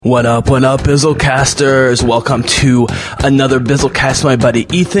What up, Bizzlecasters? Welcome to another Bizzlecast, my buddy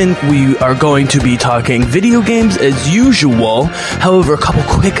Ethan. We are going to be talking video games as usual. However, a couple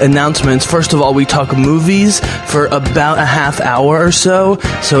quick announcements. First of all, we talk movies for about a half hour or so.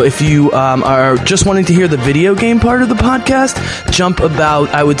 So if you are just wanting to hear the video game part of the podcast, jump about,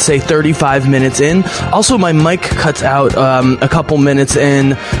 I would say, 35 minutes in. Also, my mic cuts out a couple minutes in.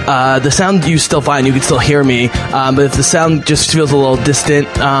 The sound you still fine. You can still hear me. But if the sound just feels a little distant,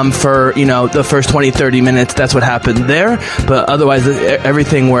 for, the first 20-30 minutes, that's what happened there. But otherwise,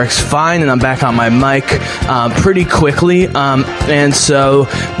 everything works fine, and I'm back on my mic pretty quickly. And so,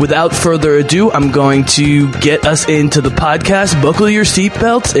 without further ado, I'm going to get us into the podcast. Buckle your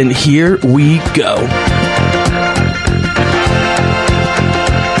seatbelts, and here we go.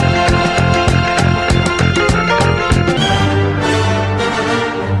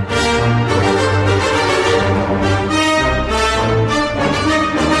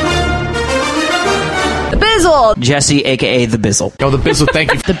 Jesse, a.k.a. The Bizzle. Oh, The Bizzle,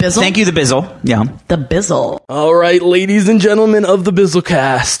 thank you. The Bizzle? Thank you, The Bizzle. Yeah. The Bizzle. All right, ladies and gentlemen of the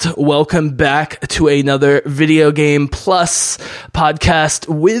Bizzlecast, welcome back to another Video Game Plus podcast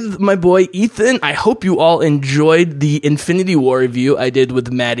with my boy Ethan. I hope you all enjoyed the Infinity War review I did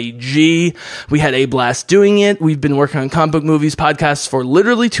with Maddie G. We had a blast doing it. We've been working on comic book movies podcasts for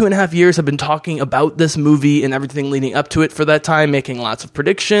literally 2.5 years. I've been talking about this movie and everything leading up to it for that time, making lots of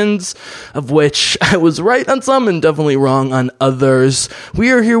predictions, of which I was right on some and definitely wrong on others.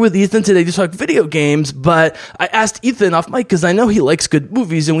 We are here with Ethan today to talk video games, but I asked Ethan off mic because I know he likes good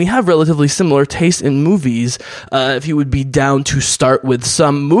movies and we have relatively similar taste in movies, if he would be down to start with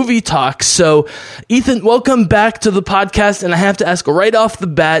some movie talk. So Ethan, welcome back to the podcast, and I have to ask right off the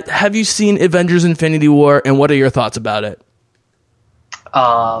bat, have you seen Avengers Infinity War, and what are your thoughts about it?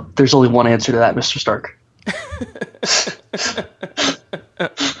 There's only one answer to that, Mr. Stark.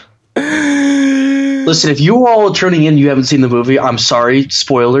 Listen, if you all are turning in, you haven't seen the movie, I'm sorry,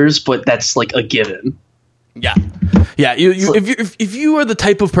 spoilers, but that's like a given. Yeah. If you are the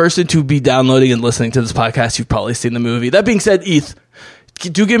type of person to be downloading and listening to this podcast, you've probably seen the movie. That being said, Eth,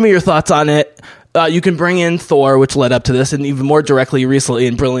 do give me your thoughts on it. You can bring in Thor, which led up to this, and even more directly, recently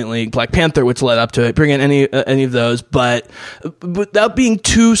and brilliantly, Black Panther, which led up to it. Bring in any of those, but without being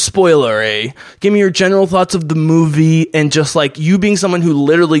too spoilery, give me your general thoughts of the movie and just like you being someone who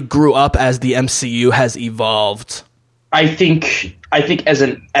literally grew up as the MCU has evolved. I think as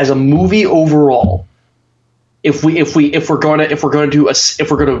a movie overall, if we're going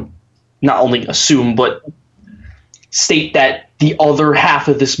to not only assume but state that the other half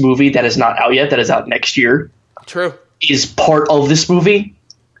of this movie that is not out yet, that is out next year, true, is part of this movie,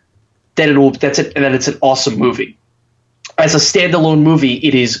 then it's an awesome movie. As a standalone movie,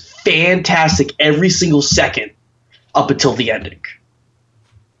 it is fantastic every single second up until the ending,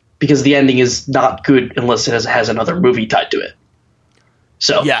 because the ending is not good unless it has another movie tied to it.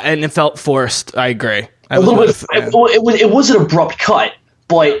 So yeah, and it felt forced. I agree. It was an abrupt cut,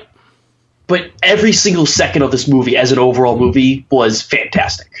 but every single second of this movie as an overall movie was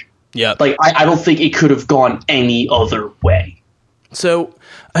fantastic. Yeah. Like, I don't think it could have gone any other way. So,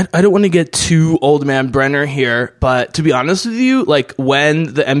 I don't want to get too old man Brenner here, but to be honest with you, like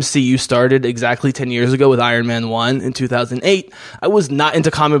when the MCU started exactly 10 years ago with Iron Man 1 in 2008, I was not into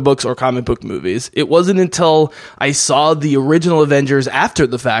comic books or comic book movies. It wasn't until I saw the original Avengers after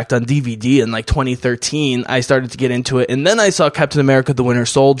the fact on DVD in like 2013, I started to get into it. And then I saw Captain America: The Winter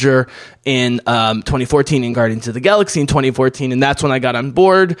Soldier in 2014 and Guardians of the Galaxy in 2014. And that's when I got on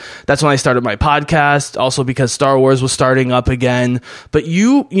board. That's when I started my podcast, also because Star Wars was starting up again. But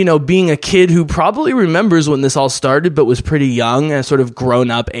you being a kid who probably remembers when this all started, but was pretty young and sort of grown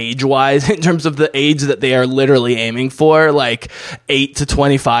up age-wise in terms of the age that they are literally aiming for, like 8 to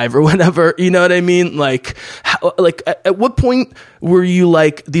 25 or whatever, you know what I mean? Like at what point were you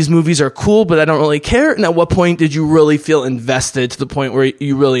like, these movies are cool, but I don't really care? And at what point did you really feel invested to the point where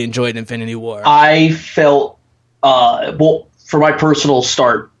you really enjoyed Infinity War? I felt, for my personal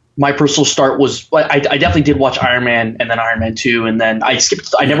start was, I definitely did watch Iron Man and then Iron Man 2, and then I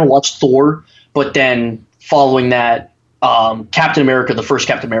never watched Thor, but then following that, Captain America, the first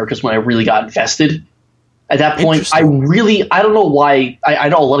Captain America, is when I really got invested. At that point, I don't know why, I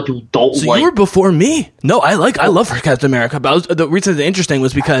know a lot of people don't like... So you were before me. No, I love Captain America, but the reason it's interesting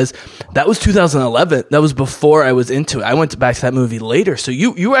was because that was 2011. That was before I was into it. I went back to that movie later, so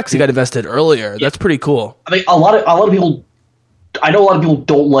you actually got invested earlier. Yeah. That's pretty cool. I mean, a lot of people... I know a lot of people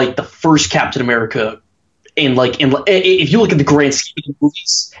don't like the first Captain America, if you look at the grand scheme of the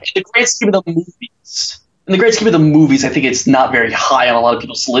movies, in the grand scheme of the movies, I think it's not very high on a lot of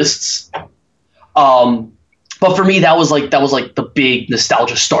people's lists. But for me, that was like the big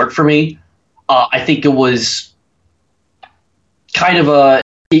nostalgia start for me. I think it was kind of I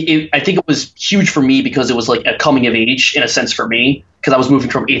think it was huge for me because it was like a coming of age in a sense for me, because I was moving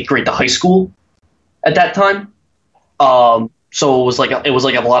from 8th grade to high school at that time. So it was like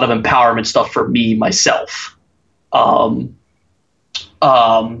a lot of empowerment stuff for me myself. But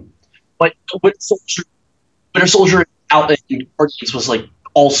Winter Soldier out in Guardians was like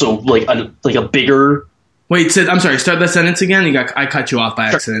also like a bigger. Wait, Sid, I'm sorry. Start that sentence again. I cut you off by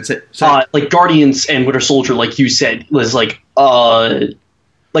accident. Like Guardians and Winter Soldier, like you said, was like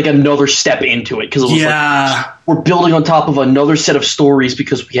another step into it, because it was like we're building on top of another set of stories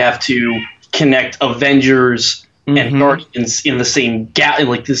because we have to connect Avengers and Guardians in the same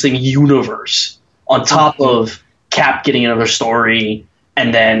the same universe on top of Cap getting another story,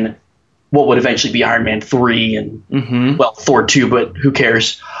 and then what would eventually be Iron Man 3 and well, Thor 2, but who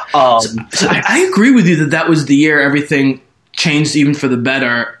cares? So I agree with you that was the year everything changed even for the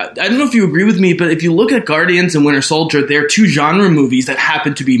better. I don't know if you agree with me, but if you look at Guardians and Winter Soldier, they're two genre movies that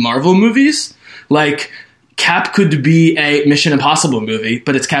happen to be Marvel movies. Like, Cap could be a Mission Impossible movie,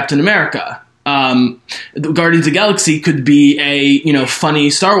 but it's Captain America. Guardians of the Galaxy could be a funny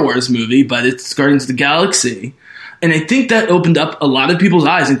Star Wars movie, but it's Guardians of the Galaxy. And I think that opened up a lot of people's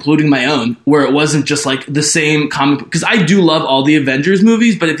eyes, including my own, where it wasn't just like the same comic. Because I do love all the Avengers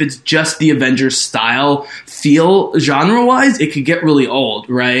movies, but if it's just the Avengers style feel genre-wise, it could get really old,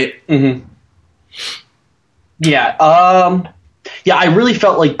 right? Mm-hmm. Yeah. I really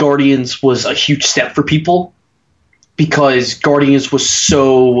felt like Guardians was a huge step for people, because Guardians was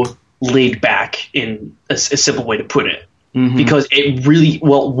so laid back, in a simple way to put it. Mm-hmm. Because it really,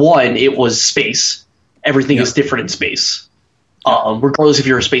 one, it was space. Everything is different in space. Regardless if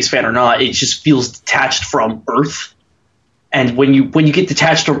you're a space fan or not, it just feels detached from Earth. And when you get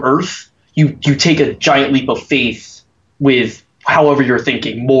detached from Earth, you take a giant leap of faith with however you're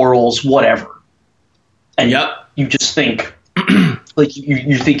thinking, morals, whatever. And you just think like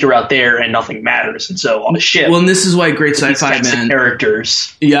you think you're out there and nothing matters. And so on a ship, well, and this is why great sci-fi man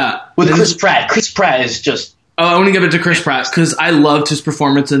characters. Yeah, with Chris Pratt. Chris Pratt is just. Oh, I want to give it to Chris Pratt because I loved his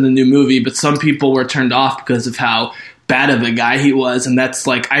performance in the new movie, but some people were turned off because of how bad of a guy he was, and that's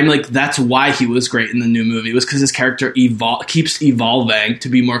why he was great in the new movie. It was because his character keeps evolving to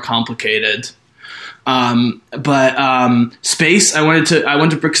be more complicated. But space, I wanted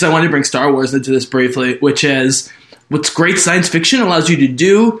to bring Star Wars into this briefly, which is what's great science fiction allows you to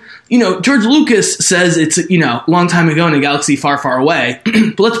do. George Lucas says it's a long time ago in a galaxy far, far away,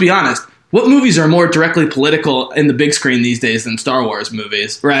 but let's be honest. What movies are more directly political in the big screen these days than Star Wars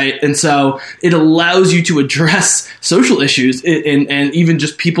movies, right? And so it allows you to address social issues and even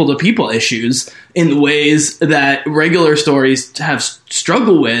just people-to-people issues in ways that regular stories have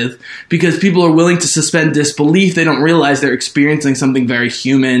struggled with, because people are willing to suspend disbelief. They don't realize they're experiencing something very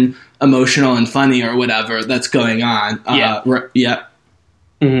human, emotional, and funny or whatever that's going on.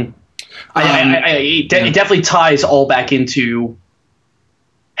 Mm-hmm. It definitely ties all back into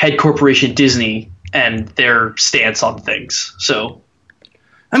head corporation Disney and their stance on things. So,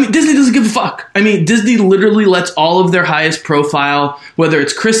 Disney doesn't give a fuck. Disney literally lets all of their highest profile, whether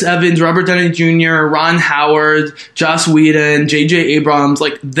it's Chris Evans, Robert Downey Jr., Ron Howard, Joss Whedon, J.J. Abrams,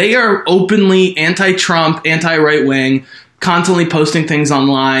 they are openly anti-Trump, anti-right wing, constantly posting things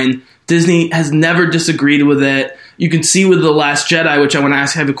online. Disney has never disagreed with it. You can see with The Last Jedi, which I want to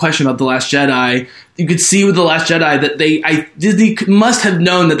ask, I have a question about The Last Jedi. You could see with The Last Jedi that Disney must have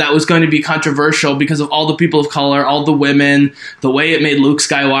known that was going to be controversial because of all the people of color, all the women, the way it made Luke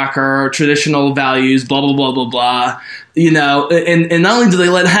Skywalker, traditional values, blah, blah, blah, blah, blah. And not only do they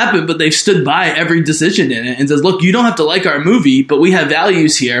let it happen, but they've stood by every decision in it and says, look, you don't have to like our movie, but we have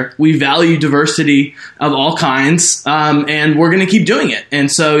values here. We value diversity of all kinds, and we're going to keep doing it.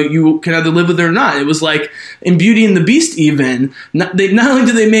 And so you can either live with it or not. It was like in Beauty and the Beast even, not only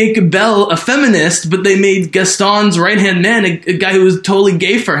did they make Belle a feminist, but they made Gaston's right-hand man a guy who was totally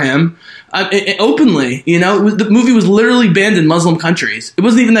gay for him. Openly, the movie was literally banned in Muslim countries. It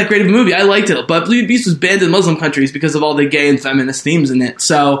wasn't even that great of a movie. I liked it, but Beauty and the Beast was banned in Muslim countries because of all the gay and feminist themes in it.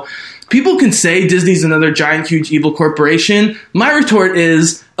 So people can say Disney's another giant, huge, evil corporation. My retort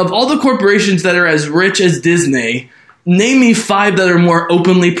is, of all the corporations that are as rich as Disney, name me 5 that are more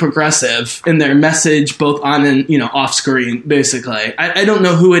openly progressive in their message, both on and off screen. Basically, I don't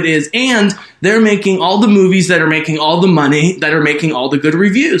know who it is, and they're making all the movies that are making all the money, that are making all the good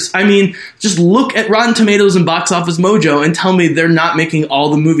reviews. Just look at Rotten Tomatoes and Box Office Mojo and tell me they're not making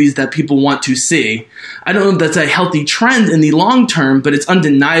all the movies that people want to see. I don't know if that's a healthy trend in the long term, but it's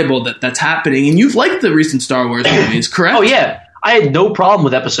undeniable that that's happening. And you've liked the recent Star Wars movies, correct? Oh yeah, I had no problem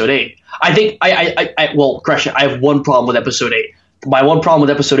with Episode 8. I think well, correction. I have one problem with episode 8. My one problem with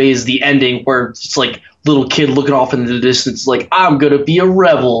episode 8 is the ending, where it's like little kid looking off into the distance, like, I'm gonna be a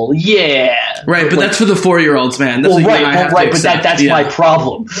rebel, yeah. Right, but like, that's for the 4-year-olds, man. That's but that's my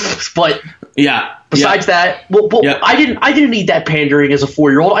problem. But yeah. Besides that, I didn't need that pandering as a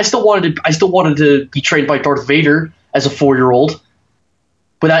 4-year-old. I still wanted to be trained by Darth Vader as a 4-year-old.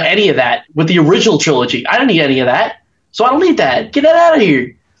 Without any of that, with the original trilogy, I don't need any of that. So I don't need that. Get that out of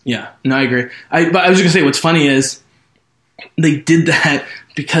here. Yeah, no, I agree. But I was just gonna say, what's funny is they did that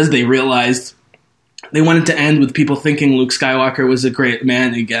because they realized they wanted to end with people thinking Luke Skywalker was a great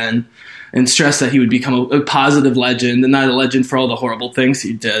man again, and stress that he would become a positive legend and not a legend for all the horrible things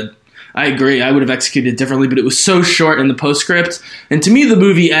he did. I agree. I would have executed it differently, but it was so short in the postscript. And to me, the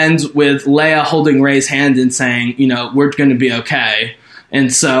movie ends with Leia holding Rey's hand and saying, we're going to be okay.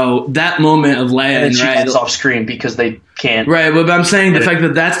 And so that moment of Leia and she Rey falls off screen because they can't. Right, but I'm saying the fact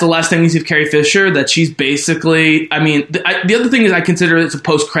that that's the last thing we see of Carrie Fisher, that she's basically, the other thing is I consider it's a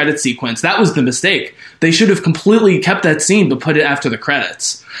post-credit sequence. That was the mistake. They should have completely kept that scene but put it after the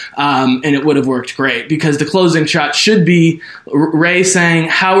credits. And it would have worked great, because the closing shot should be Rey saying,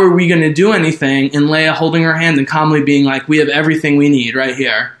 how are we going to do anything? And Leia holding her hand and calmly being like, we have everything we need right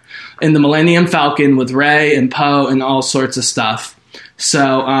here. In the Millennium Falcon with Rey and Poe and all sorts of stuff.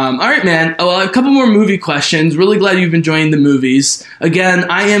 So, all right, man. Oh, well, a couple more movie questions. Really glad you've been enjoying the movies. Again,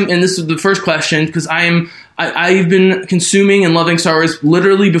 I am, and this is the first question, because I've been consuming and loving Star Wars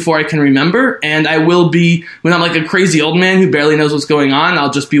literally before I can remember, and I will be, when I'm like a crazy old man who barely knows what's going on,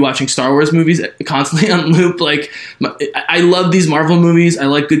 I'll just be watching Star Wars movies constantly on loop. Like, I love these Marvel movies. I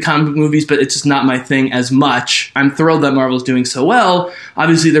like good comic book movies, but it's just not my thing as much. I'm thrilled that Marvel's doing so well.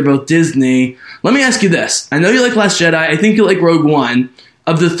 Obviously, they're both Disney. Let me ask you this. I know you like Last Jedi. I think you like Rogue One.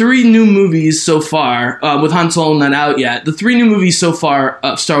 Of the 3 new movies so far, with Han Solo not out yet, the 3 new movies so far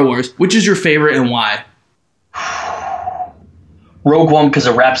of Star Wars, which is your favorite and why? Rogue One, because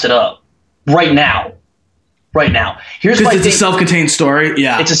it wraps it up. Right now. Here's my thing. Because it's a self-contained story?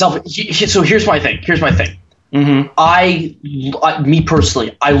 Yeah. So here's my thing. Mm-hmm. Me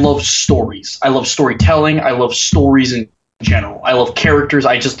personally, I love stories. I love storytelling. I love stories in general. I love characters.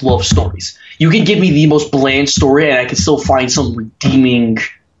 I just love stories. You can give me the most bland story and I can still find some redeeming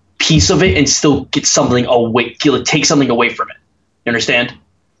piece of it and still get something away, take something away from it. You understand?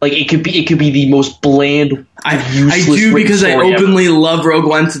 Like, it could be the most bland, I do, because I openly love Rogue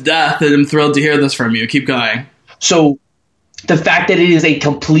One to death, and I'm thrilled to hear this from you. Keep going. So the fact that it is a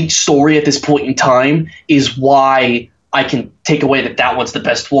complete story at this point in time is why I can take away that one's the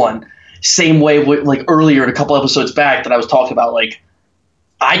best one. Same way with, like, earlier in a couple episodes back that I was talking about, like,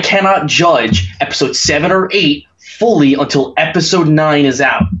 I cannot judge episode 7 or 8 fully until episode 9 is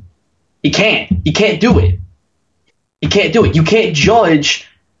out. You can't. You can't do it. You can't judge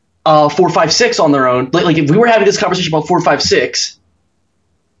 4, 5, 6 on their own. Like, if we were having this conversation about 4, 5, 6,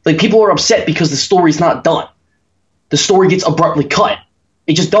 like, people are upset because the story's not done. The story gets abruptly cut.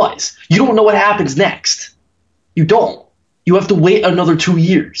 It just does. You don't know what happens next. You don't. You have to wait another 2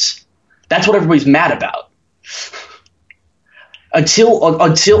 years. That's what everybody's mad about.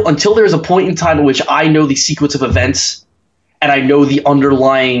 Until there's a point in time in which I know the sequence of events and I know the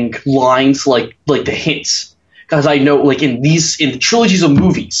underlying lines, like the hints, because I know, like, in the trilogies of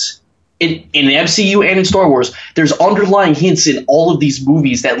movies, in the MCU and in Star Wars, there's underlying hints in all of these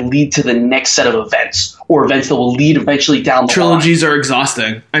movies that lead to the next set of events, or events that will lead eventually down the Trilogies line. Are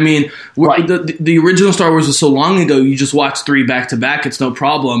exhausting. I mean, right. the original Star Wars was so long ago, you just watch 3 back to back, it's no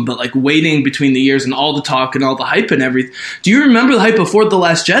problem. But, like, waiting between the years and all the talk and all the hype and everything. Do you remember the hype before The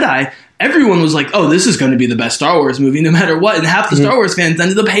Last Jedi? Everyone was like, oh, this is going to be the best Star Wars movie no matter what. And half the Star Wars fans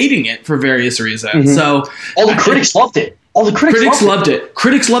ended up hating it for various reasons. Mm-hmm. So all the critics loved it. All the critics loved it.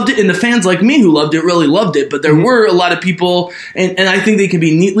 Critics loved it, and the fans like me who loved it really loved it. But there were a lot of people, and I think they can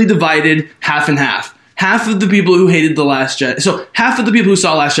be neatly divided half and half. Half of the people who hated The Last Jedi, so half of the people who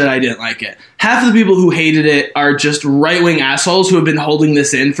saw Last Jedi didn't like it. Half of the people who hated it are just right-wing assholes who have been holding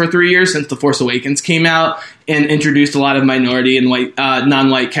this in for 3 years since The Force Awakens came out and introduced a lot of minority and white,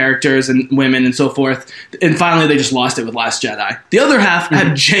 non-white characters and women and so forth. And finally, they just lost it with Last Jedi. The other half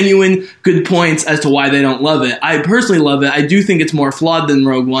have genuine good points as to why they don't love it. I personally love it. I do think it's more flawed than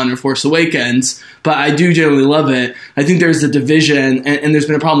Rogue One or Force Awakens, but I do generally love it. I think there's a division, and there's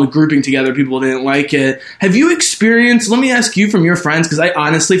been a problem with grouping together people who didn't like it. Have you experienced, let me ask you from your friends, because I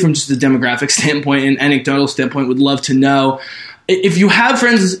honestly, from just a demographic standpoint and anecdotal standpoint, would love to know, if you have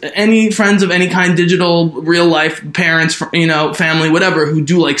friends, any friends of any kind, digital, real life, parents, family, whatever, who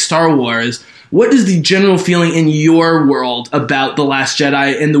do like Star Wars, what is the general feeling in your world about The Last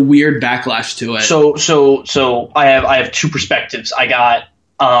Jedi and the weird backlash to it? So I have 2 perspectives. I got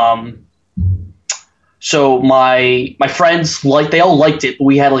So my friends they all liked it, but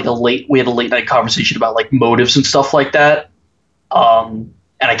we had a late night conversation about like motives and stuff like that. And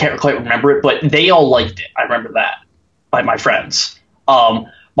I can't quite remember it, but they all liked it. I remember that by my friends.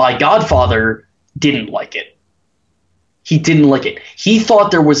 My godfather didn't like it. He didn't like it. He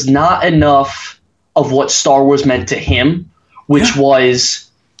thought there was not enough of what Star Wars meant to him, which was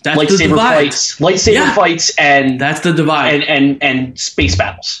lightsaber fights, and that's the divide, and space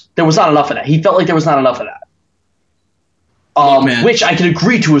battles. There was not enough of that. He felt like there was not enough of that. Which I can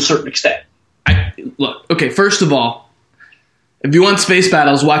agree to a certain extent. Okay, first of all, if you want space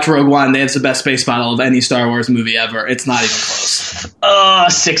battles, watch Rogue One. They have the best space battle of any Star Wars movie ever. It's not even close.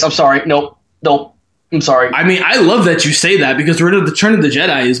 6. I'm sorry. Nope. I'm sorry. I mean, I love that you say that because Return of the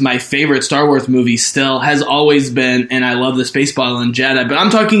Jedi is my favorite Star Wars movie still, has always been, and I love the space battle in Jedi. But I'm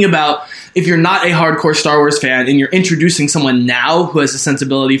talking about if you're not a hardcore Star Wars fan and you're introducing someone now who has a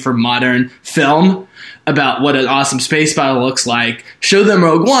sensibility for modern film about what an awesome space battle looks like, show them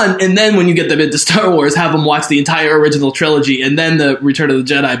Rogue One, and then when you get them into Star Wars, have them watch the entire original trilogy and then the Return of the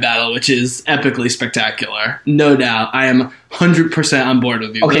Jedi battle, which is epically spectacular. No doubt. I am 100% on board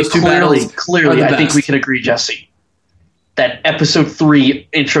with you. Okay, clearly, I think we can agree, Jesse, that Episode 3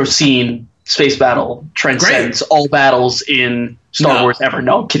 intro scene space battle transcends all battles in Star Wars ever.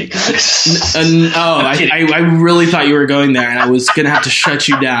 No, I'm kidding. I really thought you were going there, and I was going to have to shut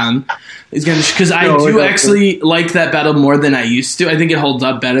you down. Because I do actually like that battle more than I used to. I think it holds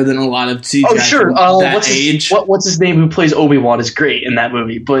up better than a lot of CGI from that age. What's his name who plays Obi-Wan is great in that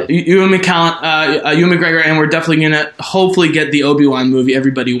movie. But Ewan McGregor, and we're definitely going to hopefully get the Obi-Wan movie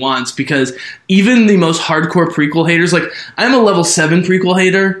everybody wants, because even the most hardcore prequel haters, like I'm a level 7 prequel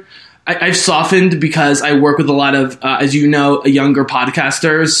hater. I've softened because I work with a lot of, as you know, younger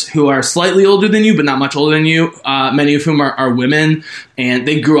podcasters who are slightly older than you, but not much older than you, many of whom are women, and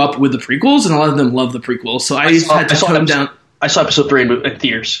they grew up with the prequels, and a lot of them love the prequels. So I had to tone down. I saw Episode 3 in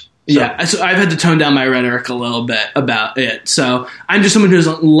theaters. So. Yeah, so I've had to tone down my rhetoric a little bit about it. So I'm just someone who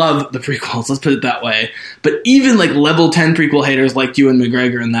doesn't love the prequels, let's put it that way. But even like level 10 prequel haters like Ewan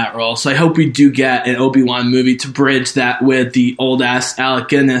McGregor in that role. So I hope we do get an Obi-Wan movie to bridge that with the old-ass Alec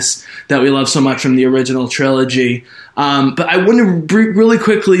Guinness that we love so much from the original trilogy. But I want to really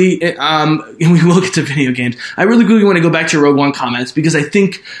quickly, and we will get to video games, I really quickly want to go back to your Rogue One comments, because I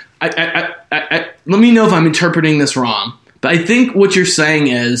think, let me know if I'm interpreting this wrong. But I think what you're saying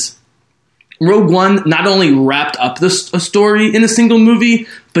is Rogue One not only wrapped up a story in a single movie,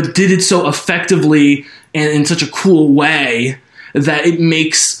 but did it so effectively and in such a cool way that it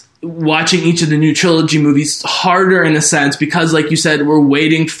makes watching each of the new trilogy movies harder in a sense, because like you said, we're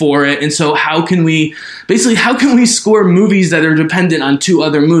waiting for it. And so how can we score movies that are dependent on two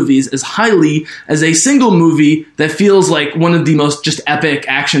other movies as highly as a single movie that feels like one of the most just epic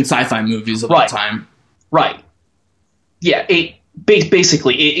action sci-fi movies of all time? Right. Yeah,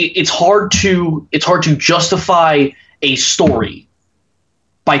 it's hard to justify a story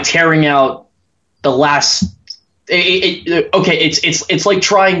by tearing out the last. It's like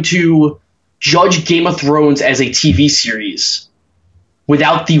trying to judge Game of Thrones as a TV series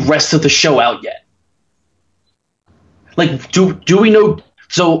without the rest of the show out yet. Like, do we know?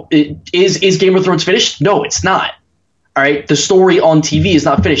 So is Game of Thrones finished? No, it's not. All right, the story on TV is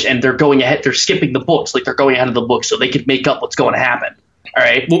not finished, and they're going ahead. They're skipping the books, like they're going ahead of the books, so they could make up what's going to happen. All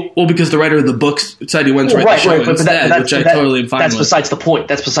right. Well, because the writer of the books said he went to write the show instead, which I totally am fine with. That's besides the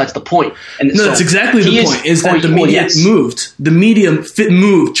point. And no, that's exactly the point. Is that the media moved? The media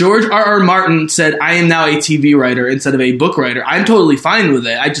moved. George R.R. Martin said, "I am now a TV writer instead of a book writer." I'm totally fine with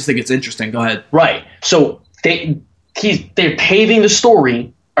it. I just think it's interesting. Go ahead. Right. So they're paving the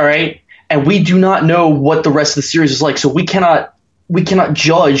story. All right. And we do not know what the rest of the series is like, so we cannot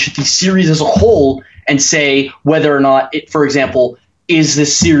judge the series as a whole and say whether or not it, for example, is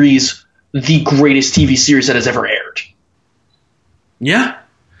this series the greatest TV series that has ever aired. Yeah.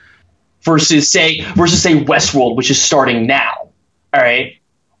 Versus say Westworld, which is starting now. All right.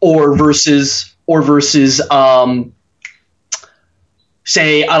 Or versus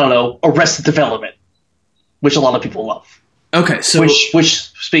say, I don't know, Arrested Development, which a lot of people love. Okay, so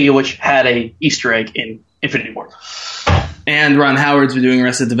which speaking of which, had a Easter egg in Infinity War, and Ron Howard's been doing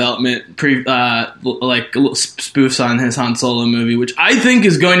Arrested Development, like spoofs on his Han Solo movie, which I think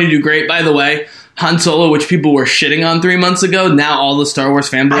is going to do great. By the way, Han Solo, which people were shitting on 3 months ago, now all the Star Wars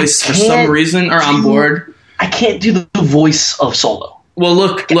fanboys for some reason are on board. I can't do the voice of Solo. Well,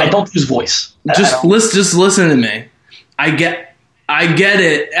 look, I don't do his voice. Just listen to me. I get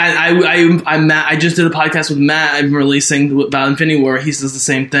it, and I'm Matt. I just did a podcast with Matt. I'm releasing about Infinity War. He says the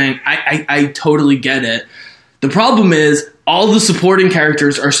same thing. I totally get it. The problem is all the supporting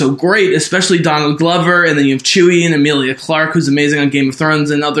characters are so great, especially Donald Glover, and then you have Chewie and Emilia Clarke, who's amazing on Game of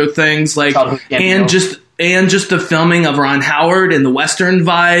Thrones and other things, like, and just the filming of Ron Howard and the Western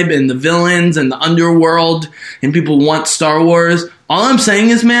vibe and the villains and the underworld, and people want Star Wars. All I'm saying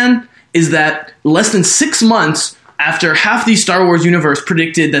is, man, is that less than 6 months after half the Star Wars universe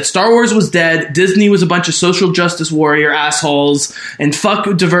predicted that Star Wars was dead, Disney was a bunch of social justice warrior assholes, and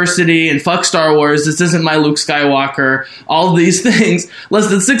fuck diversity, and fuck Star Wars, this isn't my Luke Skywalker, all these things, less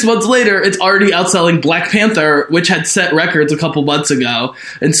than 6 months later, it's already outselling Black Panther, which had set records a couple months ago,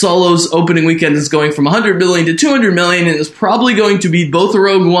 and Solo's opening weekend is going from $100 million to $200 million, and is probably going to beat both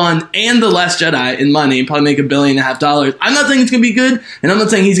Rogue One and The Last Jedi in money, and probably make $1.5 billion. I'm not saying it's going to be good, and I'm not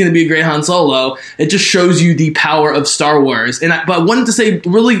saying he's going to be a great Han Solo. It just shows you the power of Star Wars. But I wanted to say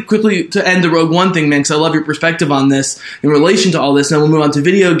really quickly to end the Rogue One thing, man, because I love your perspective on this in relation to all this, and then we'll move on to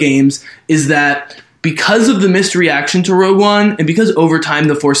video games, is that because of the mixed reaction to Rogue One, and because over time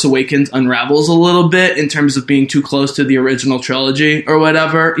The Force Awakens unravels a little bit in terms of being too close to the original trilogy or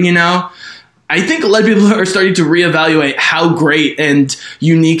whatever, you know, I think a lot of people are starting to reevaluate how great and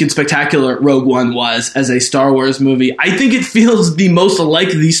unique and spectacular Rogue One was as a Star Wars movie. I think it feels the most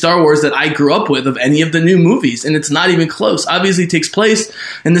like the Star Wars that I grew up with of any of the new movies, and it's not even close. Obviously, it takes place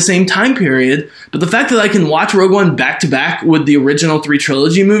in the same time period, but the fact that I can watch Rogue One back-to-back with the original 3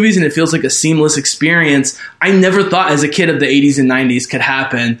 trilogy movies and it feels like a seamless experience, I never thought as a kid of the 80s and 90s could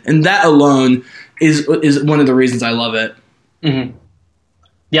happen, and that alone is one of the reasons I love it. Mm-hmm.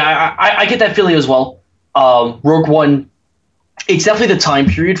 Yeah, I get that feeling as well. Rogue One, it's definitely the time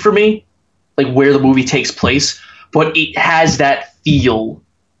period for me, like where the movie takes place, but it has that feel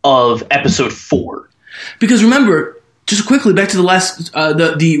of Episode 4. Because remember, just quickly back to the last,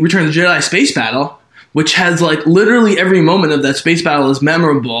 the Return of the Jedi space battle, which has like literally every moment of that space battle is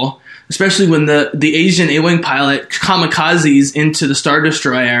memorable, especially when the Asian A-Wing pilot kamikazes into the Star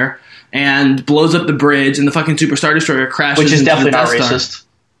Destroyer and blows up the bridge, and the fucking Super Star Destroyer crashes. Which is into definitely the not Death Star. racist.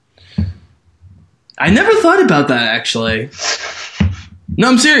 I never thought about that, actually. No,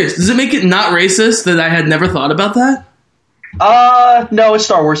 I'm serious. Does it make it not racist that I had never thought about that? No, it's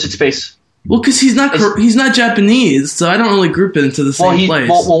Star Wars. It's space. Well, because he's not Japanese, so I don't really group it into the same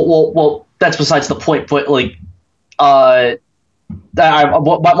place. Well, that's besides the point. But like, my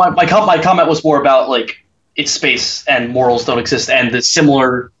comment was more about like it's space and morals don't exist, and the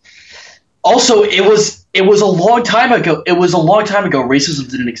similar. Also, it was a long time ago. Racism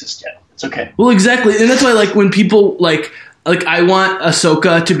didn't exist yet. It's okay. Well, exactly, and that's why like when people like I want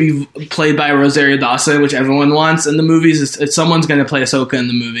Ahsoka to be played by Rosario Dawson, which everyone wants in the movies. If someone's going to play Ahsoka in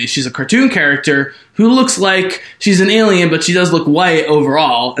the movie, she's a cartoon character who looks like she's an alien, but she does look white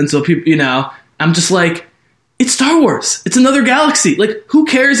overall, and so people, you know, I'm just like, it's Star Wars. It's another galaxy. Like, who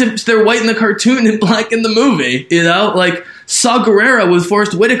cares if they're white in the cartoon and black in the movie? You know, like Saw Gerrera with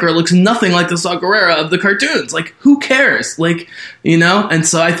Forrest Whitaker looks nothing like the Saw Gerrera of the cartoons. Like, who cares? Like, you know? And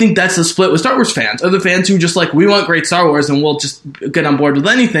so I think that's the split with Star Wars fans. Are the fans who just like, we want great Star Wars and we'll just get on board with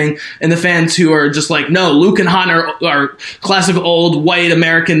anything. And the fans who are just like, no, Luke and Han are classic old white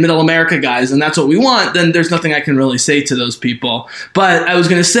American, middle America guys, and that's what we want. Then there's nothing I can really say to those people. But I was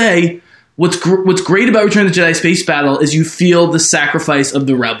going to say, what's great about Return of the Jedi Space Battle is you feel the sacrifice of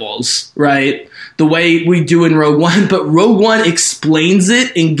the rebels, right? The way we do in Rogue One, but Rogue One explains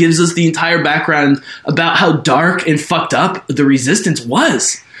it and gives us the entire background about how dark and fucked up the Resistance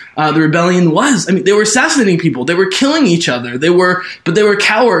was. The rebellion was. I mean, they were assassinating people. They were killing each other. But they were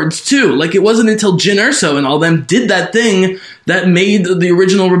cowards too. Like, it wasn't until Jyn Erso and all them did that thing that made the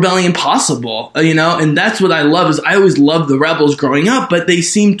original rebellion possible, you know? And that's what I love, is I always loved the rebels growing up, but they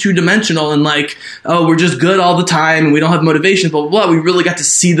seem two-dimensional and like, oh, we're just good all the time and we don't have motivations, blah, blah, blah. We really got to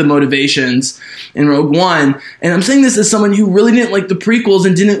see the motivations in Rogue One. And I'm saying this as someone who really didn't like the prequels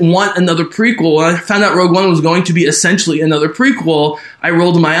and didn't want another prequel. When I found out Rogue One was going to be essentially another prequel, I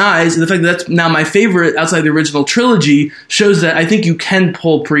rolled my eyes. And the fact that that's now my favorite outside the original trilogy shows that I think you can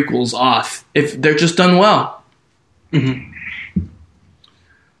pull prequels off if they're just done well. Mm-hmm.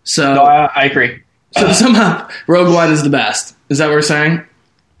 So no, I agree. So to sum up, Rogue One is the best. Is that what we're saying?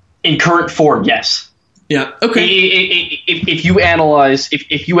 In current form, yes. Yeah. Okay. If you analyze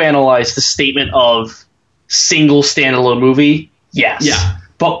the statement of single standalone movie, yes. Yeah.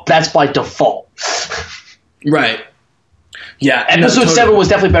 But that's by default. Right. Yeah. Episode 7 was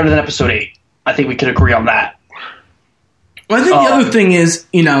definitely better than Episode 8. I think we could agree on that. Well, I think the other thing is,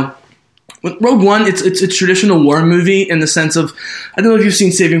 you know, with Rogue One, it's a traditional war movie in the sense of, I don't know if you've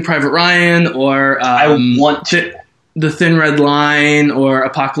seen Saving Private Ryan or I want to. The Thin Red Line or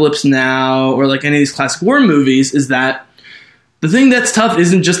Apocalypse Now or like any of these classic war movies, is that The thing that's tough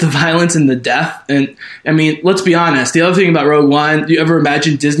isn't just the violence and the death. And I mean, let's be honest. The other thing about Rogue One, do you ever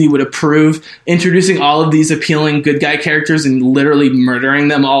imagine Disney would approve introducing all of these appealing good guy characters and literally murdering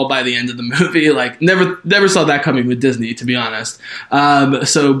them all by the end of the movie? Like, never saw that coming with Disney, to be honest.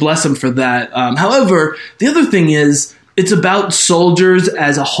 So bless them for that. However, the other thing is, it's about soldiers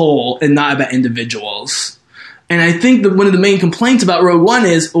as a whole and not about individuals. And I think that one of the main complaints about Rogue One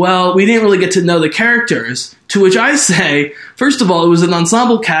is, well, we didn't really get to know the characters. To which I say, first of all, it was an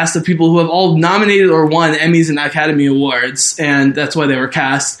ensemble cast of people who have all nominated or won Emmys and Academy Awards, and that's why they were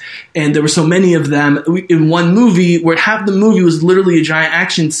cast. And there were so many of them in one movie where half the movie was literally a giant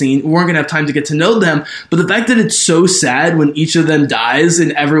action scene. We weren't going to have time to get to know them. But the fact that it's so sad when each of them dies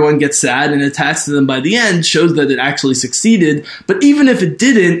and everyone gets sad and attached to them by the end shows that it actually succeeded. But even if it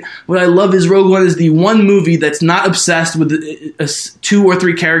didn't, what I love is Rogue One is the one movie that's not obsessed with 2 or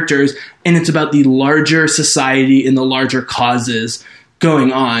 3 characters, and it's about the larger society and the larger causes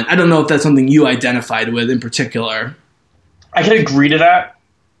going on. I don't know if that's something you identified with in particular. I can agree to that.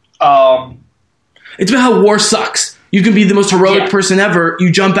 It's about how war sucks. You can be the most heroic person ever.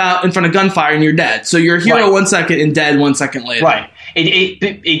 You jump out in front of gunfire and you're dead. So you're a hero 1 second and dead 1 second later. Right.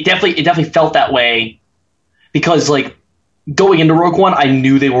 It definitely felt that way because, like, going into Rogue One, I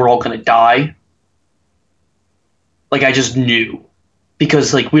knew they were all going to die. Like, I just knew.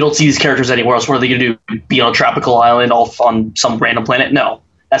 Because, like, we don't see these characters anywhere else. What are they going to do? Be on a tropical island off on some random planet? No.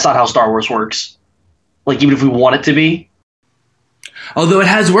 That's not how Star Wars works. Like, even if we want it to be. Although it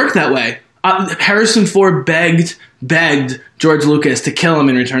has worked that way. Harrison Ford begged George Lucas to kill him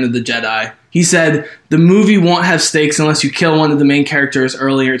in Return of the Jedi. He said, the movie won't have stakes unless you kill one of the main characters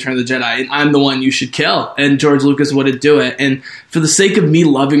early in Return of the Jedi, and I'm the one you should kill. And George Lucas wouldn't do it. And for the sake of me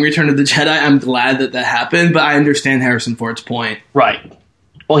loving Return of the Jedi, I'm glad that happened, but I understand Harrison Ford's point. Right.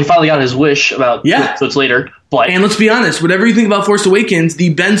 Well, he finally got his wish about 2 episodes later. But and let's be honest, whatever you think about Force Awakens,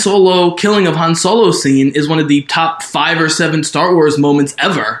 the Ben Solo killing of Han Solo scene is one of the top 5 or 7 Star Wars moments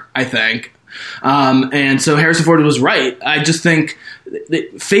ever, I think. And so Harrison Ford was right. I just think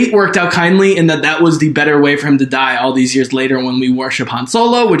fate worked out kindly in that was the better way for him to die all these years later when we worship Han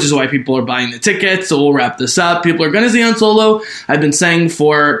Solo, which is why people are buying the tickets. So we'll wrap this up. People are going to see Han Solo. I've been saying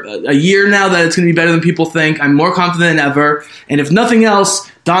for a year now that it's going to be better than people think. I'm more confident than ever. And if nothing else,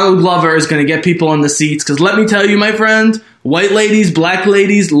 Donald Glover is going to get people in the seats. Because let me tell you, my friend, white ladies, black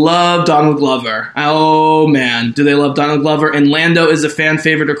ladies love Donald Glover. Oh, man, do they love Donald Glover. And Lando is a fan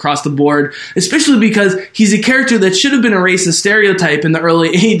favorite across the board, especially because he's a character that should have been a racist stereotype in the early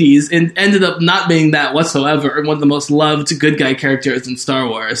 80s and ended up not being that whatsoever, and one of the most loved good guy characters in Star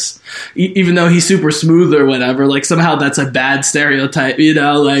Wars. Even though he's super smooth or whatever, like somehow that's a bad stereotype, you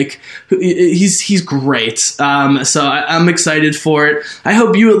know, like he's great. So I'm excited for it. I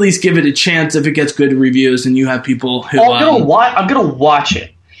hope you at least give it a chance if it gets good reviews and you have people who... I'm gonna watch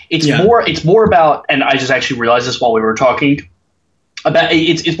it. It's more about, and I just actually realized this while we were talking about.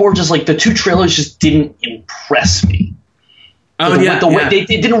 It's more just like the 2 trailers just didn't impress me. Way they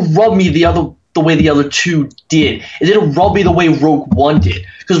didn't rub me the way the other 2 did. It didn't rub me the way Rogue One did,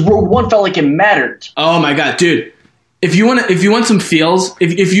 because Rogue One felt like it mattered. Oh my god, dude! If you want some feels,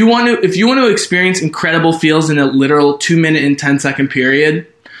 if you want to experience incredible feels in a literal 2-minute and 10-second period,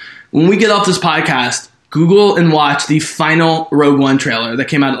 when we get off this podcast, Google and watch the final Rogue One trailer that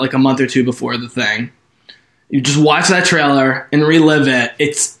came out like a month or 2 before the thing. You just watch that trailer and relive it.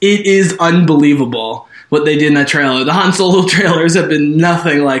 It is unbelievable what they did in that trailer. The Han Solo trailers have been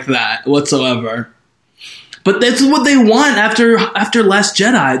nothing like that whatsoever. But that's what they want after Last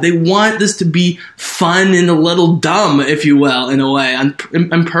Jedi. They want this to be fun and a little dumb, if you will, in a way, on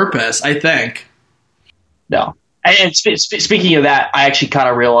purpose, I think. No. And speaking of that, I actually kind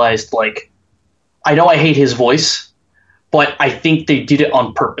of realized, like, I know I hate his voice, but I think they did it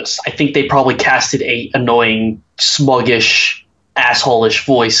on purpose. I think they probably casted a annoying, smuggish, asshole-ish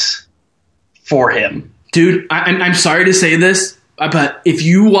voice for him. Dude, I'm sorry to say this, but if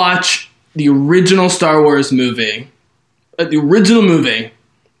you watch the original Star Wars movie, with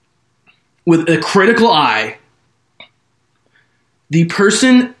a critical eye, the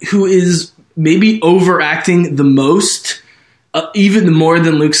person who is maybe overacting the most, even more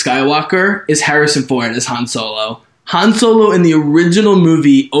than Luke Skywalker, is Harrison Ford as Han Solo. Han Solo in the original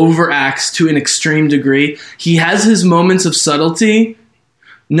movie overacts to an extreme degree. He has his moments of subtlety.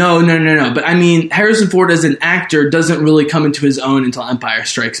 No. But I mean, Harrison Ford as an actor doesn't really come into his own until Empire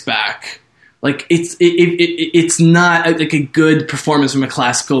Strikes Back. Like, it's not like a good performance from a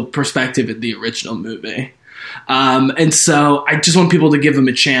classical perspective in the original movie. And so I just want people to give him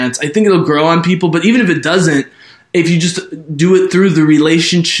a chance. I think it'll grow on people, but even if it doesn't, if you just do it through the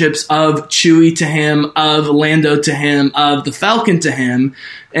relationships of Chewie to him, of Lando to him, of the Falcon to him,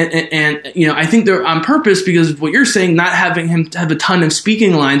 and I think they're on purpose because of what you're saying, not having him have a ton of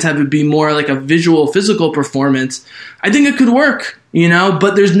speaking lines, have it be more like a visual, physical performance. I think it could work,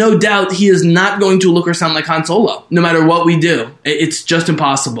 but there's no doubt he is not going to look or sound like Han Solo, no matter what we do. It's just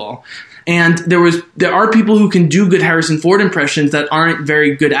impossible. And there are people who can do good Harrison Ford impressions that aren't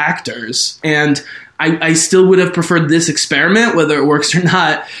very good actors. And I still would have preferred this experiment, whether it works or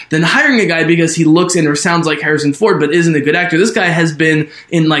not, than hiring a guy because he looks and or sounds like Harrison Ford but isn't a good actor. This guy has been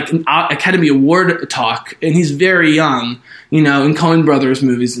in like an Academy Award talk, and he's very young, in Coen Brothers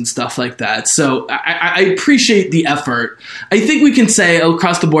movies and stuff like that. So I appreciate the effort. I think we can say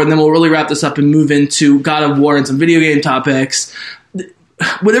across the board, and then we'll really wrap this up and move into God of War and some video game topics.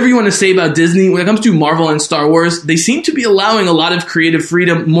 Whatever you want to say about Disney, when it comes to Marvel and Star Wars, they seem to be allowing a lot of creative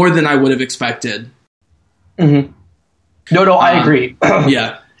freedom, more than I would have expected. Mm-hmm. No, I agree.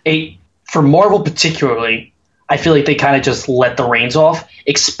 Yeah. For Marvel particularly, I feel like they kind of just let the reins off,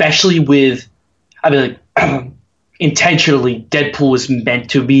 especially with, intentionally, Deadpool was meant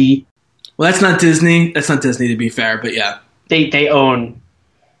to be. Well, that's not Disney. That's not Disney, to be fair, but yeah. They own.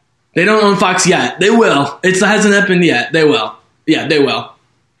 They don't own Fox yet. They will. It hasn't happened yet. They will. Yeah, they will.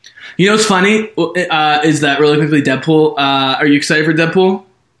 What's funny is that, really quickly, Deadpool. Are you excited for Deadpool?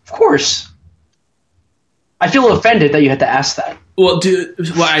 Of course. I feel offended that you had to ask that. Well, that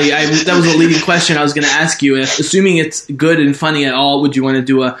was a leading question I was going to ask you. Assuming it's good and funny at all, would you want to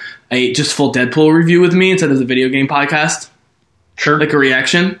do a just full Deadpool review with me instead of the video game podcast? Sure. Like a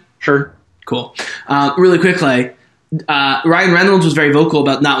reaction? Sure. Cool. Really quickly, Ryan Reynolds was very vocal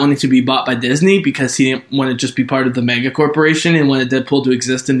about not wanting to be bought by Disney because he didn't want to just be part of the mega corporation and wanted Deadpool to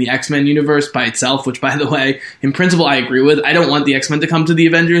exist in the X-Men universe by itself, which, by the way, in principle, I agree with. I don't want the X-Men to come to the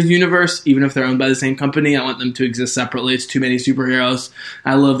Avengers universe, even if they're owned by the same company. I want them to exist separately. It's too many superheroes.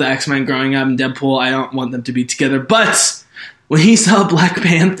 I love the X-Men growing up, and Deadpool, I don't want them to be together. But when he saw Black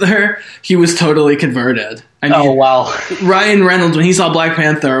Panther, he was totally converted. Oh, wow. Ryan Reynolds, when he saw Black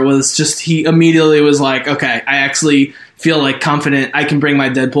Panther, he immediately was like, okay, I actually feel like confident I can bring my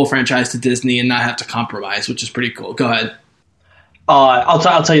Deadpool franchise to Disney and not have to compromise, which is pretty cool. Go ahead. I'll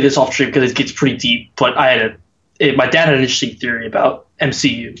tell you this off stream because it gets pretty deep, but my dad had an interesting theory about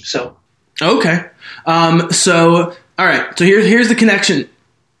MCU, so. Okay. All right. So here's the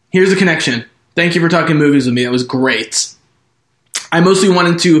connection. Thank you for talking movies with me. That was great. I mostly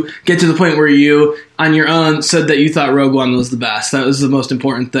wanted to get to the point where you, on your own, said that you thought Rogue One was the best. That was the most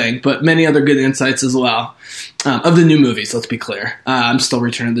important thing, but many other good insights as well. Of the new movies, let's be clear. I'm still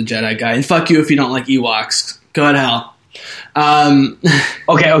Return of the Jedi guy. And fuck you if you don't like Ewoks. Go to hell.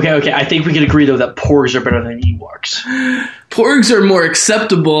 Okay. I think we can agree, though, that Porgs are better than Ewoks. Porgs are more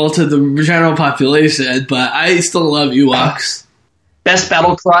acceptable to the general population, but I still love Ewoks. Best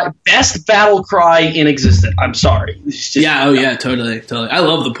battle cry in existence. I'm sorry. Totally. I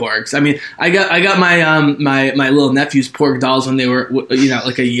love the Porgs. I mean, I got my little nephew's Porg dolls when they were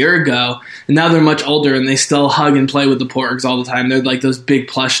like a year ago, and now they're much older and they still hug and play with the Porgs all the time. They're like those big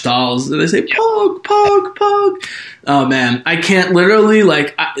plush dolls. And they say Pog, Pog, Pog. Oh man, I can't literally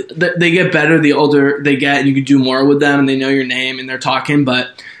they get better the older they get, and you can do more with them, and they know your name and they're talking,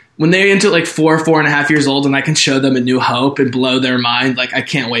 but. When they're into 4.5 years old and I can show them A New Hope and blow their mind, I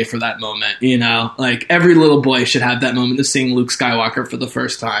can't wait for that moment, every little boy should have that moment of seeing Luke Skywalker for the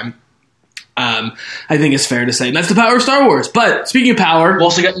first time. I think it's fair to say. And that's the power of Star Wars. But speaking of power... You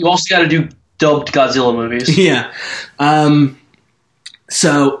also got to do dubbed Godzilla movies. Yeah.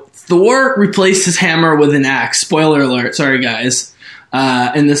 So Thor replaced his hammer with an axe. Spoiler alert. Sorry, guys.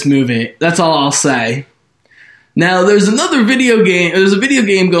 In this movie. That's all I'll say. Now, there's a video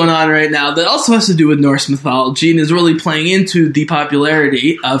game going on right now that also has to do with Norse mythology and is really playing into the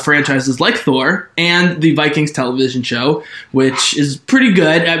popularity of franchises like Thor and the Vikings television show, which is pretty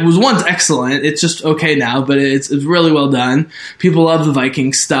good. It was once excellent. It's just okay now, but it's really well done. People love the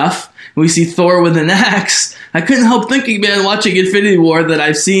Viking stuff. We see Thor with an axe. I couldn't help thinking, man, watching Infinity War, that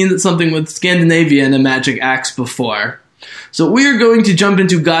I've seen something with Scandinavia and a magic axe before. So we are going to jump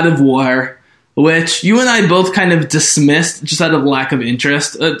into God of War, which you and I both kind of dismissed just out of lack of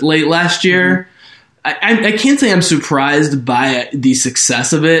interest late last year. Mm-hmm. I can't say I'm surprised by the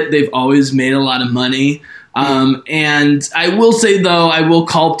success of it. They've always made a lot of money. And I will say, though, I will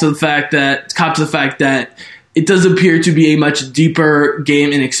cop to the fact that it does appear to be a much deeper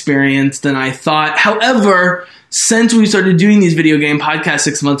game and experience than I thought. However, since we started doing these video game podcasts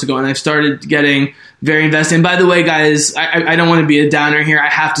 6 months ago, and I've started getting very invested. And by the way, guys, I don't want to be a downer here. I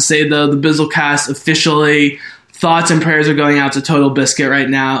have to say, though, the Bizzlecast officially thoughts and prayers are going out to Total Biscuit right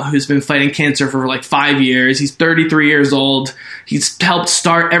now, who's been fighting cancer for like 5 years. He's 33 years old. He's helped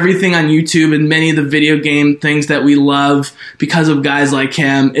start everything on YouTube and many of the video game things that we love because of guys like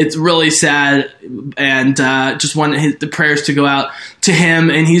him. It's really sad, and just want the prayers to go out to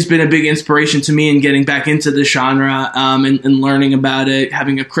him. And he's been a big inspiration to me in getting back into the genre and learning about it,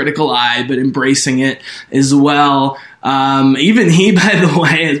 having a critical eye, but embracing it as well. Even he, by the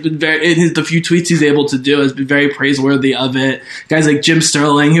way, has been the few tweets he's able to do has been very praiseworthy of it. Guys like Jim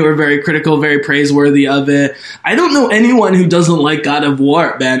Sterling, who are very critical, very praiseworthy of it. I don't know anyone who doesn't like God of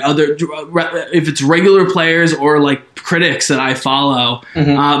War, man. If it's regular players or like critics that I follow.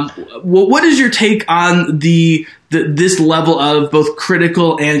 What is your take on this level of both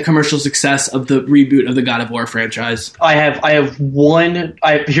critical and commercial success of the reboot of the God of War franchise? Here's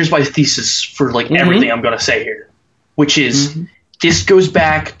my thesis for like everything I'm going to say here, which is this goes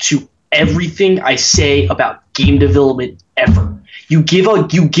back to everything I say about game development ever. You give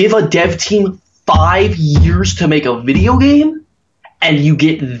a dev team 5 years to make a video game, and you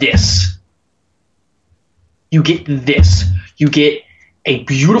get this. You get this. You get a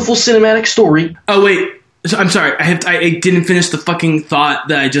beautiful cinematic story. Oh wait. So, I'm sorry, I didn't finish the fucking thought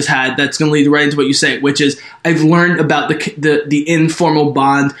that I just had. That's going to lead right into what you say, which is I've learned about the informal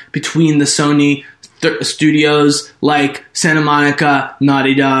bond between the Sony studios like Santa Monica,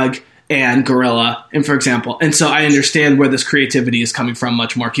 Naughty Dog, and Guerrilla, and for example. And so I understand where this creativity is coming from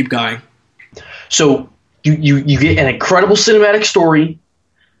much more. Keep going. So you get an incredible cinematic story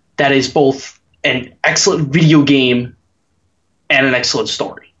that is both an excellent video game and an excellent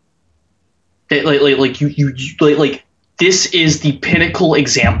story. Like this is the pinnacle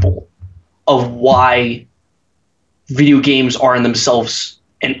example of why video games are in themselves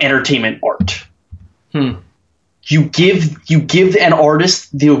an entertainment art. You give an artist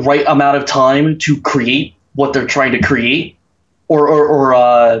the right amount of time to create what they're trying to create,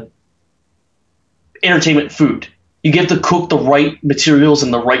 or entertainment food. You give the cook the right materials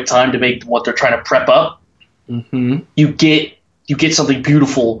and the right time to make what they're trying to prep up. You get something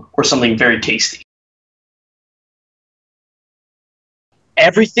beautiful or something very tasty.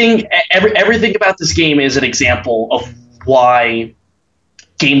 Everything about this game is an example of why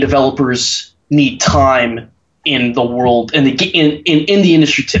game developers need time in the world in the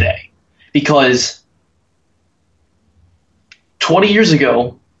industry today, because 20 years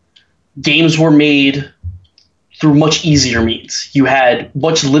ago, games were made through much easier means. You had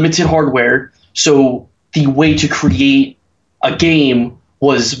much limited hardware, so the way to create a game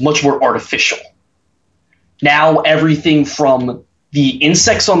was much more artificial. Now everything from the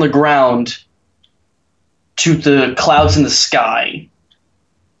insects on the ground to the clouds in the sky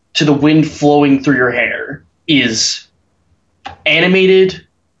to the wind flowing through your hair is animated,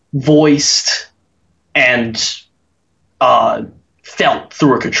 voiced, and felt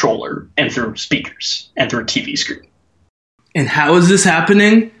through a controller and through speakers and through a TV screen. And how is this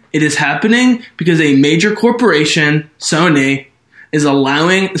happening? It is happening because a major corporation, Sony, is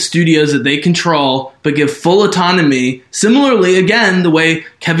allowing the studios that they control but give full autonomy. Similarly, again, the way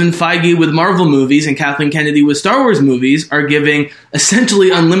Kevin Feige with Marvel movies and Kathleen Kennedy with Star Wars movies are giving essentially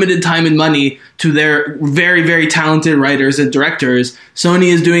unlimited time and money to their very, very talented writers and directors.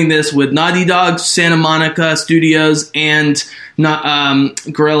 Sony is doing this with Naughty Dog, Santa Monica Studios, and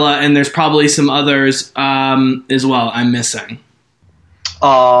Guerrilla, and there's probably some others as well I'm missing.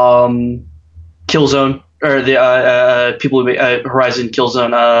 Killzone. Or the people who Horizon,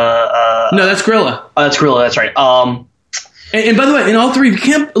 Killzone. No, that's Guerrilla. That's Guerrilla. That's right. And by the way, in all three,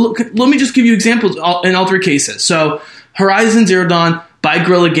 let me just give you examples in all three cases. So, Horizon Zero Dawn by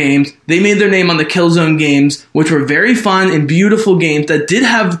Guerrilla Games, they made their name on the Killzone games, which were very fun and beautiful games that did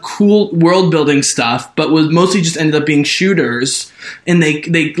have cool world building stuff, but was mostly just ended up being shooters. And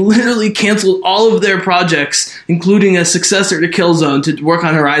they literally canceled all of their projects, including a successor to Killzone, to work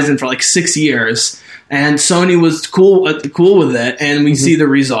on Horizon for like 6 years. And Sony was cool with it, and we see the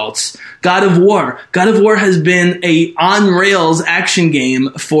results. God of War. God of War has been a on-rails action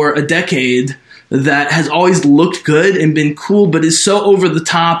game for a decade that has always looked good and been cool, but is so over the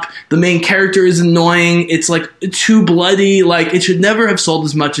top. The main character is annoying. It's like too bloody. Like it should never have sold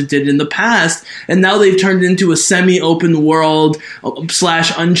as much as it did in the past. And now they've turned it into a semi-open world /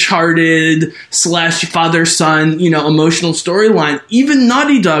 Uncharted / father-son, emotional storyline. Even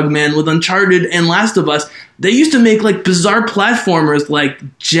Naughty Dog, man, with Uncharted and Last of Us, they used to make like bizarre platformers like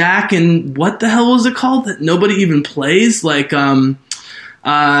Jack and what the hell was it called that nobody even plays? Like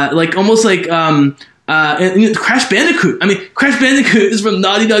almost like And Crash Bandicoot. I mean, Crash Bandicoot is from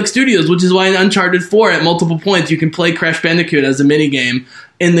Naughty Dog Studios, which is why in Uncharted 4, at multiple points, you can play Crash Bandicoot as a minigame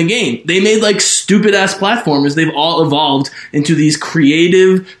in the game. They made like stupid-ass platformers. They've all evolved into these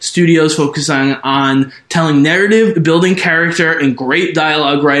creative studios focusing on telling narrative, building character, and great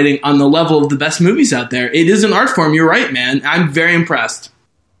dialogue writing on the level of the best movies out there. It is an art form. You're right, man. I'm very impressed.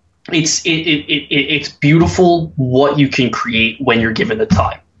 It's beautiful what you can create when you're given the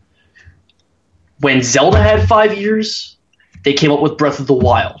time. When Zelda had 5 years, they came up with Breath of the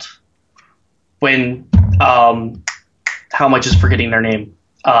Wild. When how am I just forgetting their name?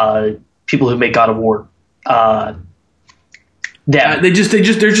 People who make God of War. They're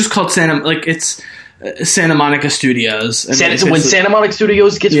just called Santa Monica Studios. When Santa Monica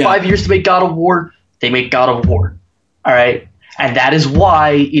Studios gets 5 years to make God of War, they make God of War. All right, and that is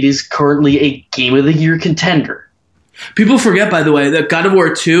why it is currently a Game of the Year contender. People forget, by the way, that God of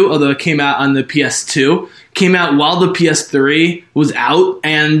War 2, although it came out on the PS2, came out while the PS3 was out,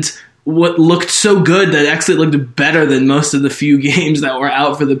 and what looked so good that it actually looked better than most of the few games that were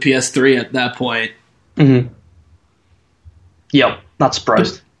out for the PS3 at that point. Mm-hmm. Yep, not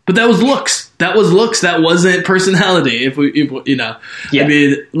surprised. But that was looks. That wasn't personality. If you know, yeah. I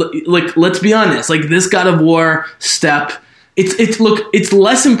mean, like, let's be honest. Like, this God of War step, it's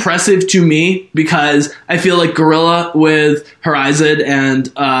less impressive to me because I feel like Guerrilla with Horizon and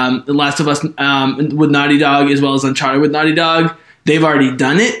The Last of Us with Naughty Dog, as well as Uncharted with Naughty Dog, they've already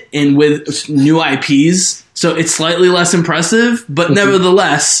done it, and with new IPs, so it's slightly less impressive, but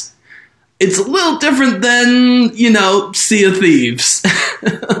nevertheless, it's a little different than, Sea of Thieves.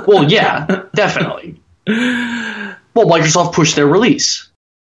 Well, yeah, definitely. Well, Microsoft pushed their release.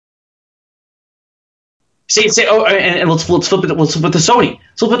 And let's flip it to Sony.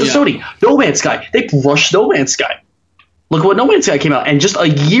 Sony. No Man's Sky. They rushed No Man's Sky. Look what No Man's Sky came out, and just a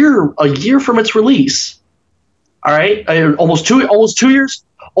year from its release. All right, almost two years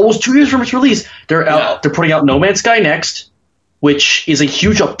from its release, they're putting out No Man's Sky next, which is a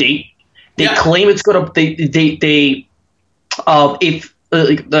huge update. They claim it's going to. If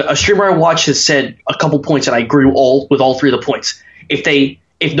a streamer I watched has said a couple points, and I agree with all three of the points.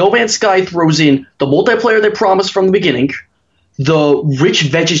 If No Man's Sky throws in the multiplayer they promised from the beginning, the rich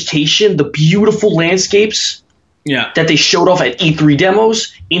vegetation, the beautiful landscapes that they showed off at E3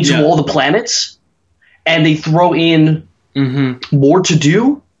 demos into all the planets, and they throw in more to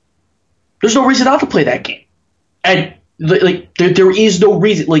do, there's no reason not to play that game. And there is no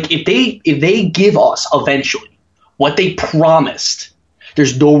reason. Like, if they give us eventually what they promised,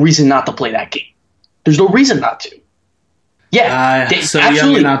 there's no reason not to play that game. There's no reason not to. Yeah, so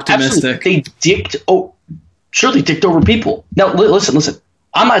young and optimistic. Absolutely. They dicked over people. Now, listen.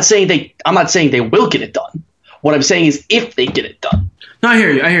 I'm not saying they will get it done. What I'm saying is if they get it done. No, I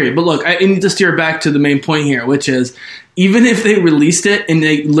hear you. But look, I need to steer back to the main point here, which is even if they released it and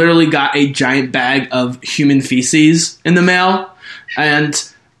they literally got a giant bag of human feces in the mail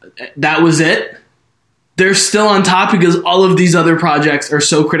and that was it, they're still on top because all of these other projects are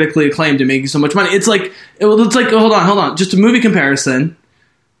so critically acclaimed and making so much money. It's like hold on. Just a movie comparison.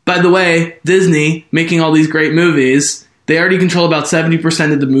 By the way, Disney making all these great movies, they already control about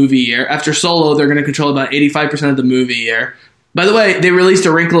 70% of the movie year. After Solo, they're going to control about 85% of the movie year. By the way, they released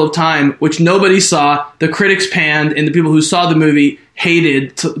A Wrinkle of Time, which nobody saw. The critics panned, and the people who saw the movie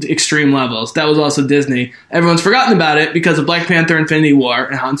hated to extreme levels. That was also Disney. Everyone's forgotten about it because of Black Panther, Infinity War,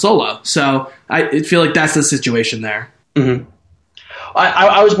 and Han Solo. So I feel like that's the situation there. Mm-hmm.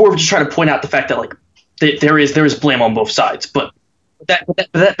 I was more of just trying to point out the fact that like there is blame on both sides, but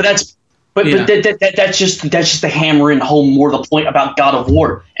that's just the hammering home more the point about God of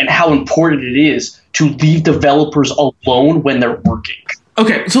War and how important it is to leave developers alone when they're working.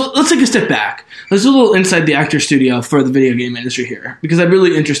 Okay, so let's take a step back. Let's do a little inside the actor studio for the video game industry here, because I'm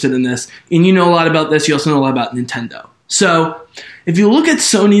really interested in this. And you know a lot about this. You also know a lot about Nintendo. So if you look at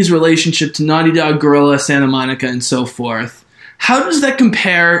Sony's relationship to Naughty Dog, Guerrilla, Santa Monica, and so forth, how does that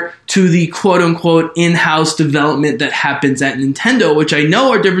compare to the quote-unquote in-house development that happens at Nintendo, which I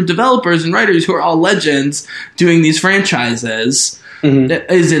know are different developers and writers who are all legends doing these franchises?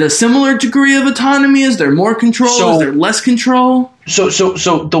 Mm-hmm. Is it a similar degree of autonomy? Is there more control? Is there less control? So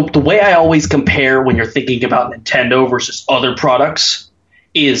the way I always compare when you're thinking about Nintendo versus other products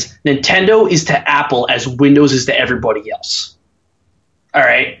is Nintendo is to Apple as Windows is to everybody else. All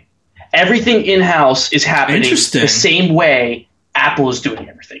right? Everything in-house is happening the same way Apple is doing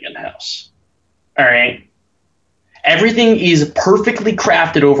everything in-house. All right? Everything is perfectly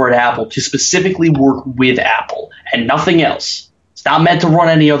crafted over at Apple to specifically work with Apple and nothing else. It's not meant to run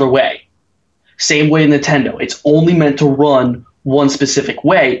any other way. Same way in Nintendo. It's only meant to run one specific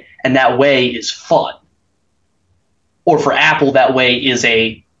way, and that way is fun. or for Apple that way is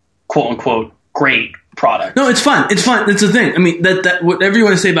a quote unquote great product. No, it's fun. It's fun. That's the thing. I mean, that whatever you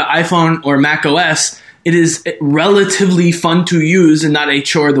want to say about iPhone or Mac OS, it is relatively fun to use and not a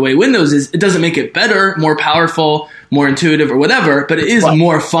chore the way Windows is. It doesn't make it better, more powerful, more intuitive, or whatever, but it is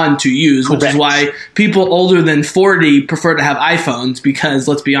more fun to use, which is why people older than 40 prefer to have iPhones because,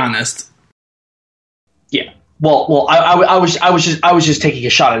 let's be honest. Yeah. Well, I was just taking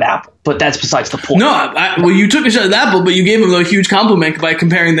a shot at Apple, but that's besides the point. No, you took a shot at Apple, but you gave them a huge compliment by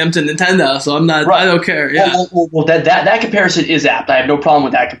comparing them to Nintendo. So I'm not. Right. I don't care. Yeah. Well, that comparison is apt. I have no problem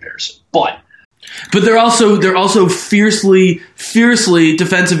with that comparison, but they're also fiercely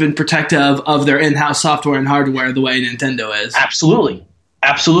defensive and protective of their in-house software and hardware the way Nintendo is. Absolutely.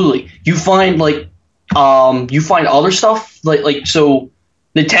 You find other stuff like so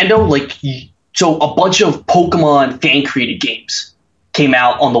Nintendo So a bunch of Pokemon fan-created games came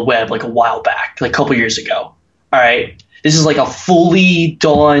out on the web like a while back, like a couple years ago. All right? This is like a fully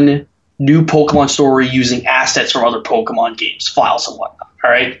done new Pokemon story using assets from other Pokemon games, files and whatnot.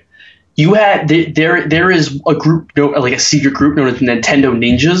 All right? You had there is a group, like a secret group known as Nintendo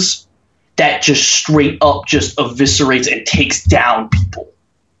Ninjas that just straight up just eviscerates and takes down people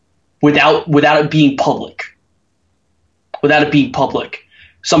without it being public.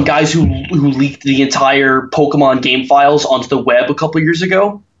 Some guys who leaked the entire Pokemon game files onto the web a couple years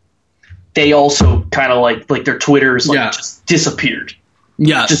ago, they also kind of like their Twitters just disappeared.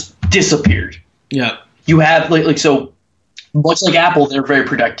 Yeah, just disappeared. Yeah, you have so much like Apple, they're very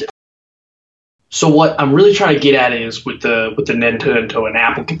protective. So what I'm really trying to get at is with the Nintendo and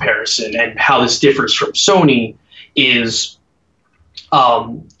Apple comparison and how this differs from Sony is,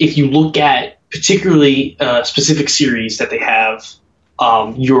 if you look at particularly a specific series that they have.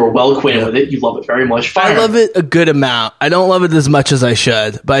 You're well acquainted with it. You love it very much. I love it a good amount. I don't love it as much as I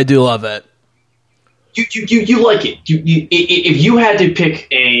should, but I do love it. You like it. If you had to pick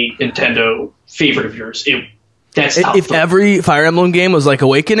a Nintendo favorite of yours, that's top if 3. Every Fire Emblem game was like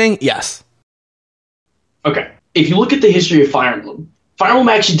Awakening, yes. Okay. If you look at the history of Fire Emblem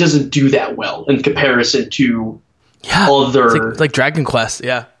actually doesn't do that well in comparison to other... It's like Dragon Quest,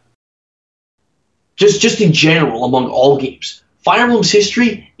 yeah. Just in general, among all games. Fire Emblem's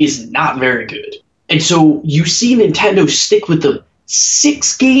history is not very good. And so you see Nintendo stick with them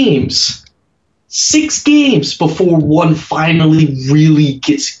 6 games before one finally really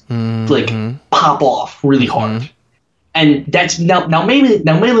gets pop off really hard. And that's now mainly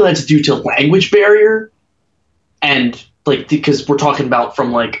that's due to language barrier and because we're talking about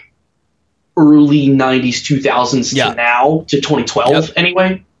from early 90s 2000s to now to 2012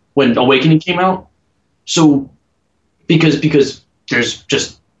 anyway when Awakening came out. So because there's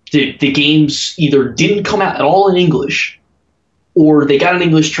just the games either didn't come out at all in English or they got an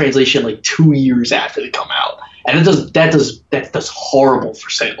English translation 2 years after they come out. And that does horrible for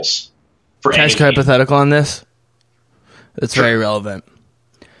sales. Can I ask a hypothetical on this? It's very relevant.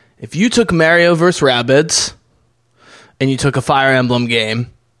 If you took Mario vs. Rabbids and you took a Fire Emblem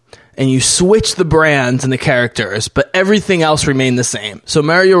game and you switched the brands and the characters, but everything else remained the same. So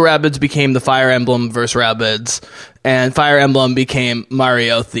Mario Rabbids became the Fire Emblem vs. Rabbids, and Fire Emblem became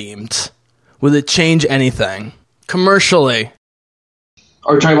Mario themed. Would it change anything commercially?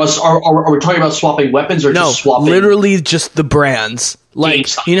 Are we talking about swapping weapons or just swapping? No, literally just the brands.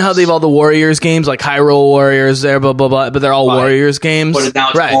 You know how they have all the Warriors games, like Hyrule Warriors, there, blah blah blah, but they're all Warriors games, but now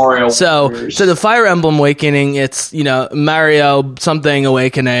it's Mario Warriors. So the Fire Emblem Awakening, it's Mario something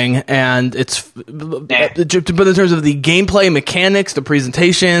Awakening, and it's but in terms of the gameplay mechanics, the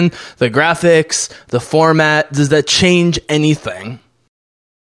presentation, the graphics, the format, does that change anything?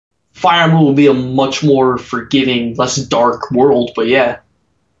 Fire Emblem will be a much more forgiving, less dark world, but yeah.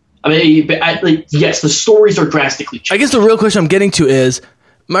 I mean, yes, the stories are drastically changed. I guess the real question I'm getting to is,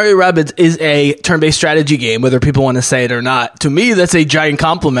 Mario Rabbids is a turn-based strategy game, whether people want to say it or not. To me, that's a giant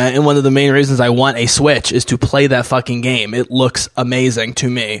compliment, and one of the main reasons I want a Switch is to play that fucking game. It looks amazing to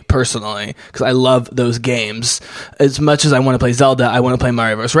me, personally, because I love those games. As much as I want to play Zelda, I want to play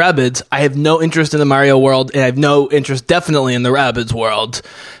Mario vs. Rabbids. I have no interest in the Mario world, and I have no interest definitely in the Rabbids world.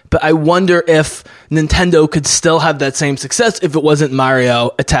 But I wonder if Nintendo could still have that same success if it wasn't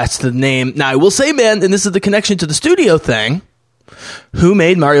Mario attached to the name. Now, I will say, man, and this is the connection to the studio thing, who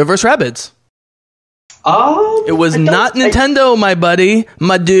made Mario vs. Rabbids? It was not Nintendo, my buddy,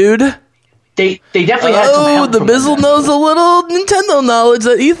 my dude. They definitely had some help. The Bizzle knows a little Nintendo knowledge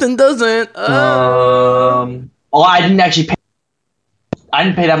that Ethan doesn't. I didn't actually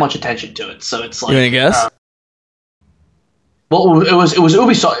pay that much attention to it, so it's like... You want to guess? Well, it was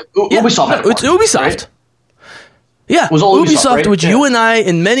Ubisoft. Ubisoft. It's Ubisoft. Right? Yeah, was all Ubisoft, right? which Yeah. you and I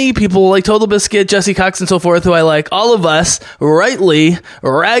and many people like Total Biscuit, Jesse Cox, and so forth, who I like, all of us rightly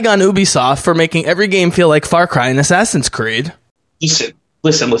rag on Ubisoft for making every game feel like Far Cry and Assassin's Creed.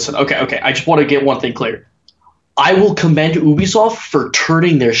 Listen. Okay. I just want to get one thing clear. I will commend Ubisoft for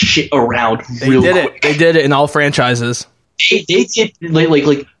turning their shit around real quick. They did it in all franchises. They did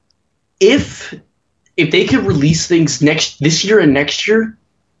like if they could release things this year and next year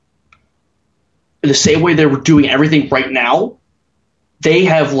in the same way they were doing everything right now, they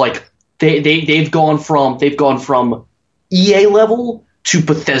have they've gone from EA level to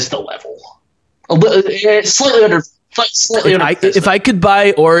Bethesda level. Slightly under Bethesda. If I could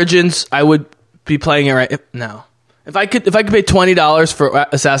buy Origins, I would be playing it right now. If I could pay $20 for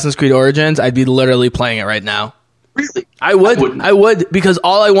Assassin's Creed Origins, I'd be literally playing it right now. Really? I would, because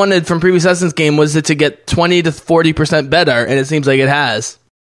all I wanted from previous Assassin's game was it to get 20 to 40% better, and it seems like it has.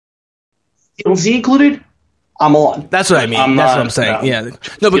 DLC included? I'm on. That's what I mean. That's what I'm saying. No. Yeah.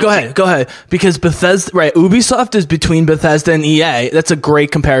 No, but go ahead. Because Bethesda, right? Ubisoft is between Bethesda and EA. That's a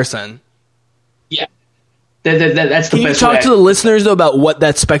great comparison. Yeah. That's the Can you best talk way. to the listeners though about what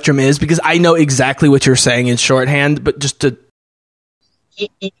that spectrum is? Because I know exactly what you're saying in shorthand, but just to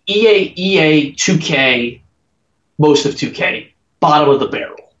EA 2K, most of 2K, bottom of the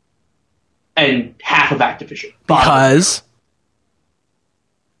barrel, and half of Activision.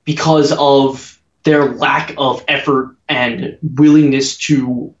 Because of their lack of effort and willingness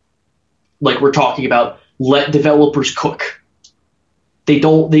to, like we're talking about, let developers cook.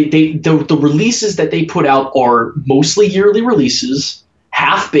 The releases that they put out are mostly yearly releases,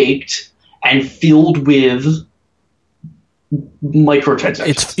 half-baked, and filled with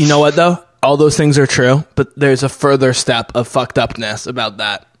microtransactions. You know what though? All those things are true, but there's a further step of fucked upness about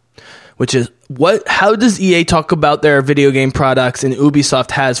that, which is how does EA talk about their video game products, and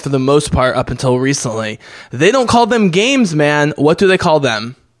Ubisoft has for the most part up until recently? They don't call them games, man. What do they call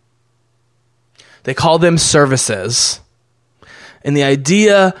them? They call them services. And the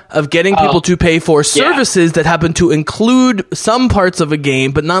idea of getting people to pay for services that happen to include some parts of a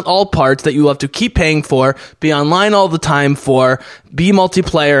game, but not all parts, that you have to keep paying for, be online all the time for, be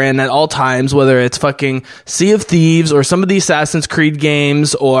multiplayer in at all times, whether it's fucking Sea of Thieves or some of the Assassin's Creed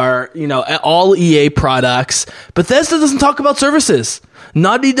games or, all EA products. Bethesda doesn't talk about services.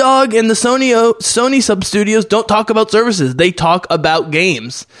 Naughty Dog and the Sony sub-studios don't talk about services. They talk about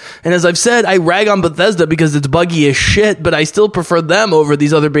games. And as I've said, I rag on Bethesda because it's buggy as shit, but I still prefer them over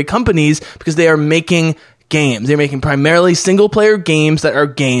these other big companies because they are making games. They're making primarily single-player games that are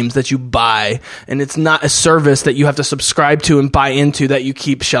games that you buy. And it's not a service that you have to subscribe to and buy into that you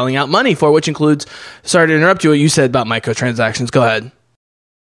keep shelling out money for, which includes, sorry to interrupt you, what you said about microtransactions. Go ahead.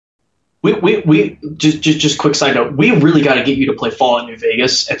 We just quick side note. We really got to get you to play Fallout New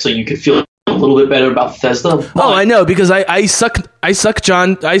Vegas, and so you can feel a little bit better about Bethesda. Oh, I know, because I suck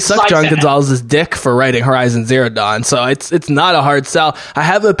John Gonzalez's dick for writing Horizon Zero Dawn, so it's not a hard sell. I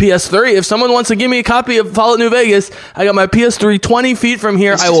have a PS3. If someone wants to give me a copy of Fallout New Vegas, I got my PS3 20 feet from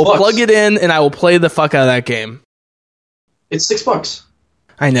here. I will plug it in and I will play the fuck out of that game. It's $6.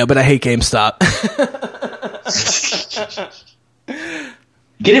 I know, but I hate GameStop.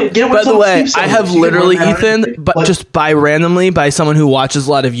 Get it. By the way, I have literally, Ethan, but just randomly by someone who watches a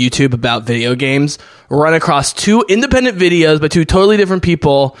lot of YouTube about video games, run across two independent videos by two totally different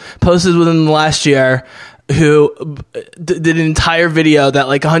people posted within the last year who did an entire video that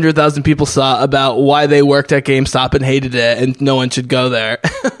like 100,000 people saw about why they worked at GameStop and hated it and no one should go there.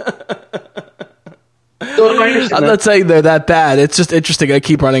 I'm not saying they're that bad. It's just interesting. I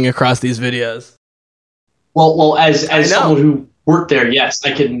keep running across these videos. Well, as someone who worked there, yes,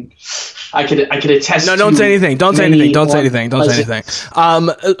 I can attest. No, don't say anything. Don't say anything. Don't say anything. Don't say anything.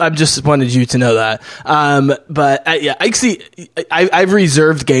 I just wanted you to know that. But yeah, I see. I've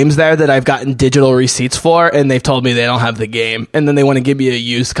reserved games there that I've gotten digital receipts for, and they've told me they don't have the game, and then they want to give me a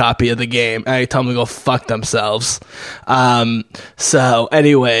used copy of the game. And I tell them to go fuck themselves. So,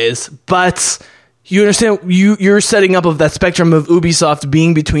 anyways, but. You understand, you're setting up of that spectrum of Ubisoft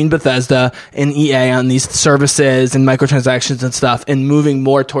being between Bethesda and EA on these services and microtransactions and stuff and moving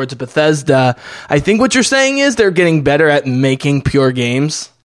more towards Bethesda. I think what you're saying is they're getting better at making pure games.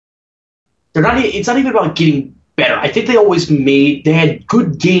 It's not even about getting better. I think they had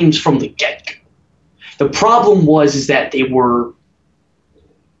good games from the get-go. The problem is that they were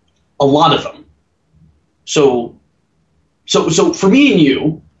a lot of them. So for me and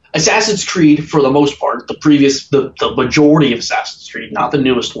you, Assassin's Creed, for the most part, the majority of Assassin's Creed, not the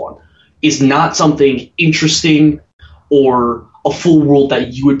newest one, is not something interesting or a full world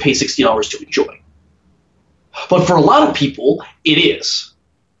that you would pay $60 to enjoy. But for a lot of people, it is.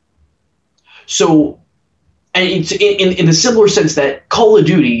 So And it's in the similar sense that Call of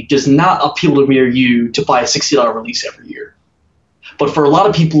Duty does not appeal to me or you to buy a $60 release every year, but for a lot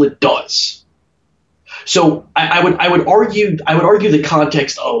of people it does. So I would argue the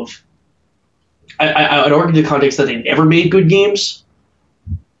context of I would argue the context that they never made good games.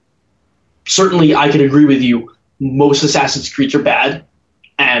 Certainly, I can agree with you. Most Assassin's Creeds are bad,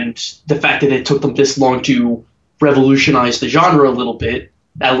 and the fact that it took them this long to revolutionize the genre a little bit,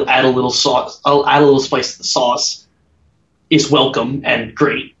 add a little sauce, add a little spice to the sauce, is welcome and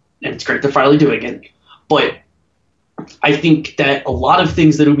great, and it's great they're finally doing it. But I think that a lot of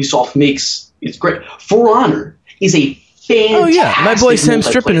things that Ubisoft makes is great. For Honor is a fantastic. Oh yeah, my boy Sam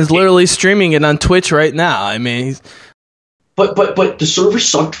Strippin is game. literally streaming it on Twitch right now. I mean, he's... But the server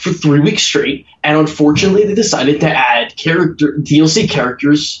sucked for 3 weeks straight, and unfortunately they decided to add DLC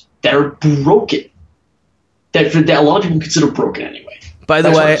characters that are broken. That a lot of people consider broken anyway. By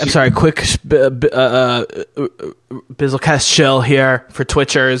the way, I'm sorry, quick Bizzlecast chill here for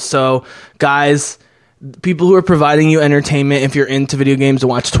Twitchers. So, guys, people who are providing you entertainment, if you're into video games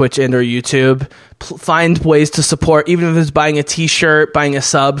and watch Twitch and or YouTube, find ways to support, even if it's buying a t-shirt, buying a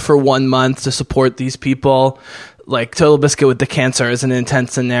sub for 1 month to support these people. Like Total Biscuit with the cancer is an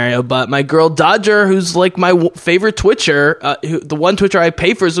intense scenario, but my girl Dodger, who's like my favorite Twitcher, the one Twitcher I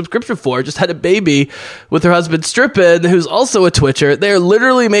pay for a subscription for, just had a baby with her husband Strippin, who's also a Twitcher. They're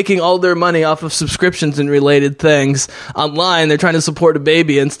literally making all their money off of subscriptions and related things online. They're trying to support a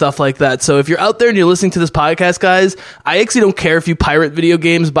baby and stuff like that. So if you're out there and you're listening to this podcast, guys, I actually don't care if you pirate video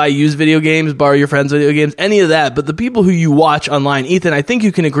games, buy used video games, borrow your friends' video games, any of that. But the people who you watch online, Ethan, I think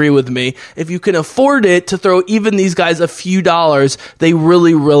you can agree with me. If you can afford it to throw even these guys a few dollars, they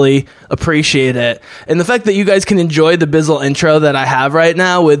really, really appreciate it. And the fact that you guys can enjoy the Bizzle intro that I have right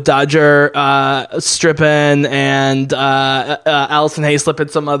now with Dodger, Strippin, and Allison Hayslip and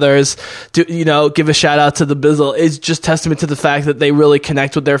some others, to give a shout out to the Bizzle is just testament to the fact that they really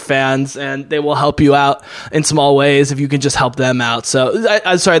connect with their fans and they will help you out in small ways if you can just help them out. So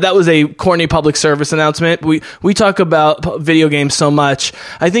I'm sorry, that was a corny public service announcement. We talk about video games so much.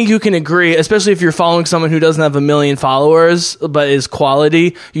 I think you can agree, especially if you're following someone who doesn't have a million followers but is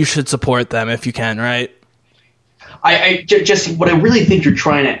quality, you should support them if you can, right? Jesse, what I really think you're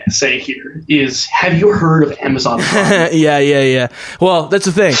trying to say here is, have you heard of Amazon Prime? Yeah. Well, that's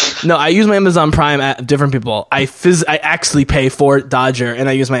the thing. No, I use my Amazon Prime at different people. I actually pay for Dodger, and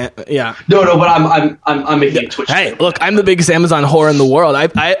I use my No, but I'm making a Twitch. Hey, thing. look, I'm the biggest Amazon whore in the world.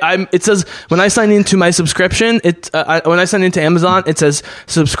 It says when I sign into my subscription, when I sign into Amazon, it says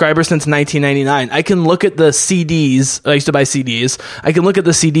subscriber since 1999. I can look at the CDs. I used to buy CDs. I can look at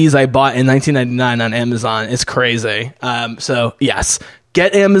the CDs I bought in 1999 on Amazon. It's crazy. So yes,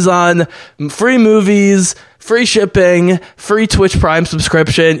 get Amazon, free movies, free shipping, free Twitch Prime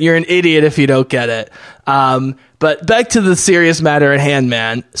subscription. You're an idiot if you don't get it. But back to the serious matter at hand,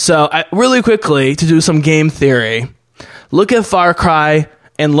 man. So really quickly, to do some game theory, look at Far Cry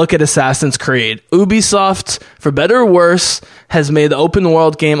and look at Assassin's Creed. Ubisoft, for better or worse, has made the open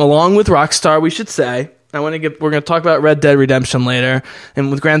world game along with Rockstar, we should say. We're going to talk about Red Dead Redemption later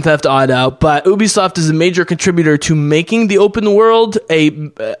and with Grand Theft Auto, but Ubisoft is a major contributor to making the open world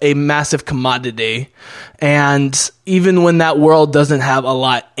a massive commodity. And even when that world doesn't have a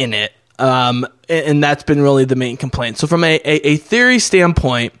lot in it, and that's been really the main complaint. So from a theory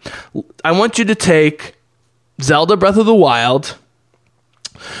standpoint, I want you to take Zelda Breath of the Wild.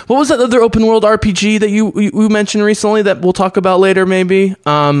 What was that other open world RPG that you mentioned recently that we'll talk about later maybe?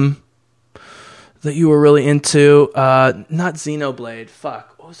 That you were really into, not Xenoblade.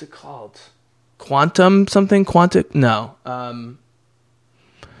 Fuck, what was it called? Quantum something? Quantic? No.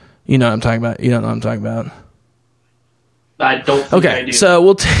 You know what I'm talking about. You don't know what I'm talking about. I don't think I do. So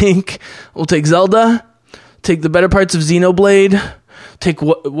we'll take Zelda, take the better parts of Xenoblade, take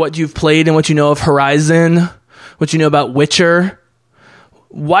what you've played and what you know of Horizon, what you know about Witcher.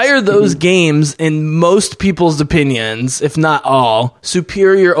 Why are those games, in most people's opinions, if not all,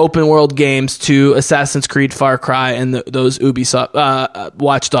 superior open world games to Assassin's Creed, Far Cry, and those Ubisoft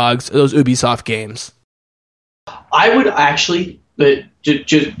Watch Dogs, those Ubisoft games? I would actually,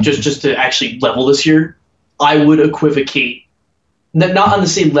 just to actually level this here, I would equivocate, not on the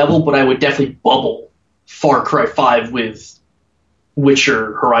same level, but I would definitely bubble Far Cry 5 with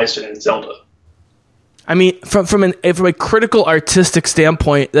Witcher, Horizon, and Zelda. I mean, from a critical artistic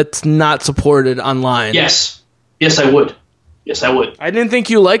standpoint, that's not supported online. Yes, I would. I didn't think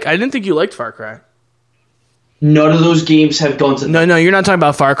you liked Far Cry. None of those games have guns in them. No, you're not talking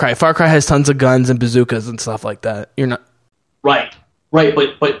about Far Cry. Far Cry has tons of guns and bazookas and stuff like that. You're not right.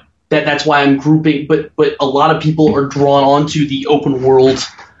 But that's why I'm grouping. But a lot of people are drawn onto the open world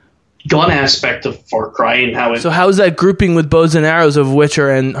gun aspect of Far Cry and how it. So how is that grouping with bows and arrows of Witcher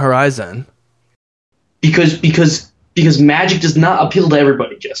and Horizon? Because magic does not appeal to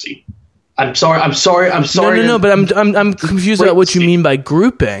everybody, Jesse. I'm sorry. No. But I'm confused about what you mean by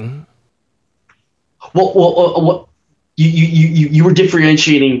grouping. Well, you were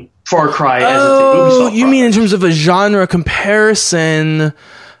differentiating Far Cry as a Ubisoft you mean in terms of a genre comparison?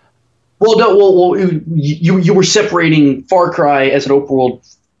 Well, no. Well, you were separating Far Cry as an open world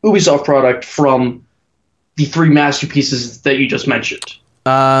Ubisoft product from the three masterpieces that you just mentioned.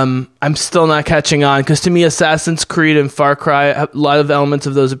 I'm still not catching on, because to me, Assassin's Creed and Far Cry, a lot of elements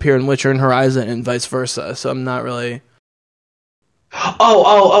of those appear in Witcher and Horizon, and vice versa. So I'm not really.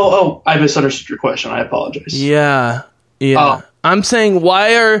 Oh! I misunderstood your question. I apologize. Yeah. I'm saying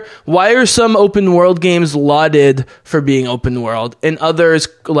why are some open world games lauded for being open world, and others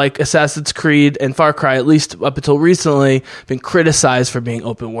like Assassin's Creed and Far Cry, at least up until recently, been criticized for being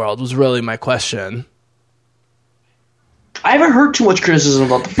open world? Was really my question. I haven't heard too much criticism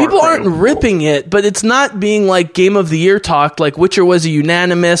about the Far People Cry aren't ripping it, but it's not being like Game of the Year talked. Like Witcher was a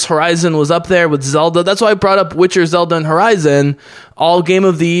unanimous, Horizon was up there with Zelda. That's why I brought up Witcher, Zelda, and Horizon, all Game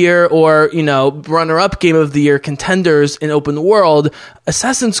of the Year or, runner-up Game of the Year contenders in open world.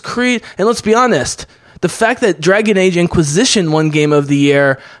 Assassin's Creed, and let's be honest, the fact that Dragon Age Inquisition won Game of the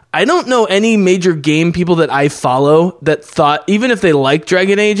Year, I don't know any major game people that I follow that thought, even if they liked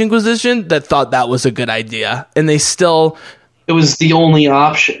Dragon Age Inquisition, that thought that was a good idea. And they still... It was the only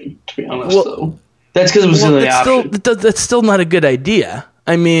option, to be honest, though. That's because it was the only option. That's still not a good idea.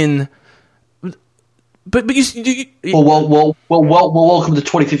 I mean... But you well, welcome to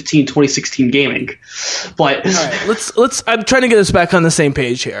 2015, 2016 gaming. But all right, let's. I'm trying to get us back on the same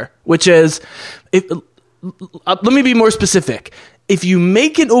page here, which is, let me be more specific. If you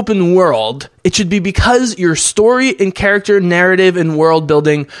make an open world, it should be because your story and character narrative and world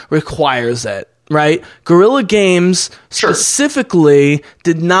building requires it. Right? Guerrilla Games specifically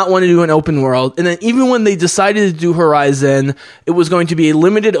did not want to do an open world. And then even when they decided to do Horizon, it was going to be a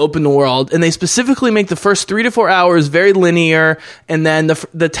limited open world. And they specifically make the first 3 to 4 hours very linear. And then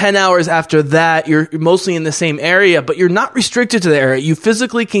the 10 hours after that, you're mostly in the same area, but you're not restricted to the area. You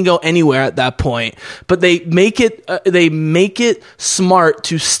physically can go anywhere at that point. But they make it smart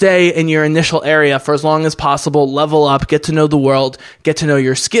to stay in your initial area for as long as possible, level up, get to know the world, get to know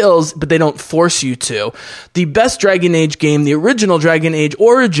your skills, but they don't force you to. The best Dragon Age game, the original Dragon Age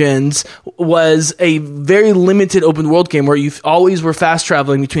Origins, was a very limited open world game where you always were fast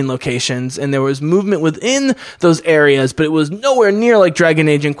traveling between locations and there was movement within those areas, but it was nowhere near like Dragon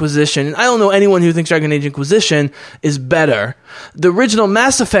Age Inquisition. And I don't know anyone who thinks Dragon Age Inquisition is better. The original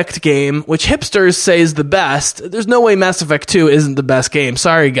Mass Effect game, which hipsters say is the best, there's no way Mass Effect 2 isn't the best game.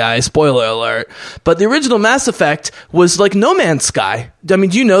 Sorry guys, spoiler alert. But the original Mass Effect was like No Man's Sky. I mean,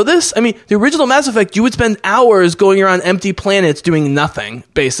 do you know this? I mean, the original Mass Effect, you would spend hours going around empty planets doing nothing,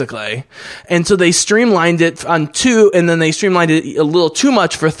 basically. And so they streamlined it on 2, and then they streamlined it a little too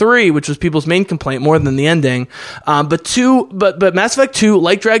much for 3, which was people's main complaint more than the ending. But Mass Effect 2,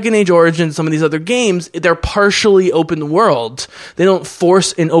 like Dragon Age Origins, some of these other games, they're partially open world. They don't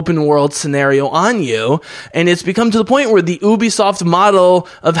force an open world scenario on you. And it's become to the point where the Ubisoft model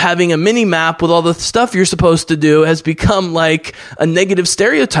of having a mini map with all the stuff you're supposed to do has become like a negative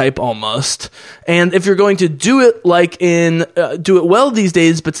stereotype almost. And if you're going to do it do it well these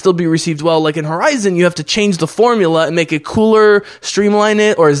days, but still be received well, like in Horizon, you have to change the formula and make it cooler, streamline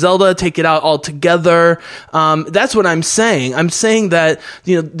it, or Zelda, take it out altogether. That's what I'm saying. I'm saying that,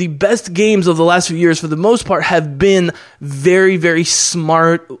 the best games of the last few years, for the most part, have been very, very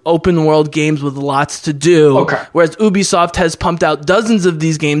smart open world games with lots to do. Okay. Whereas Ubisoft has pumped out dozens of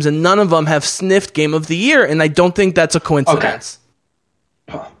these games and none of them have sniffed Game of the Year. And I don't think that's a coincidence.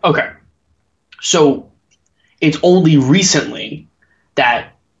 Okay. So it's only recently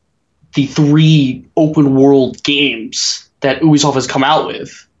that the 3 open world games that Ubisoft has come out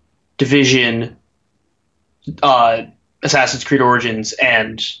with, Division, Assassin's Creed Origins,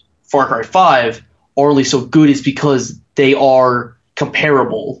 and Far Cry 5, are only so good is because they are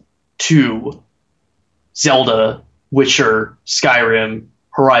comparable to Zelda, Witcher, Skyrim,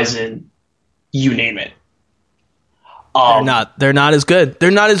 Horizon, you name it. They're not as good.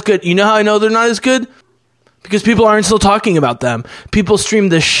 They're not as good. You know how I know they're not as good? Because people aren't still talking about them. People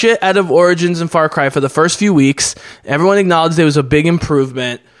streamed the shit out of Origins and Far Cry for the first few weeks. Everyone acknowledged there was a big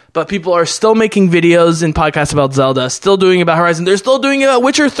improvement. But people are still making videos and podcasts about Zelda, still doing it about Horizon. They're still doing it about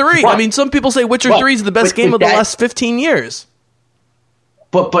Witcher 3. Right. I mean, some people say Witcher 3 is the best game of the last 15 years.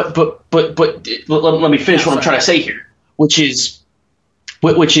 But let me finish what I'm trying to say here, which is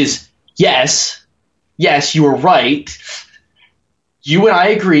yes, you are right. you and I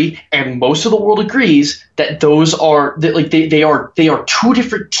agree, and most of the world agrees that those are they are two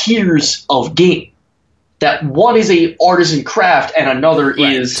different tiers of game. That one is a artisan craft, and another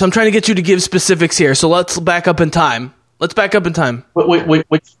is. So I'm trying to get you to give specifics here. So let's back up in time. Which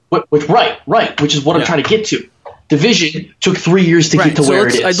right, which is what I'm trying to get to. Division took 3 years to get to where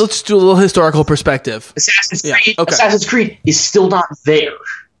it is. Let's do a little historical perspective. Assassin's Creed is still not there,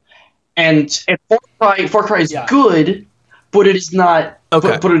 and Far Cry is good, but it is not.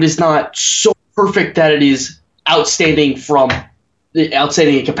 But it is not so perfect that it is outstanding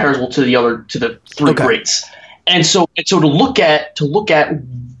and comparable to the three greats. And so to look at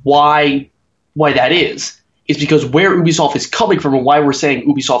why that is because where Ubisoft is coming from and why we're saying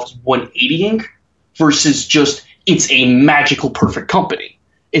Ubisoft is 180ing versus just it's a magical perfect company.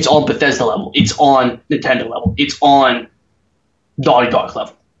 It's on Bethesda level. It's on Nintendo level. It's on Naughty Dog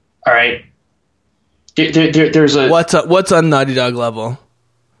level. All right. There's a what's on Naughty Dog level?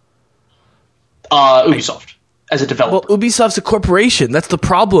 Ubisoft as a developer. Well, Ubisoft's a corporation. That's the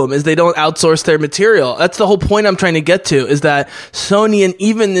problem, is they don't outsource their material. That's the whole point I'm trying to get to, is that Sony and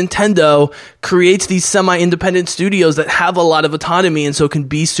even Nintendo creates these semi-independent studios that have a lot of autonomy and so can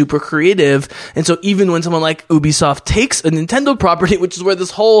be super creative. And so even when someone like Ubisoft takes a Nintendo property, which is where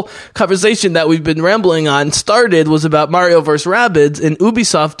this whole conversation that we've been rambling on started, was about Mario vs. Rabbids, and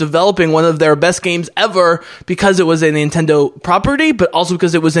Ubisoft developing one of their best games ever because it was a Nintendo property, but also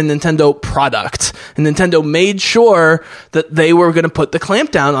because it was a Nintendo product. And Nintendo made sure that they were going to put the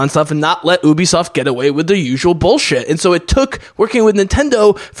clamp down on stuff and not let Ubisoft get away with the usual bullshit. And so it took working with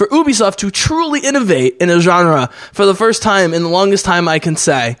Nintendo for Ubisoft to truly innovate in a genre for the first time in the longest time I can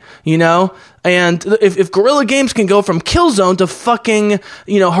say, you know? And if Guerrilla Games can go from Killzone to fucking,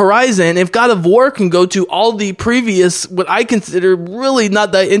 Horizon, if God of War can go to all the previous, what I consider really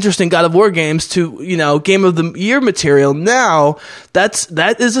not that interesting God of War games to, Game of the Year material, now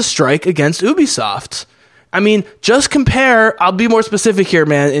that is a strike against Ubisoft. I mean, just compare, I'll be more specific here,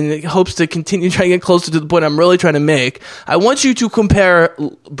 man, in hopes to continue trying to get closer to the point I'm really trying to make. I want you to compare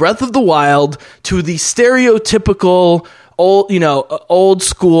Breath of the Wild to the stereotypical old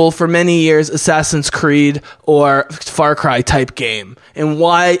school for many years Assassin's Creed or Far Cry type game, and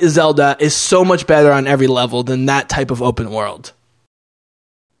why Zelda is so much better on every level than that type of open world.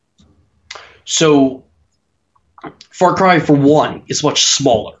 So, Far Cry, for one, is much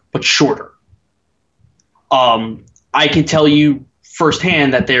smaller, but shorter. I can tell you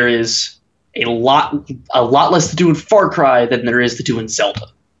firsthand that there is a lot less to do in Far Cry than there is to do in Zelda.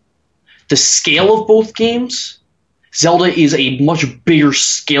 The scale of both games, Zelda is a much bigger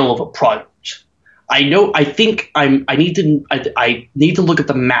scale of a product. I need to look at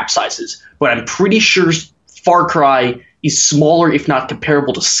the map sizes, but I'm pretty sure Far Cry is smaller, if not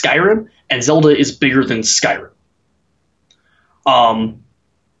comparable to Skyrim, and Zelda is bigger than Skyrim.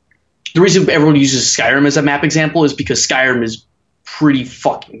 The reason everyone uses Skyrim as a map example is because Skyrim is pretty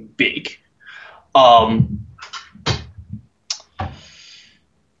fucking big. The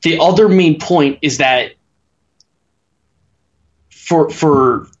other main point is that for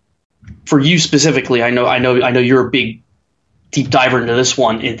you specifically, I know you're a big deep diver into this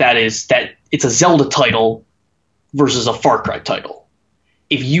one, and that is that it's a Zelda title versus a Far Cry title.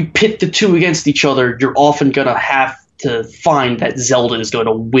 If you pit the two against each other, you're often gonna have to find that Zelda is going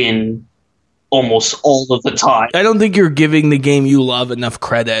to win almost all of the time. I don't think you're giving the game you love enough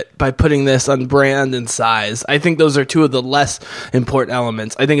credit by putting this on brand and size. I think those are two of the less important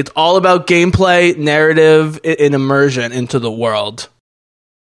elements. I think it's all about gameplay, narrative, and immersion into the world.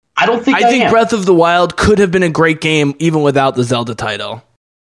 I think Breath of the Wild could have been a great game even without the Zelda title.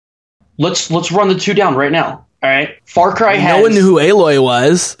 Let's run the two down right now. All right, Far Cry has. No one knew who Aloy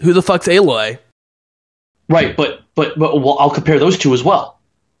was. Who the fuck's Aloy? Right, but well, I'll compare those two as well.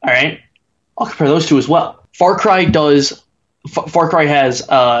 All right, I'll compare those two as well. Far Cry has,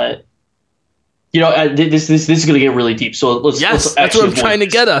 this is going to get really deep. So let's that's what I'm trying to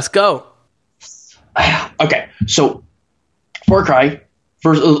get us. Go. Okay, so Far Cry.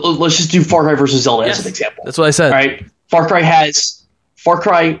 Let's just do Far Cry versus Zelda as an example. That's what I said. All right, Far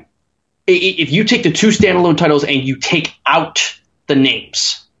Cry. If you take the two standalone titles and you take out the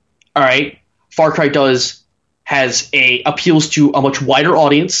names, all right, Far Cry appeals to a much wider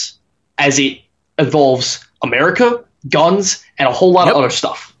audience as it involves America, guns, and a whole lot of other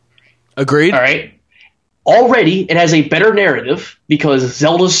stuff. Agreed. All right. Already, it has a better narrative because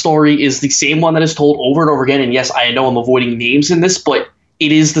Zelda's story is the same one that is told over and over again. And yes, I know I'm avoiding names in this, but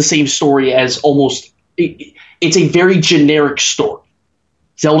it is the same story as almost. It's a very generic story.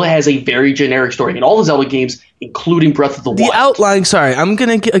 Zelda has a very generic story. In all the Zelda games, including Breath of the Wild. The outlying, sorry, I'm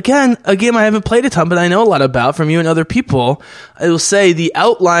going to, again, a game I haven't played a ton, but I know a lot about from you and other people. I will say the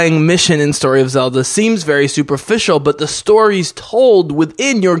outlying mission and story of Zelda seems very superficial, but the stories told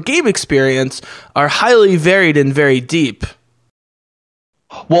within your game experience are highly varied and very deep.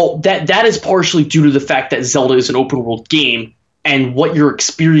 Well, that is partially due to the fact that Zelda is an open world game and what you're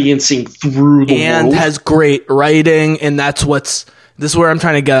experiencing through the world. And has great writing, and this is where I'm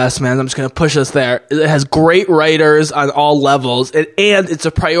trying to get us, man. I'm just going to push us there. It has great writers on all levels, and it's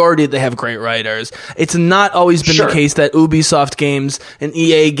a priority they have great writers. It's not always been the case that Ubisoft games and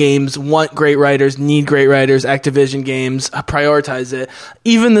EA games want great writers, need great writers. Activision games prioritize it.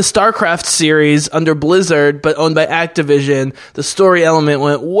 Even the StarCraft series under Blizzard, but owned by Activision, the story element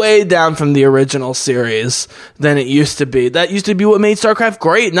went way down from the original series than it used to be. That used to be what made StarCraft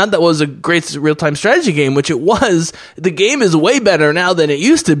great. Not that it was a great real-time strategy game, which it was. The game is way better now than it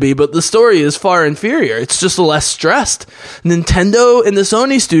used to be, but the story is far inferior. It's just less stressed. Nintendo and the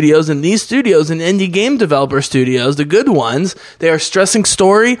Sony studios and these studios and indie game developer studios, the good ones, they are stressing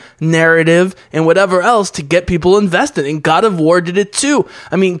story, narrative, and whatever else to get people invested. And God of War did it too.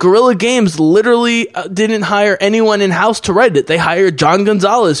 I mean, Guerrilla Games literally didn't hire anyone in-house to write it. They hired John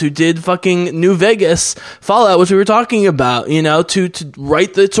Gonzalez, who did fucking New Vegas Fallout, which we were talking about, to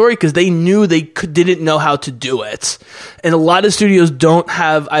write the story because they knew didn't know how to do it. And a lot of studios don't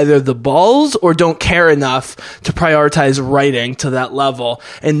have either the balls or don't care enough to prioritize writing to that level.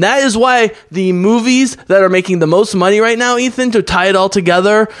 And that is why the movies that are making the most money right now, Ethan, to tie it all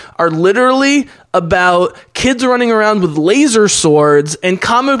together, are literally about kids running around with laser swords and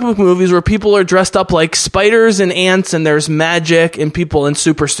comic book movies where people are dressed up like spiders and ants and there's magic and people in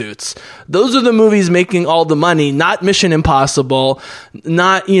super suits. Those are the movies making all the money, not Mission Impossible,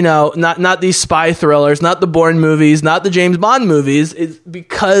 not these spy thrillers, not the Bourne movies, not the James Bond movies. It's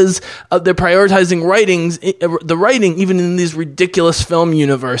because they're prioritizing the writing even in these ridiculous film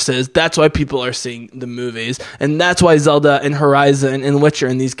universes. That's why people are seeing the movies. And that's why Zelda and Horizon and Witcher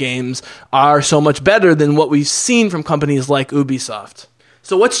in these games are so much better than what we've seen from companies like Ubisoft.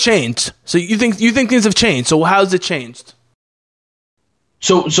 So what's changed? So you think things have changed. So how's it changed?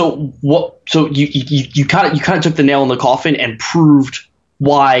 So you kind of took the nail in the coffin and proved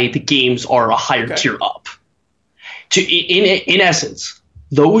why the games are a higher tier up. In essence,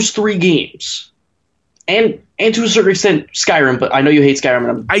 those three games, and to a certain extent Skyrim, but I know you hate Skyrim.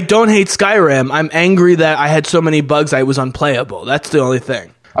 And I don't hate Skyrim. I'm angry that I had so many bugs I was unplayable. That's the only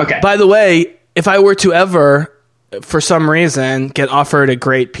thing. Okay. By the way, if I were to ever, for some reason, get offered a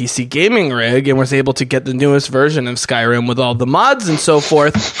great PC gaming rig and was able to get the newest version of Skyrim with all the mods and so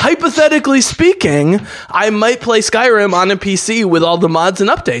forth, hypothetically speaking, I might play Skyrim on a PC with all the mods and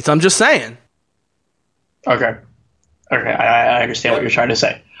updates. I'm just saying. Okay, I understand what you're trying to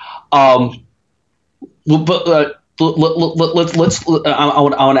say. But let's. I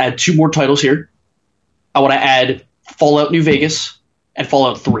want to add two more titles here. I want to add Fallout New Vegas and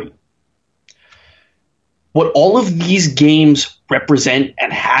Fallout 3. What all of these games represent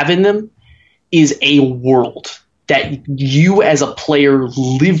and have in them is a world that you as a player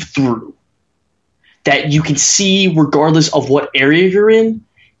live through, that you can see regardless of what area you're in,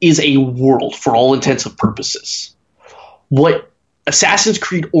 is a world for all intents and purposes. What Assassin's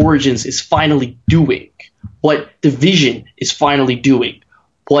Creed Origins is finally doing, what Division is finally doing,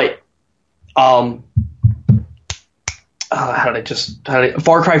 what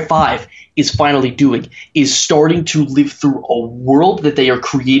Far Cry 5 is finally doing, is starting to live through a world that they are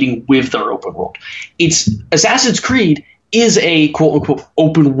creating with their open world. Assassin's Creed is a quote unquote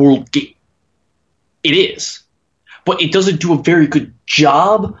open world game. It is. But it doesn't do a very good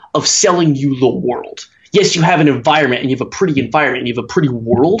job of selling you the world. Yes, you have an environment and you have a pretty environment and you have a pretty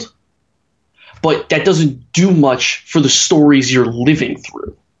world, but that doesn't do much for the stories you're living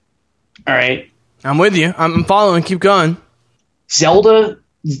through. All right? I'm with you. I'm following. Keep going. Zelda,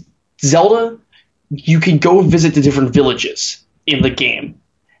 you can go and visit the different villages in the game.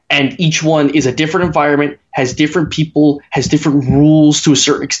 And each one is a different environment, has different people, has different rules to a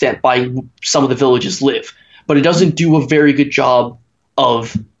certain extent by some of the villages live. But it doesn't do a very good job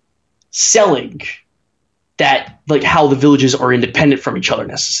of selling that, like how the villages are independent from each other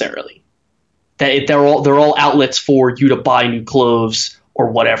necessarily. That they're all outlets for you to buy new clothes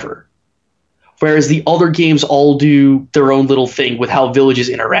or whatever. Whereas the other games all do their own little thing with how villages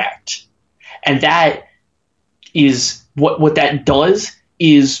interact. And that is what that does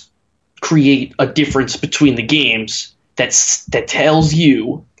is create a difference between the games that tells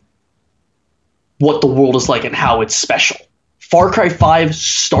you what the world is like and how it's special. Far Cry 5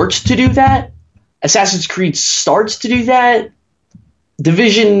 starts to do that. Assassin's Creed starts to do that.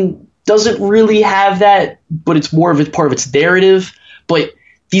 Division doesn't really have that, but it's more of a part of its narrative. But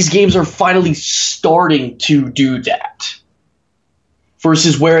these games are finally starting to do that.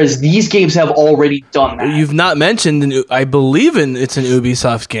 Whereas these games have already done that. You've not mentioned, I believe it's an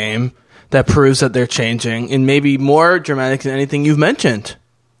Ubisoft game that proves that they're changing, and maybe more dramatic than anything you've mentioned,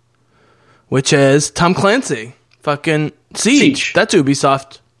 which is Tom Clancy. Fucking Siege. That's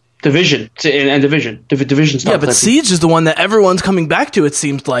Ubisoft. Division. And Division. Division's Tom Yeah, but Clancy. Siege is the one that everyone's coming back to, it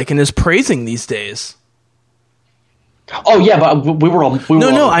seems like, and is praising these days. Oh yeah, but we were all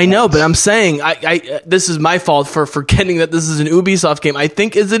No, I know, but I'm saying I this is my fault for forgetting that this is an Ubisoft game. I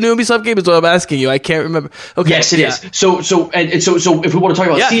think it's an Ubisoft game is what I'm asking you. I can't remember. Okay, yes, it is. So if we want to talk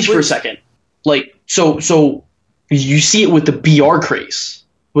about Siege for a second, like so you see it with the BR craze,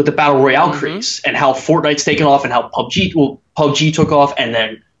 with the Battle Royale craze, and how Fortnite's taken off, and how PUBG took off, and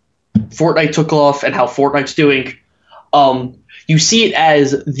then Fortnite took off, and how Fortnite's doing. You see it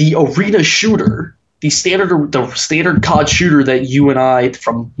as the arena shooter. The standard COD shooter that you and I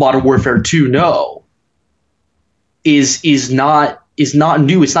from Modern Warfare 2 know is not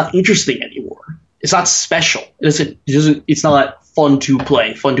new. It's not interesting anymore. It's not special. It's not fun to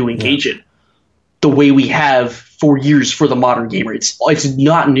play, fun to engage in the way we have for years for the modern gamer. It's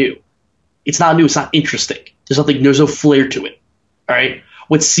not new. It's not new. It's not interesting. There's no flair to it. All right.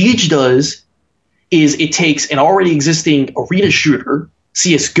 What Siege does is it takes an already existing arena shooter,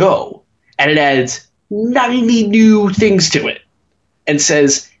 CS:GO, and it adds 90 new things to it and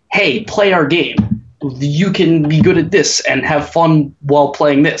says, hey, play our game. You can be good at this and have fun while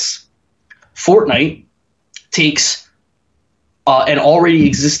playing this. Fortnite takes an already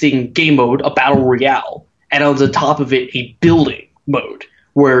existing game mode, a battle royale, and on the top of it, a building mode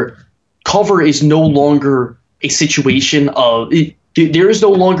where cover is no longer a situation of there is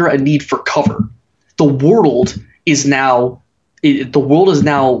no longer a need for cover. The world is now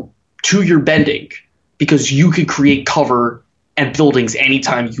to your bending, because you can create cover and buildings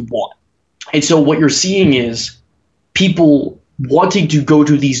anytime you want. And so what you're seeing is people wanting to go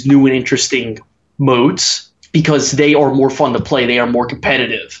to these new and interesting modes because they are more fun to play. They are more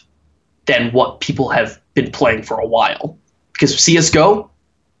competitive than what people have been playing for a while. Because CS:GO,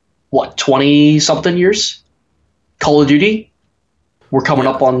 20-something years? Call of Duty, we're coming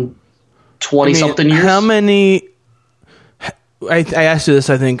up on 20-something years. How many... I asked you this,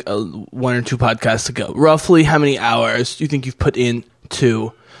 I think, 1 or 2 podcasts ago. Roughly how many hours do you think you've put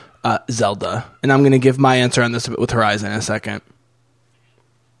into Zelda? And I'm going to give my answer on this with Horizon in a second.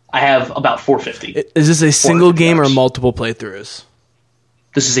 I have about 450. Is this a single game or multiple playthroughs?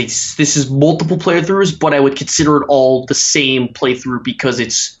 This is multiple playthroughs, but I would consider it all the same playthrough because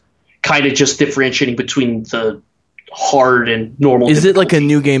it's kind of just differentiating between the hard and normal. Is it like a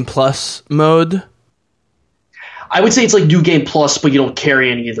New Game Plus mode? I would say it's like New Game Plus, but you don't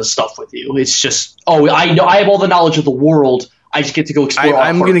carry any of the stuff with you. It's just, I know I have all the knowledge of the world. I just get to go explore.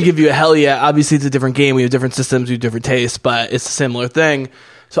 I'm going to give you a hell yeah. Obviously, it's a different game. We have different systems, we have different tastes, but it's a similar thing.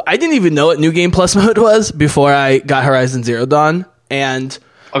 So I didn't even know what New Game Plus mode was before I got Horizon Zero Dawn. And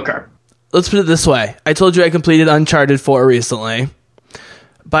okay, let's put it this way. I told you I completed Uncharted 4 recently.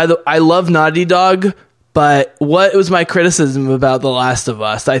 I love Naughty Dog, but what was my criticism about The Last of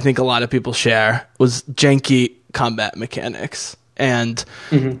Us, I think a lot of people share, was janky combat mechanics. And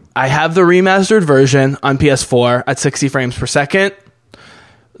I have the remastered version on PS4 at 60 frames per second.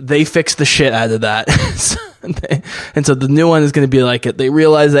 They fixed the shit out of that. And so the new one is going to be like it. They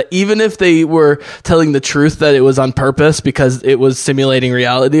realized that even if they were telling the truth that it was on purpose because it was simulating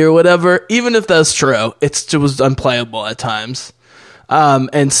reality or whatever, even if that's true, it was unplayable at times.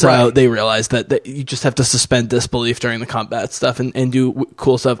 And so they realized that you just have to suspend disbelief during the combat stuff and do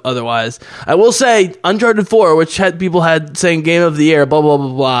cool stuff otherwise. I will say Uncharted 4, which people had saying Game of the Year, blah, blah, blah,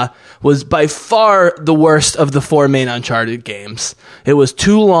 blah, was by far the worst of the 4 main Uncharted games. It was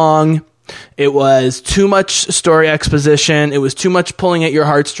too long. It was too much story exposition. It was too much pulling at your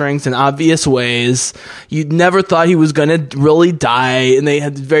heartstrings in obvious ways. You never thought he was going to really die, and they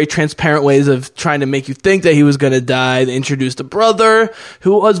had very transparent ways of trying to make you think that he was going to die. They introduced a brother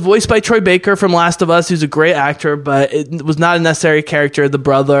who was voiced by Troy Baker from Last of Us, who's a great actor, but it was not a necessary character, the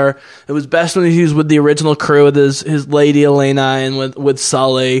brother. It was best when he was with the original crew, with his lady Elena and with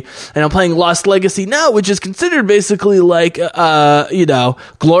Sully. And I'm playing Lost Legacy now, which is considered basically like,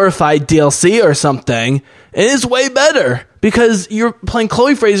 glorified DLC DLC or something, and it's way better because you're playing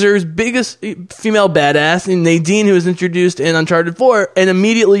Chloe Fraser's biggest female badass, and Nadine, who was introduced in Uncharted 4, and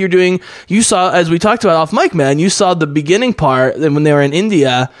immediately you saw, as we talked about off mic, man, you saw the beginning part when they were in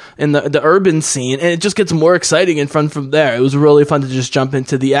India in the urban scene, and it just gets more exciting and fun from there. It was really fun to just jump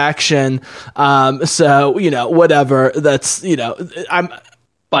into the action. So, whatever. That's,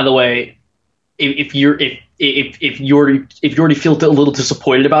 By the way, if you already feel a little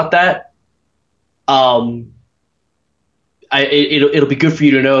disappointed about that, it'll be good for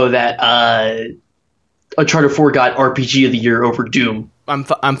you to know that Uncharted 4 got RPG of the Year over Doom. I'm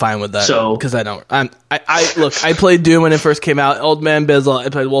fine with that. So, because I played Doom when it first came out. Old Man Bizzle. I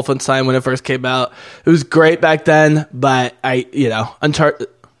played Wolfenstein when it first came out. It was great back then, but Uncharted.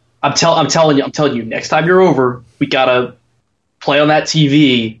 I'm telling you, next time you're over, we gotta play on that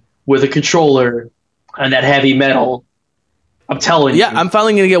TV with a controller and that heavy metal. I'm telling you. Yeah, I'm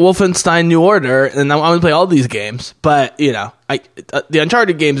finally going to get Wolfenstein New Order, and I'm going to play all these games. But, the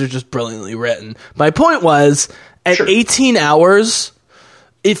Uncharted games are just brilliantly written. My point was, at 18 hours,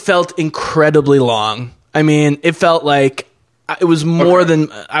 it felt incredibly long. I mean, it felt like it was more than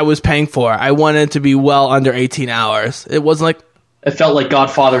I was paying for. I wanted it to be well under 18 hours. It wasn't like... It felt like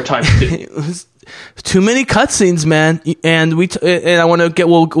Godfather times 2. It was too many cutscenes, man. And I want to get...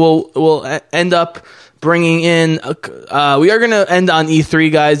 We'll end up bringing in we are going to end on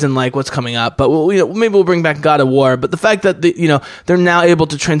E3, guys, and like what's coming up, but maybe we'll bring back God of War. But the fact that they're now able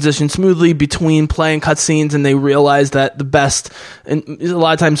to transition smoothly between playing cutscenes, and they realize that the best and a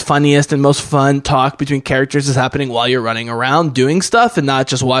lot of times funniest and most fun talk between characters is happening while you're running around doing stuff and not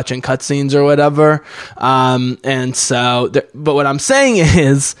just watching cutscenes or whatever. But what I'm saying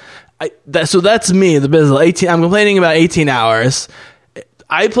is so that's me, the Bizzle. I'm complaining about 18 hours.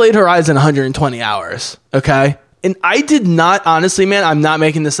 I played Horizon 120 hours, okay? And I did not, honestly, man, I'm not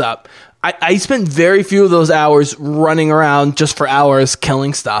making this up. I spent very few of those hours running around just for hours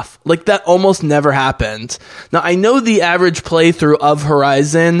killing stuff. Like, that almost never happened. Now, I know the average playthrough of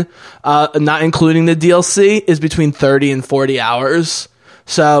Horizon, not including the DLC, is between 30 and 40 hours.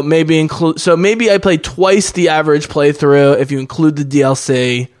 So maybe I played twice the average playthrough if you include the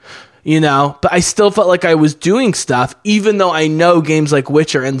DLC. But I still felt like I was doing stuff, even though I know games like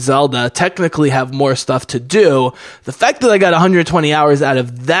Witcher and Zelda technically have more stuff to do. The fact that I got 120 hours out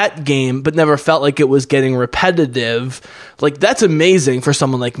of that game, but never felt like it was getting repetitive, like, that's amazing for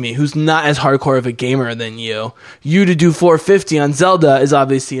someone like me, who's not as hardcore of a gamer than you. You to do 450 on Zelda is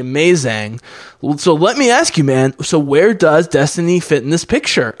obviously amazing. So let me ask you, man, so where does Destiny fit in this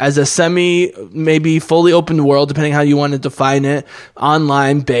picture? As a maybe fully open world, depending how you want to define it,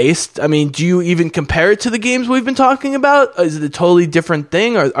 online based? I mean, do you even compare it to the games we've been talking about? Is it a totally different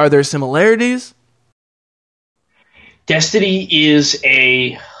thing? Are there similarities? Destiny is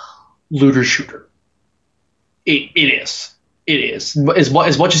a looter shooter. It is. As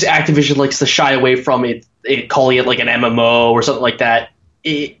much as Activision likes to shy away from it, calling it like an MMO or something like that,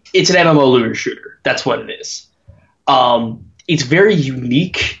 it's an MMO looter shooter. That's what it is. It's very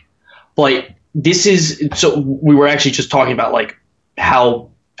unique, but this is... So we were actually just talking about like how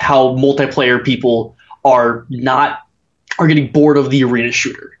multiplayer people are getting bored of the arena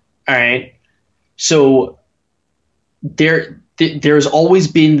shooter. All right. So there's always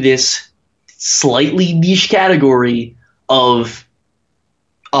been this slightly niche category of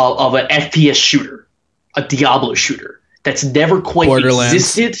an FPS shooter, a Diablo shooter that's never quite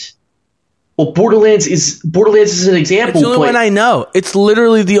existed. Well, Borderlands is an example. It's the only one I know. It's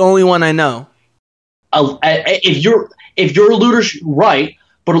literally the only one I know. If you're a looter, right?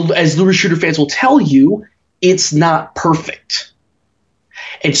 But as looter shooter fans will tell you, it's not perfect.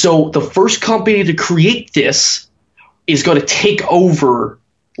 And so the first company to create this is going to take over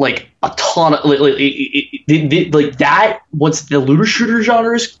like a ton of like that. Once the looter shooter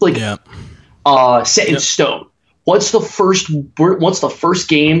genre is set in stone. Once the first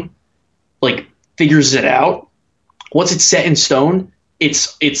game like figures it out, once it's set in stone,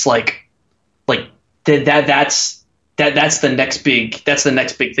 it's like that's the next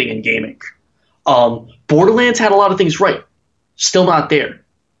big thing in gaming. Borderlands had a lot of things right, still not there.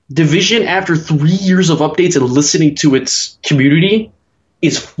 Division, after 3 years of updates and listening to its community,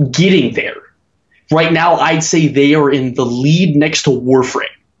 is getting there. Right now, I'd say they are in the lead next to Warframe.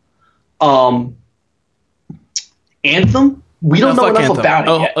 Anthem, we don't know enough about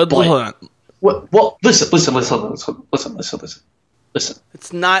it yet. Hold on. Well, listen.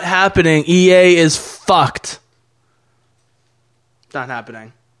 It's not happening. EA is fucked. It's not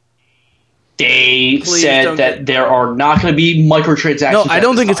happening. They said that there are not going to be microtransactions. No, I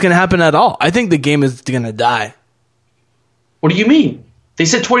don't think it's going to happen at all. I think the game is going to die. What do you mean? They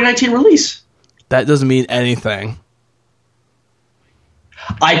said 2019 release. That doesn't mean anything.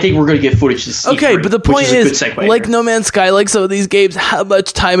 I think we're going to get footage this Okay, E3, but the point is, like No Man's Sky, like some of these games, how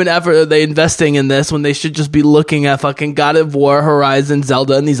much time and effort are they investing in this when they should just be looking at fucking God of War, Horizon,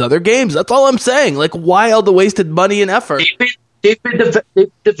 Zelda, and these other games? That's all I'm saying. Like, why all the wasted money and effort? They've been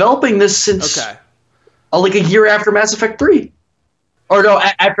developing this since like a year after Mass Effect 3. Or no,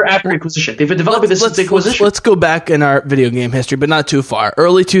 after Acquisition. They've been developing this since Acquisition. Let's go back in our video game history, but not too far.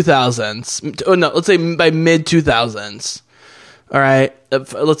 Early 2000s. Oh, no, let's say by mid 2000s. All right,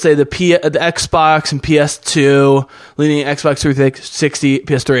 let's say the Xbox and PS2, leading Xbox 360,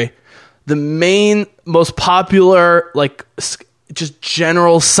 PS3. The main, most popular, like, just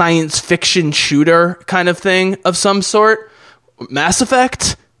general science fiction shooter kind of thing of some sort, Mass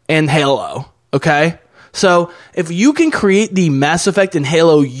Effect and Halo, okay? So if you can create the Mass Effect and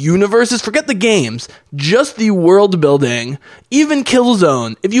Halo universes, forget the games, just the world building, even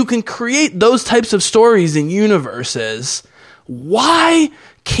Killzone, if you can create those types of stories and universes, why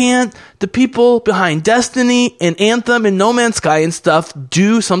can't the people behind Destiny and Anthem and No Man's Sky and stuff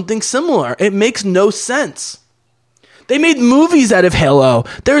do something similar? It makes no sense. They made movies out of Halo.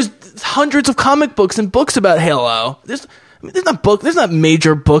 There's hundreds of comic books and books about Halo. There's not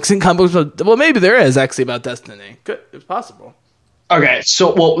major books and comic books. Well, maybe there is actually about Destiny. It's possible. Okay,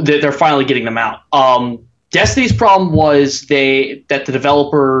 so they're finally getting them out. Destiny's problem was that the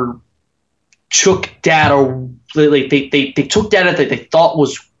developer took data. They took data that they thought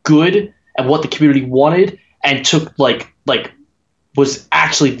was good and what the community wanted, and took like was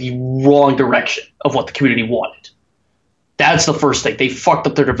actually the wrong direction of what the community wanted. That's the first thing. They fucked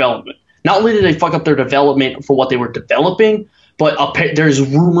up their development. Not only did they fuck up their development for what they were developing, but there's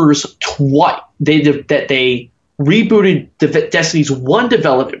rumors that they rebooted Destiny's 1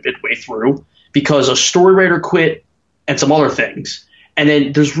 development midway through because a story writer quit and some other things. And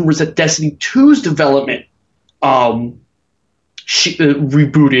then there's rumors that Destiny 2's development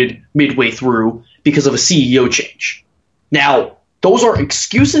rebooted midway through because of a CEO change. Now, those are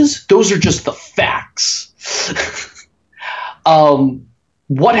excuses. Those are just the facts.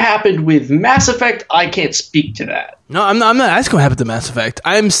 What happened with Mass Effect? I can't speak to that. No, I'm not asking what happened to Mass Effect.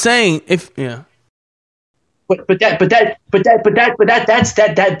 I'm saying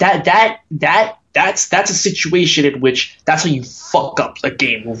That's a situation in which that's how you fuck up a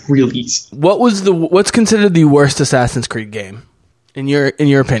game real easy. What's considered the worst Assassin's Creed game in your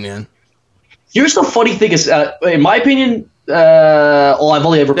opinion? Here's the funny thing is, in my opinion, I've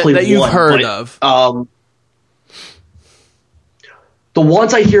only ever played that you've one, heard of. The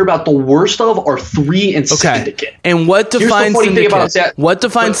ones I hear about the worst of are 3 and Syndicate. And what defines Syndicate? What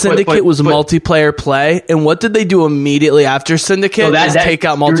defines Syndicate was multiplayer play, and what did they do immediately after Syndicate? Is take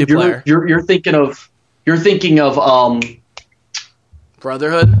out multiplayer. You're thinking of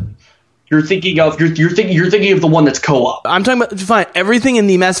Brotherhood. You're thinking of the one that's co-op. I'm talking about fine everything in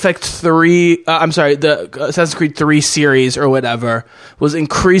the Mass Effect 3. The Assassin's Creed 3 series or whatever was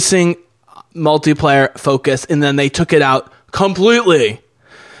increasing multiplayer focus, and then they took it out completely.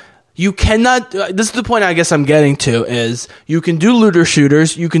 You cannot. This is the point I guess I'm getting to is you can do looter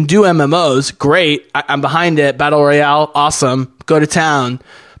shooters, you can do MMOs, great. I'm behind it. Battle Royale, awesome. Go to town.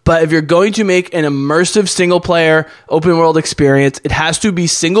 But if you're going to make an immersive single-player open-world experience, it has to be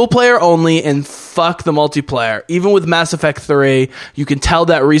single-player only and fuck the multiplayer. Even with Mass Effect 3, you can tell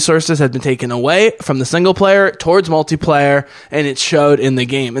that resources have been taken away from the single-player towards multiplayer, and it showed in the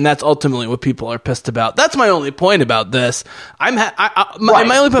game. And that's ultimately what people are pissed about. That's my only point about this. My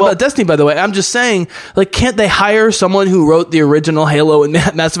only point about Destiny, by the way, I'm just saying, like, can't they hire someone who wrote the original Halo and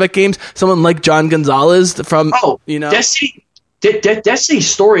Mass Effect games? Someone like John Gonzalez from, Destiny's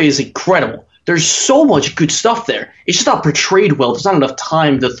story is incredible. There's so much good stuff there. It's just not portrayed well. There's not enough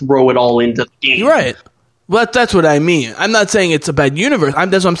time to throw it all into the game. You're right. Well, that's what I mean. I'm not saying it's a bad universe.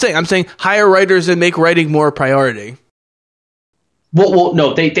 That's what I'm saying. I'm saying hire writers and make writing more a priority. Well,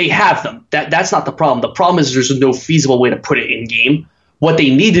 no, they have them. That's not the problem. The problem is there's no feasible way to put it in game. What they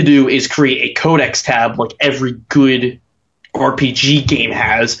need to do is create a codex tab like every good RPG game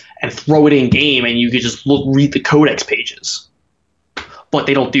has and throw it in game, and you could just read the codex pages. But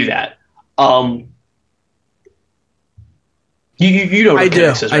they don't do that. You know what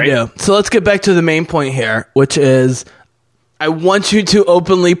codex is, right? I do. So let's get back to the main point here, which is I want you to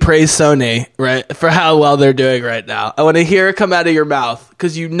openly praise Sony, right, for how well they're doing right now. I want to hear it come out of your mouth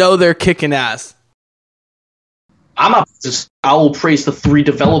because you know they're kicking ass. I will praise the 3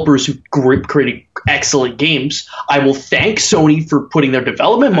 developers who created excellent games. I will thank Sony for putting their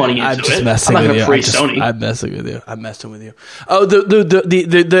development money into it. I'm not going to praise Sony. I'm messing with you. Oh,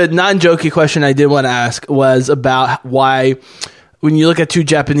 the non-jokey question I did want to ask was about why when you look at two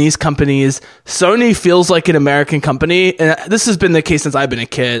Japanese companies, Sony feels like an American company. And this has been the case since I've been a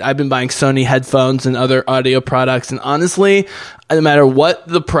kid. I've been buying Sony headphones and other audio products. And honestly, no matter what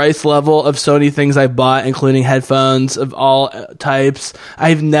the price level of Sony things I bought, including headphones of all types,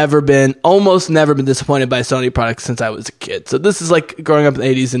 I've almost never been disappointed by Sony products since I was a kid. So this is like growing up in the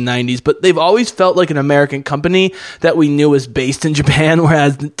 80s and 90s, but they've always felt like an American company that we knew was based in Japan,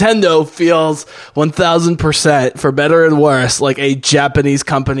 whereas Nintendo feels 1000%, for better and worse, like a Japanese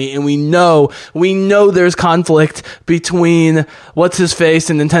company. And we know there's conflict between what's his face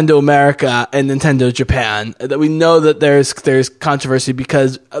in Nintendo America and Nintendo Japan. That we know that there's controversy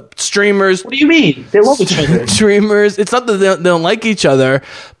because streamers. What do you mean? They love each other. Streamers. It's not that they don't like each other,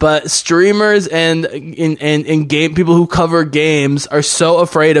 but streamers and game people who cover games are so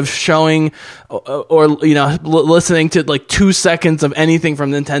afraid of showing or listening to like 2 seconds of anything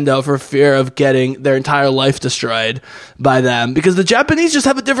from Nintendo for fear of getting their entire life destroyed by them, because the Japanese just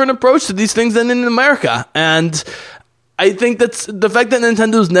have a different approach to these things than in America. And I think that's the fact that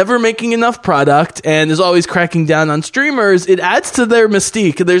Nintendo's never making enough product and is always cracking down on streamers. It adds to their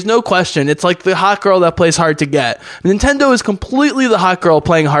mystique. There's no question. It's like the hot girl that plays hard to get. Nintendo is completely the hot girl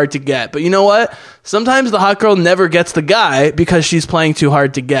playing hard to get. But you know what? Sometimes the hot girl never gets the guy because she's playing too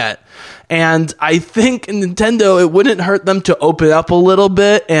hard to get. And I think Nintendo, it wouldn't hurt them to open up a little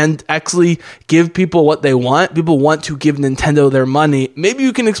bit and actually give people what they want. People want to give Nintendo their money. Maybe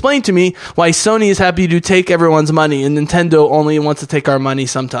you can explain to me why Sony is happy to take everyone's money and Nintendo only wants to take our money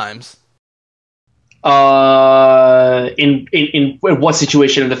sometimes. In what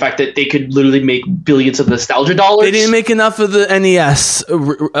situation? And the fact that they could literally make billions of nostalgia dollars. They didn't make enough of the NES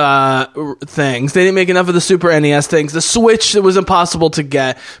things. They didn't make enough of the Super NES things. The Switch, it was impossible to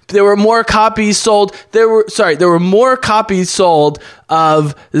get. There were more copies sold. There were more copies sold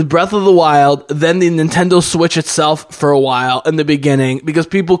of Breath of the Wild than the Nintendo Switch itself for a while in the beginning, because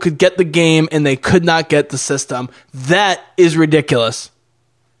people could get the game and they could not get the system. That is ridiculous.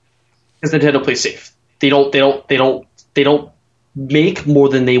 Because Nintendo plays safe. They don't make more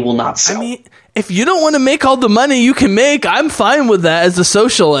than they will not sell. I mean, if you don't want to make all the money you can make, I'm fine with that as a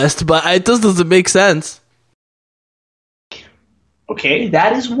socialist, but it just doesn't make sense. Okay,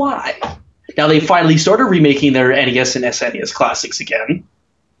 that is why. Now they finally started remaking their NES and SNES classics again.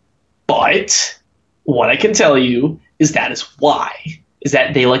 But what I can tell you is that is why. Is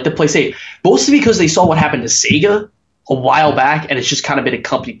that they like to play safe. Mostly because they saw what happened to Sega a while back, and it's just kind of been a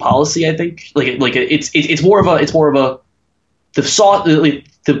company policy, I think. It's more of a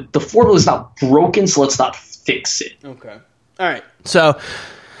the formula is not broken, so let's not fix it. Okay. All right. So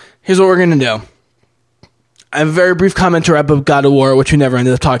here's what we're gonna do. I have a very brief comment to wrap up God of War, which we never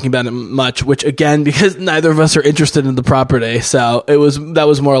ended up talking about it much, which again, because neither of us are interested in the property. So that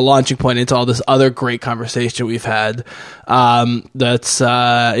was more a launching point into all this other great conversation we've had. I'm just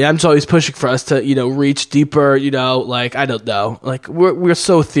always pushing for us to, reach deeper, like, I don't know, like we're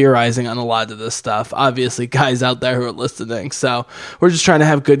so theorizing on a lot of this stuff. Obviously guys out there who are listening. So we're just trying to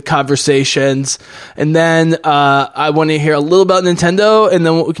have good conversations. And then, I want to hear a little about Nintendo, and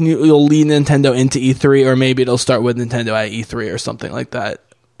then you'll lead Nintendo into E3, or maybe it'll start with Nintendo at E3 or something like that.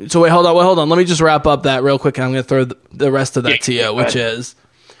 So wait, hold on. Let me just wrap up that real quick, and I'm going to throw the rest of that to you, which is,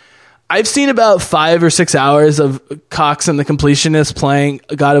 I've seen about 5 or 6 hours of Cox and the Completionist playing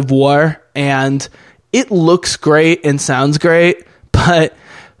God of War, and it looks great and sounds great, but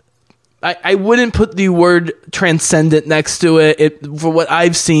I wouldn't put the word transcendent next to it. For what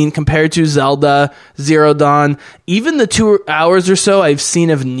I've seen compared to Zelda, Zero Dawn, even the 2 hours or so I've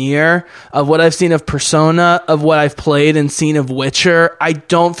seen of Nier, of what I've seen of Persona, of what I've played and seen of Witcher, I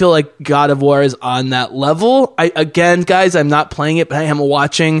don't feel like God of War is on that level. Again, guys, I'm not playing it, but I am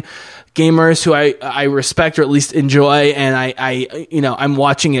watching gamers who I respect or at least enjoy, and I'm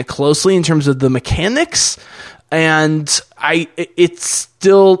watching it closely in terms of the mechanics. And it's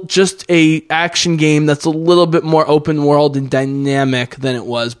still just a action game that's a little bit more open world and dynamic than it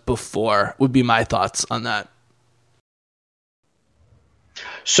was before, would be my thoughts on that.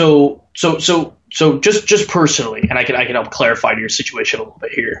 So just personally, and I can help clarify your situation a little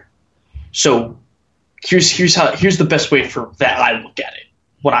bit here. So here's the best way for that I look at it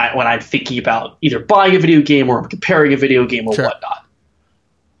when I'm thinking about either buying a video game or comparing a video game or whatnot.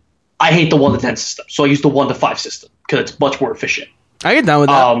 I hate the 1 to 10 system, so I use the 1 to 5 system because it's much more efficient. I get down with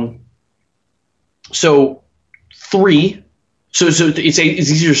that. So 3. So it's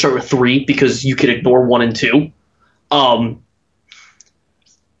easier to start with 3 because you can ignore 1 and 2.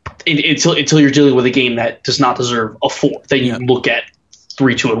 Until you're dealing with a game that does not deserve a 4. Then you look at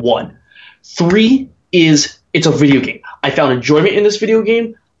 3, 2, and 1. 3 it's a video game. I found enjoyment in this video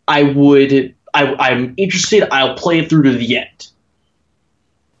game. I'm interested. I'll play it through to the end.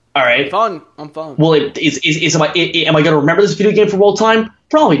 All right. I'm fun. Well, am I going to remember this video game for all time?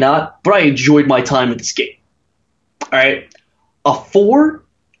 Probably not, but I enjoyed my time with this game. All right. A 4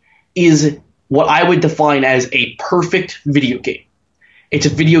 is what I would define as a perfect video game. It's a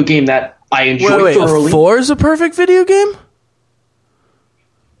video game that I enjoy thoroughly. A 4 is a perfect video game?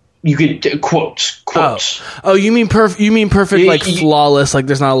 You could quotes. Oh, you mean perfect? You mean perfect, like flawless, like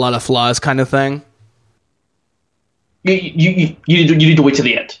there's not a lot of flaws, kind of thing. You need to wait to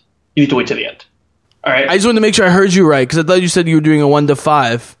the end. You need to wait to the end. All right. I just wanted to make sure I heard you right because I thought you said you were doing a 1 to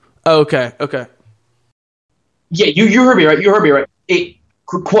 5. Oh, okay. Yeah, you heard me right. You heard me right.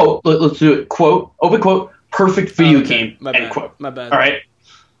 Quote. Let's do it. Quote. Open quote. Perfect video game. End quote. My bad. All right.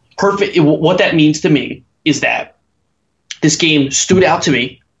 Perfect. What that means to me is that this game stood out to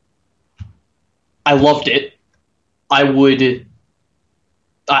me. I loved it. I would.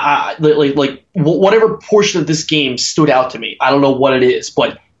 Like whatever portion of this game stood out to me. I don't know what it is,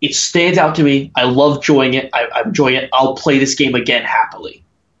 but it stands out to me. I love enjoying it. I'm enjoying it. I'll play this game again happily,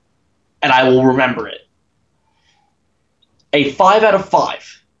 and I will remember it. A 5 out of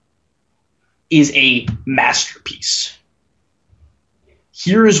 5 is a masterpiece.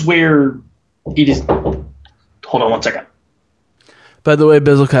 Here is where it is. Hold on one second. By the way,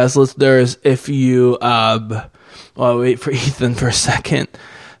 Bizzlecast listeners, if you I'll wait for Ethan for a second.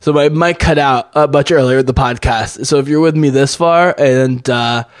 So my mic cut out much earlier in the podcast. So if you're with me this far and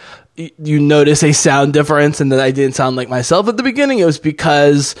you notice a sound difference and that I didn't sound like myself at the beginning, it was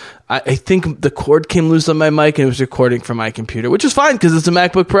because I think the cord came loose on my mic and it was recording from my computer, which is fine because it's a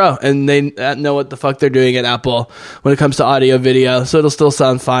MacBook Pro and they know what the fuck they're doing at Apple when it comes to audio video. So it'll still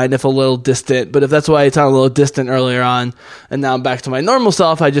sound fine if a little distant. But if that's why it sounded a little distant earlier on and now I'm back to my normal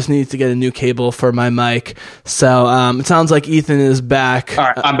self, I just need to get a new cable for my mic. So it sounds like Ethan is back. All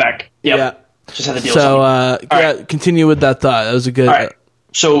right, I'm back. Yep. Yeah. Just had to deal so with something. right. Continue with that thought. That was a good. All right.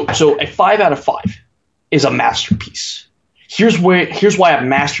 So a 5 out of 5 is a masterpiece. Here's why a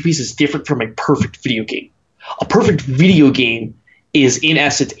masterpiece is different from a perfect video game. A perfect video game is, in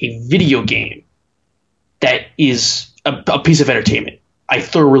essence, a video game that is a piece of entertainment. I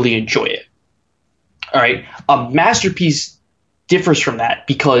thoroughly enjoy it. All right. A masterpiece differs from that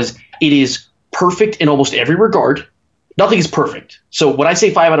because it is perfect in almost every regard. Nothing is perfect. So when I say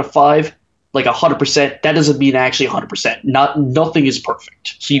 5 out of 5, like 100%, that doesn't mean actually 100%. Nothing is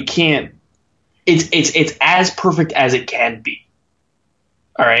perfect. So you can't. It's as perfect as it can be.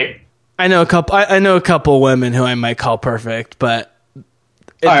 All right. I know a couple women who I might call perfect, but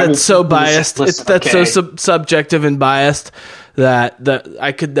that's so biased. Listen, so subjective and biased that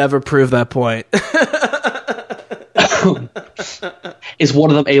I could never prove that point. Is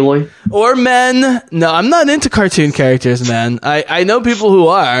one of them Aloy? Or men? No, I'm not into cartoon characters, man. I know people who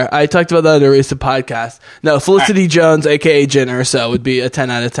are. I talked about that in a recent podcast. No, Felicity Jones, aka Jyn Erso, would be a 10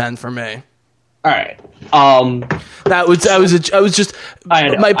 out of 10 for me. All right. I was just.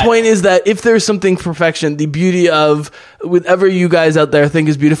 My point is that if there's something perfection, the beauty of whatever you guys out there think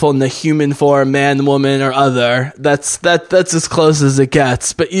is beautiful in the human form, man, woman, or other, that's as close as it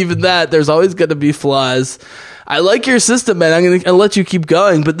gets. But even that, there's always going to be flaws. I like your system, man. I'm going to let you keep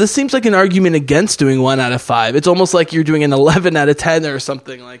going, but this seems like an argument against doing 1 out of 5. It's almost like you're doing an 11 out of 10 or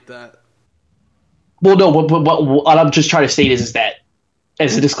something like that. Well, no. What I'm just trying to state is that,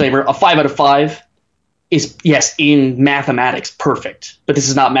 as a disclaimer, a 5 out of 5 is, yes, in mathematics, perfect. But this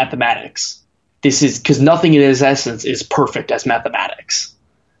is not mathematics. This is because nothing in its essence is perfect as mathematics.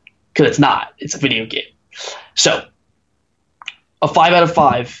 Because it's not. It's a video game. So, a 5 out of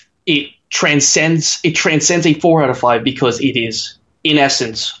 5, it transcends a 4 out of 5 because it is, in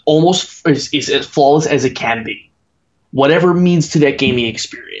essence, almost is as flawless as it can be. Whatever it means to that gaming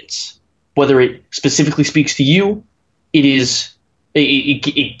experience, whether it specifically speaks to you, it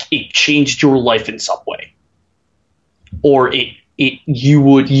changed your life in some way, or you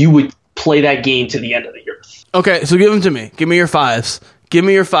would play that game to the end of the earth. Okay, so give them to me. Give me your 5s. Give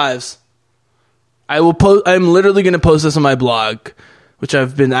me your 5s. I will post. I'm literally going to post this on my blog, which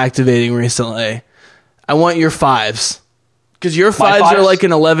I've been activating recently. I want your 5s because your 5s are like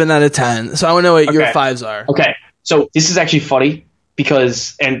an 11 out of 10. So I want to know what your 5s are. Okay, so this is actually funny.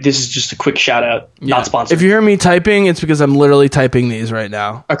 Because, and this is just a quick shout out, not sponsored. If you hear me typing, it's because I'm literally typing these right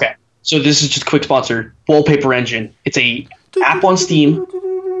now. Okay. So this is just a quick sponsor, Wallpaper Engine. It's a app on Steam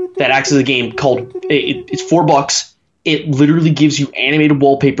that acts as a game called, it's $4. It literally gives you animated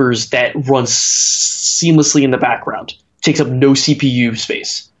wallpapers that run seamlessly in the background. Takes up no CPU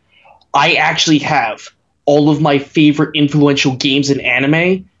space. I actually have all of my favorite influential games in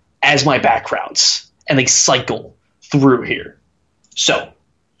anime as my backgrounds. And they cycle through here. So,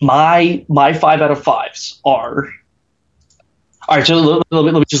 my 5 out of 5s are All right, so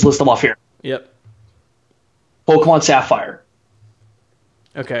let me just list them off here. Yep. Pokemon Sapphire.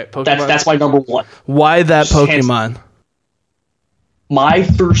 Okay, Pokemon. That's my number one. Why that Pokemon? My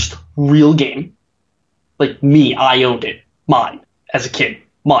first real game, like me, I owned it, mine as a kid,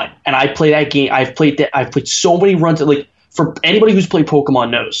 mine, and I play that game. I've played so many runs. Like for anybody who's played Pokemon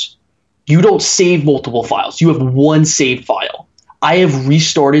knows, you don't save multiple files. You have one save file. I have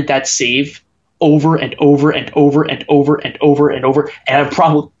restarted that save over and over and over and over and over and over, and I've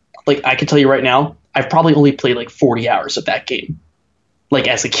probably, like, I can tell you right now, I've probably only played like 40 hours of that game, like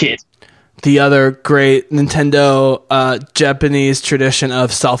as a kid. The other great Nintendo Japanese tradition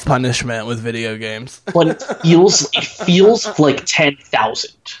of self-punishment with video games. But it feels like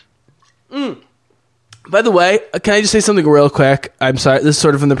 10,000. By the way, can I just say something real quick? I'm sorry, this is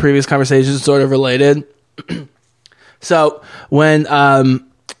sort of from the previous conversation, sort of related. So when the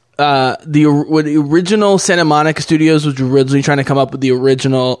original Santa Monica Studios was originally trying to come up with the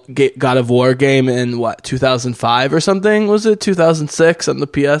original God of War game in 2005 or something, was it 2006 on the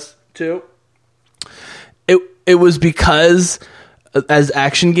PS2? It was because as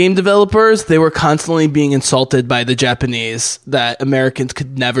action game developers, they were constantly being insulted by the Japanese that Americans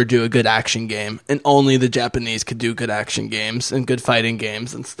could never do a good action game, and only the Japanese could do good action games and good fighting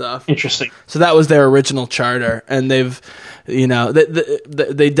games and stuff. Interesting. So that was their original charter, and they've,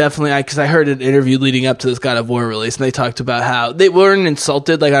 they definitely, because I heard an interview leading up to this God of War release, and they talked about how they weren't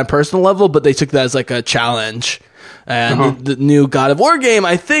insulted like on a personal level, but they took that as like a challenge. And the new God of War game,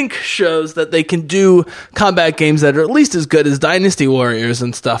 I think, shows that they can do combat games that are at least as good as Dynasty Warriors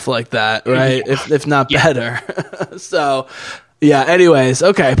and stuff like that, right? If not better. So, yeah. Anyways,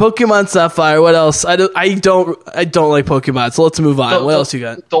 okay. Pokemon Sapphire. What else? I don't like Pokemon. So let's move on. What else you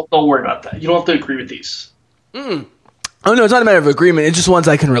got? Don't worry about that. You don't have to agree with these. Oh no, it's not a matter of agreement. It's just ones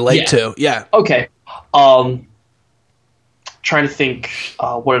I can relate to. Yeah. Okay. Trying to think.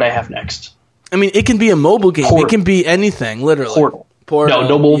 What did I have next? I mean, it can be a mobile game. Portal. It can be anything, literally. Portal.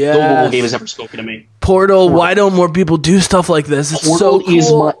 No mobile game has ever spoken to me. Portal. Why don't more people do stuff like this? It's so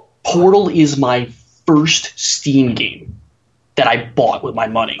cool. Portal is my first Steam game that I bought with my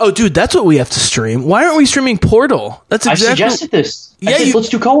money. Oh, dude, that's what we have to stream. Why aren't we streaming Portal? That's exactly. I suggested this. Yeah, let's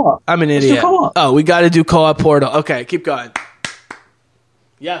do co-op. I'm an idiot. Let's do co-op. Oh, we got to do co-op Portal. Okay, keep going.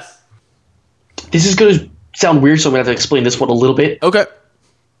 Yes. This is going to sound weird, so I'm going to have to explain this one a little bit. Okay.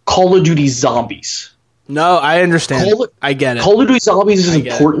 Call of Duty Zombies. No, I understand. I get it. Call of Duty Zombies is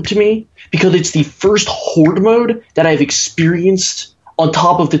important to me because it's the first horde mode that I've experienced on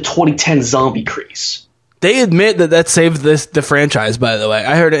top of the 2010 zombie craze. They admit that saved the franchise, by the way.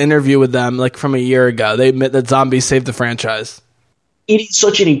 I heard an interview with them like from a year ago. They admit that zombies saved the franchise. It is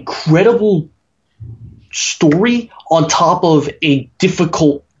such an incredible story on top of a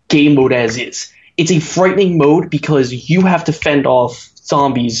difficult game mode as is. It's a frightening mode because you have to fend off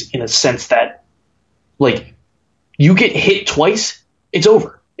zombies in a sense that, like, you get hit twice, it's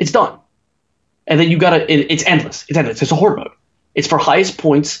over. It's done. And then you gotta, it's endless. It's endless. It's a horde mode. It's for highest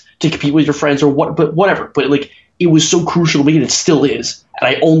points to compete with your friends or whatever. But, like, it was so crucial to me and it still is. And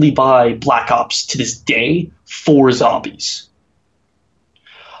I only buy Black Ops to this day for zombies.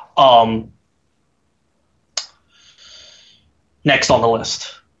 Next on the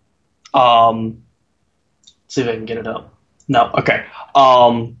list. Let's see if I can get it up. No, okay.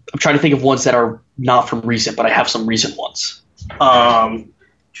 I'm trying to think of ones that are not from recent, but I have some recent ones.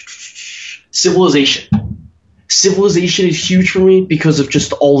 Civilization. Civilization is huge for me because of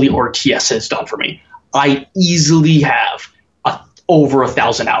just all the RTS has done for me. I easily have over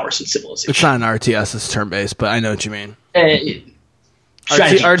 1,000 hours in Civilization. It's not an RTS, it's turn-based, but I know what you mean.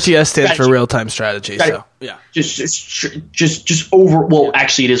 Strategy. RTS stands for real-time strategy. So yeah, just over. Well,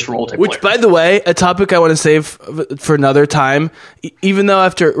 actually, it is for multiplayer. Which, by the way, a topic I want to save for another time. Even though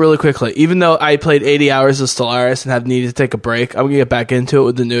I played 80 hours of Stellaris and have needed to take a break, I'm gonna get back into it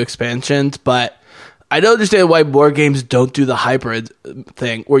with the new expansions. But I don't understand why board games don't do the hybrid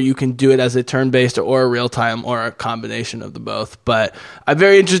thing, where you can do it as a turn-based or a real-time or a combination of the both. But I'm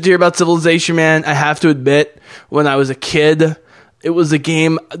very interested to hear about Civilization, man. I have to admit, when I was a kid, it was a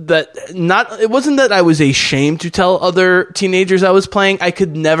game that it wasn't that I was ashamed to tell other teenagers I was playing. I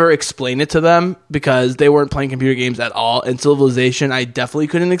could never explain it to them because they weren't playing computer games at all. And Civilization, I definitely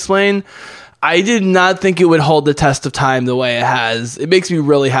couldn't explain. I did not think it would hold the test of time the way it has. It makes me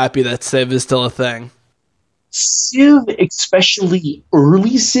really happy that Civ is still a thing. Civ, especially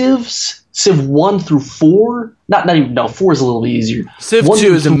early Civs, Civ 1 through 4, 4 is a little bit easier. Civ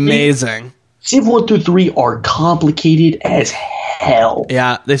 2 is amazing. Civ 1 through 3 are complicated as hell.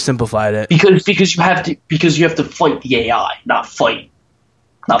 Yeah, they've simplified it. Because you have to fight the AI, not fight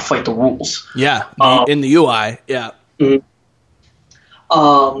the rules. Yeah, in the UI, yeah.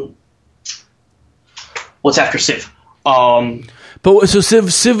 What's after Civ? But so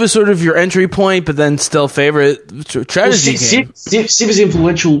Civ is sort of your entry point, but then still favorite strategy game. Civ is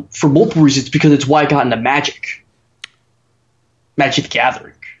influential for multiple reasons because it's why I got into Magic the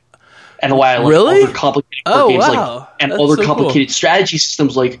Gathering, and why I like other complicated games like complicated strategy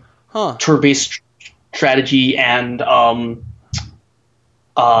systems like turn-based strategy and like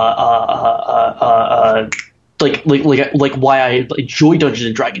why I enjoy Dungeons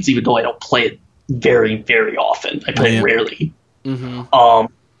and Dragons, even though I don't play it very, very often. I play it rarely. Mm-hmm.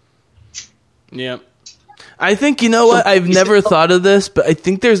 Yeah. I think, you know what, I've never thought of this, but I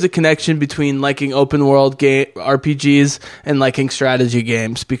think there's a connection between liking open world RPGs and liking strategy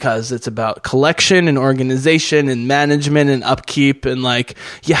games, because it's about collection and organization and management and upkeep, and like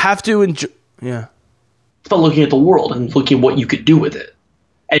you have to enjoy. Yeah. It's about looking at the world and looking at what you could do with it.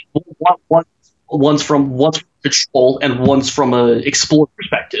 And one's from control and one's from a explore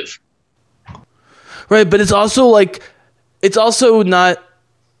perspective. Right, but it's also like, it's also not.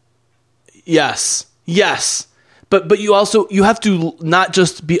 Yes, but you have to not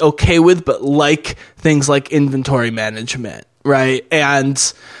just be okay with, but like things like inventory management, right?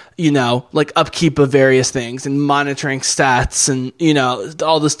 And like upkeep of various things and monitoring stats and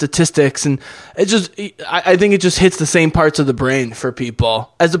all the statistics, and it just, I think it just hits the same parts of the brain for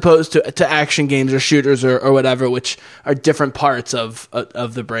people as opposed to action games or shooters or whatever, which are different parts of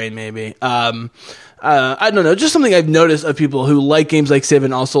the brain maybe. I don't know, just something I've noticed of people who like games like Civ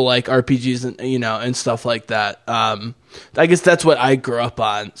and also like RPGs and and stuff like that. I guess that's what I grew up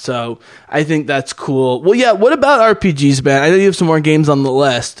on, so I think that's cool. Well, yeah. What about RPGs, man? I know you have some more games on the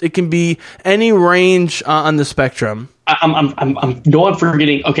list. It can be any range on the spectrum. I'm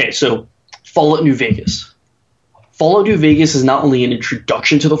forgetting. Okay, so Fallout New Vegas. Fallout New Vegas is not only an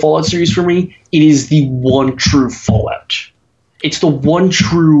introduction to the Fallout series for me, it is the one true Fallout. It's the one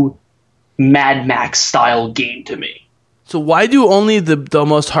true Mad Max style game to me. So why do only the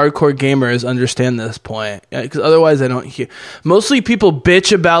most hardcore gamers understand this point? Because otherwise I don't hear. Mostly people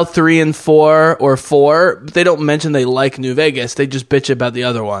bitch about 3 and 4 or 4, but they don't mention they like New Vegas. They just bitch about the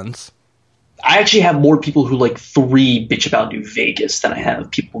other ones. I actually have more people who like 3 bitch about New Vegas than I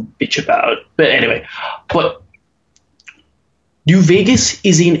have people bitch about. But anyway, New Vegas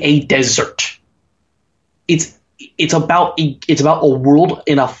is in a desert. It's about a world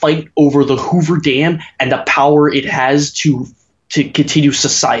in a fight over the Hoover Dam and the power it has to continue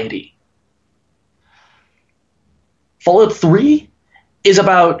society. Fallout 3 is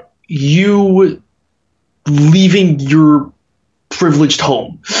about you leaving your privileged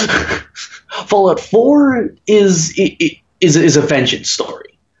home. Fallout 4 is a vengeance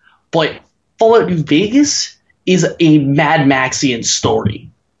story, but Fallout New Vegas is a Mad Maxian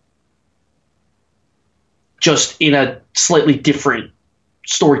story, just in a slightly different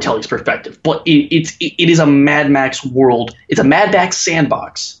storytelling perspective. But it is a Mad Max world. It's a Mad Max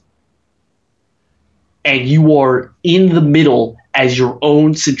sandbox. And you are in the middle as your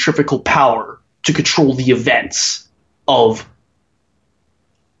own centrifugal power to control the events of,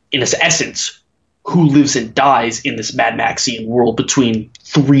 in its essence, who lives and dies in this Mad Maxian world between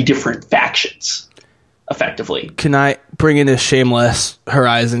 3 different factions, effectively. Can I bring in a shameless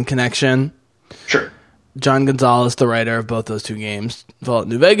Horizon connection? Sure. John Gonzalez, the writer of both those 2 games, Fallout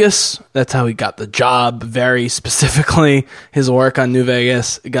New Vegas, that's how he got the job, very specifically. His work on New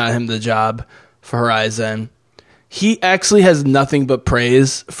Vegas got him the job for Horizon. He actually has nothing but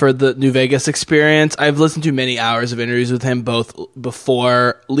praise for the New Vegas experience. I've listened to many hours of interviews with him, both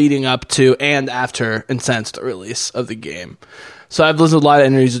before, leading up to, and after Incensed, the release of the game. So I've listened to a lot of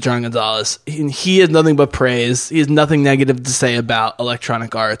interviews with John Gonzalez. He has nothing but praise. He has nothing negative to say about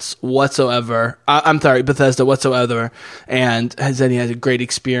Electronic Arts whatsoever. Bethesda whatsoever. And said he had a great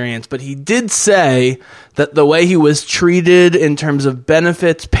experience. But he did say that the way he was treated in terms of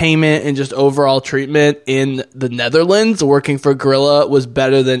benefits, payment, and just overall treatment in the Netherlands working for Guerrilla was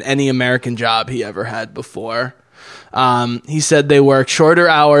better than any American job he ever had before. He said they worked shorter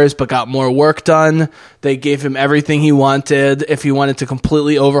hours but got more work done. They gave him everything he wanted. If he wanted to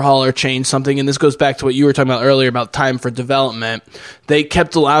completely overhaul or change something, and this goes back to what you were talking about earlier about time for development, they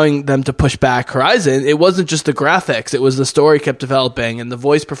kept allowing them to push back Horizon. It wasn't just the graphics, it was the story kept developing, and the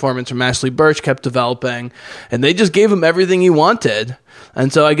voice performance from Ashley Birch kept developing, and they just gave him everything he wanted.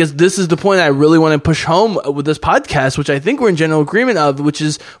 And so I guess this is the point I really want to push home with this podcast, which I think we're in general agreement of, which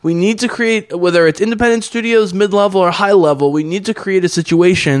is we need to create, whether it's independent studios, mid-level, level or high level, we need to create a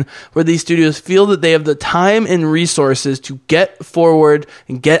situation where these studios feel that they have the time and resources to get forward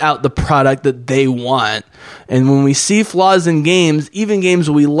and get out the product that they want. And when we see flaws in games, even games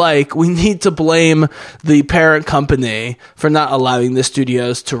we like, we need to blame the parent company for not allowing the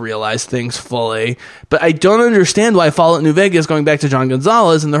studios to realize things fully. But I don't understand why Fallout New Vegas, going back to John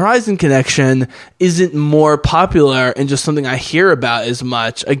Gonzalez and the Horizon connection, isn't more popular and just something I hear about as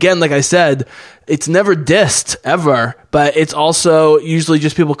much. Again, like I said, it's never dissed ever, but it's also usually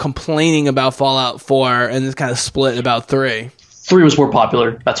just people complaining about Fallout 4 and it's kind of split about 3. 3 was more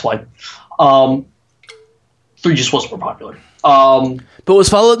popular. That's why. 3 just was more popular. But was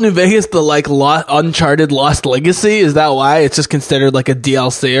Fallout New Vegas the Uncharted Lost Legacy? Is that why it's just considered like a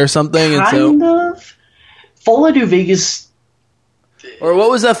DLC or something? Kind of. Fallout New Vegas, or what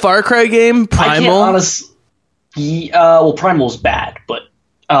was that Far Cry game? Primal. I can't honestly. Well, Primal was bad, but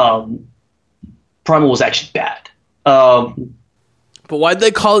Primal was actually bad. But why'd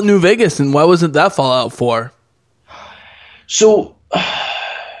they call it New Vegas, and why wasn't that Fallout 4? So,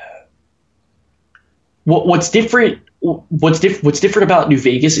 what's different? What's different about New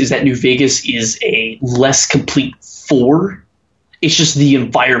Vegas is that New Vegas is a less complete 4. It's just the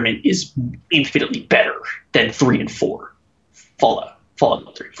environment is infinitely better than 3 and 4. Fallout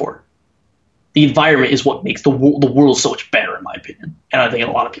 3 and 4. The environment is what makes the world so much better, in my opinion, and I think in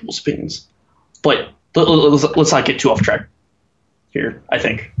a lot of people's opinions. But let's not get too off track here, I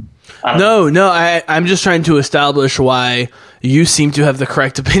think. I'm just trying to establish why you seem to have the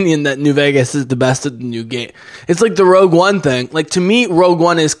correct opinion that New Vegas is the best of the new game. It's like the Rogue One thing. Like, to me, Rogue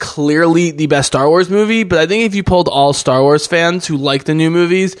One is clearly the best Star Wars movie, but I think if you polled all Star Wars fans who like the new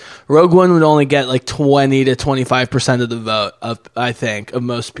movies, Rogue One would only get like 20 to 25% of the vote of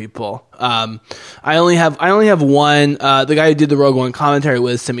most people. I only have one, the guy who did the Rogue One commentary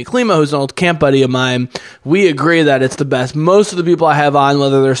with Simi Klima, who's an old camp buddy of mine. We agree that it's the best. Most of the people I have on,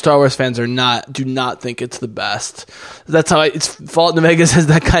 whether they're Star Wars fans or not, do not think it's the best. That's how Fallout New Vegas has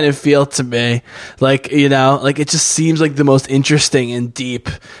that kind of feel to me. Like, it just seems like the most interesting and deep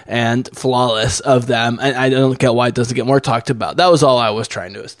and flawless of them. And I don't get why it doesn't get more talked about. That was all I was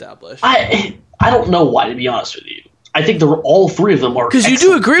trying to establish. I don't know why, to be honest with you. I think all 3 of them are because you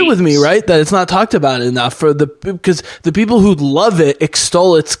do agree with me, right? That it's not talked about enough because the people who love it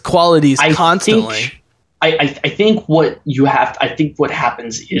extol its qualities constantly. I think what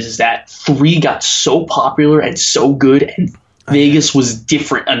happens is that 3 got so popular and so good, and Vegas was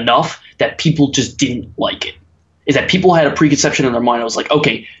different enough that people just didn't like it. Is that people had a preconception in their mind. I was like,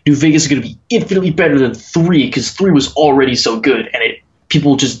 okay, New Vegas is going to be infinitely better than 3 because 3 was already so good, and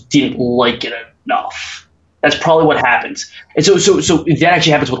people just didn't like it enough. That's probably what happens. And so that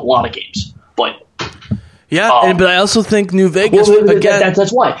actually happens with a lot of games. But yeah, but I also think New Vegas again.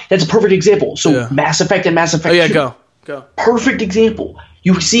 That's why. That's a perfect example. So Mass Effect and Mass Effect 2. Go. Perfect example.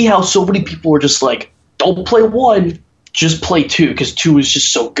 You see how so many people are just like, don't play 1, just play 2 because 2 is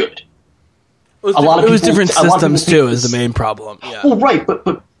just so good. It was different systems too is the main problem. Yeah. Well, right,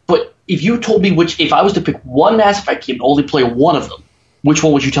 but if you told me if I was to pick one Mass Effect game and only play one of them, which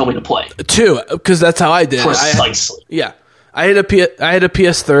one would you tell me to play? 2, because that's how I did. Precisely. I had a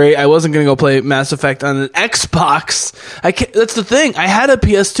PS3. I wasn't going to go play Mass Effect on an Xbox. That's the thing. I had a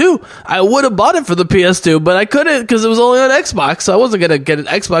PS2. I would have bought it for the PS2, but I couldn't because it was only on Xbox. So I wasn't going to get an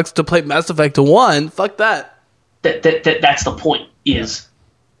Xbox to play Mass Effect 1. Fuck that. That's the point.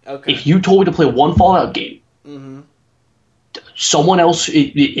 If you told me to play one Fallout game, someone else.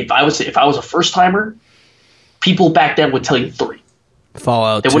 If I was a first timer, people back then would tell you 3.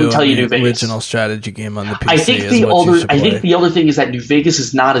 Fallout 2, they wouldn't tell you New Vegas. Original strategy game on the PC. I think the other thing is that New Vegas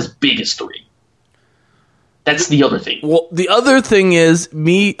is not as big as 3. That's the other thing. Well, the other thing is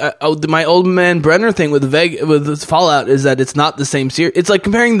my old man Brenner thing with Fallout is that it's not the same series. It's like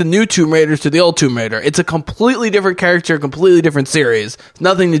comparing the new Tomb Raiders to the old Tomb Raider. It's a completely different character, completely different series. It's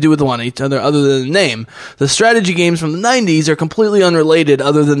nothing to do with one each other other than the name. The strategy games from the 90s are completely unrelated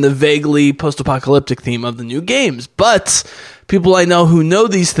other than the vaguely post-apocalyptic theme of the new games. But people I know who know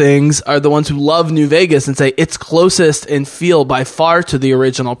these things are the ones who love New Vegas and say it's closest in feel by far to the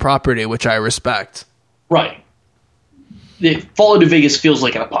original property, which I respect. Right. The Fallout New Vegas feels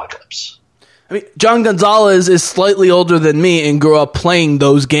like an apocalypse. I mean, John Gonzalez is slightly older than me and grew up playing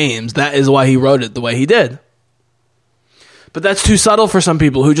those games. That is why he wrote it the way he did. But that's too subtle for some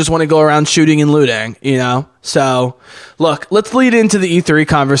people who just want to go around shooting and looting, So, look, let's lead into the E3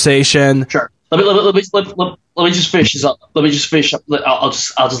 conversation. Sure. Let me just finish this up. I'll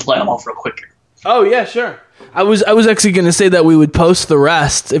just let them off real quick here. Oh yeah, sure. I was actually going to say that we would post the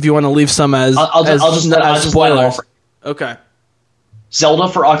rest if you want to leave some as spoilers. Okay. Zelda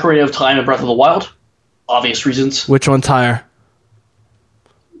for Ocarina of Time and Breath of the Wild, obvious reasons. Which one's higher?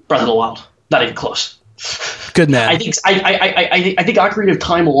 Breath of the Wild. Not even close. Good man. I think Ocarina of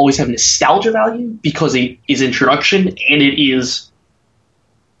Time will always have nostalgia value because it is introduction, and it is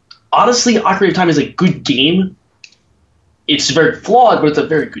honestly, Ocarina of Time is a good game. It's very flawed, but it's a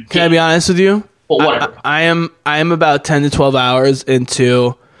very good game. Can I be honest with you? Well, whatever. I am about 10 to 12 hours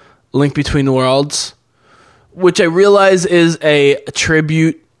into Link Between Worlds, which I realize is a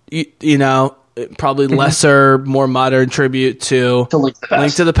tribute, probably lesser, more modern tribute to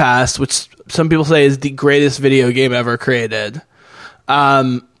Link to the Past, which some people say is the greatest video game ever created,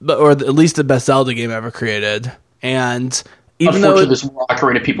 or at least the best Zelda game ever created. And even though there's more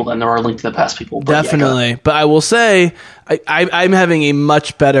Ocarina people than there are Link to the Past people. But definitely. Yeah, but I will say I'm having a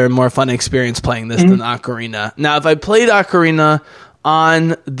much better and more fun experience playing this than Ocarina. Now, if I played Ocarina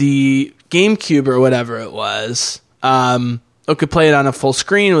on the GameCube or whatever it was, I could play it on a full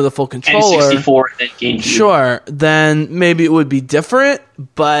screen with a full controller. N64 and then GameCube. Sure, then maybe it would be different.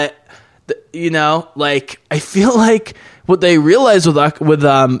 But, I feel like what they realized with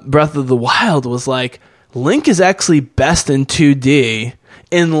Breath of the Wild was Link is actually best in 2D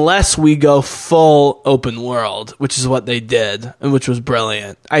unless we go full open world, which is what they did, and which was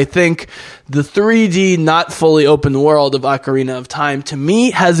brilliant. I think the 3D, not fully open world of Ocarina of Time, to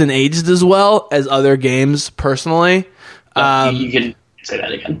me, hasn't aged as well as other games, personally. You can say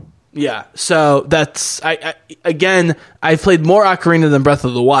that again. Yeah, so that's... I've played more Ocarina than Breath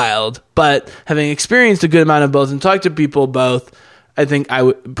of the Wild, but having experienced a good amount of both and talked to people both, I think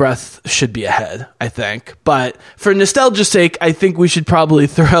Breath should be ahead, I think. But for nostalgia's sake, I think we should probably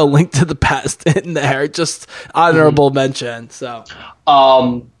throw Link to the Past in there. Just honorable mention. So,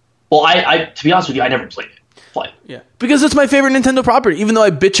 well, I to be honest with you, I never played it. Yeah, because it's my favorite Nintendo property. Even though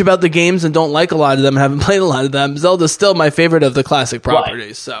I bitch about the games and don't like a lot of them and haven't played a lot of them, Zelda's still my favorite of the classic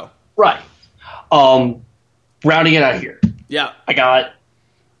properties. Right. Rounding it out here. Yeah. I got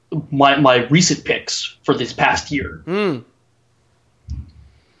my recent picks for this past year.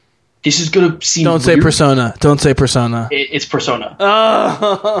 This is going to seem Don't say weird. Persona. Don't say Persona. It's Persona.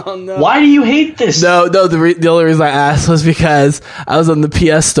 Oh, no. Why do you hate this? No, the only reason I asked was because I was on the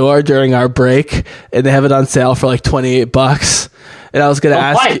PS Store during our break, and they have it on sale for $28. And I was going to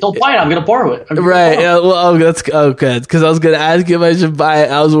ask... Don't buy it. I'm going to borrow it. Right. Yeah, well, good. Because I was going to ask you if I should buy it.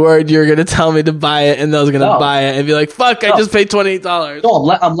 I was worried you were going to tell me to buy it, and I was going to buy it and be like, fuck, I just paid $28.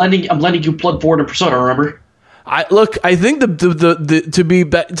 No, I'm lending you Bloodborne and Persona, remember? I think the to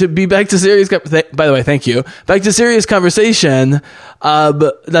be back to serious. By the way, thank you. Back to serious conversation.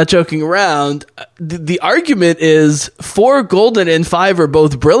 Not joking around. The argument is 4 Golden and 5 are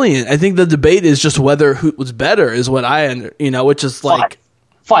both brilliant. I think the debate is just whether who was better is what which is like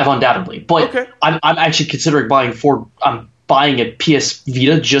 5 undoubtedly. But okay. I'm actually considering buying 4. I'm buying a PS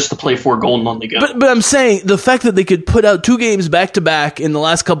Vita just to play 4 Golden on the go. But I'm saying the fact that they could put out 2 games back to back in the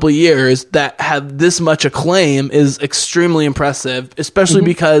last couple of years that have this much acclaim is extremely impressive, especially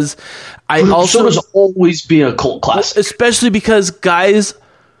because Persona's always been a cult classic. Especially because guys,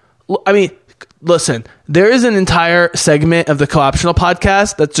 listen, there is an entire segment of the Co-Optional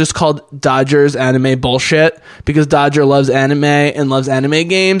podcast that's just called Dodger's Anime Bullshit, because Dodger loves anime and loves anime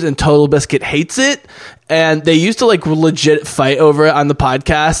games, and Total Biscuit hates it. And they used to legit fight over it on the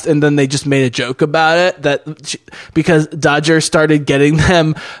podcast, and then they just made a joke about it because Dodger started getting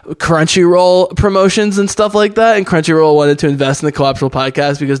them Crunchyroll promotions and stuff like that, and Crunchyroll wanted to invest in the Co-Optional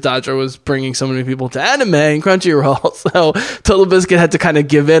podcast because Dodger was bringing so many people to anime and Crunchyroll. So Total Biscuit had to kind of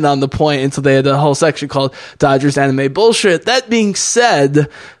give in on the point, and so they had a whole section called Dodger's Anime Bullshit. That being said,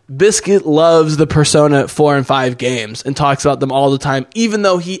 Biscuit loves the Persona 4 and 5 games and talks about them all the time, even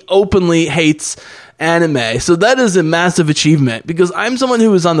though he openly hates anime. So that is a massive achievement, because I'm someone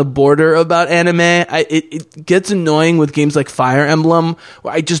who is on the border about anime. It gets annoying with games like Fire Emblem,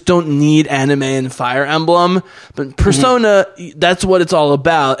 where I just don't need anime and Fire Emblem. But Persona, that's what it's all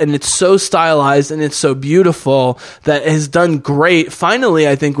about, and it's so stylized and it's so beautiful that it has done great. Finally,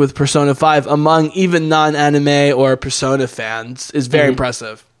 I think with Persona 5 among even non-anime or Persona fans is very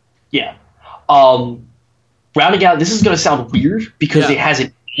impressive. Yeah. Rounding out, this is going to sound weird because it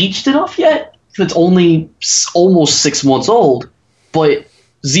hasn't aged enough yet. It's only almost 6 months old, but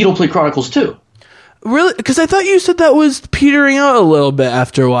Xenoblade Chronicles 2. Really? Because I thought you said that was petering out a little bit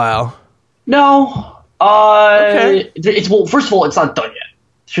after a while. No. Okay. Well, first of all, it's not done yet.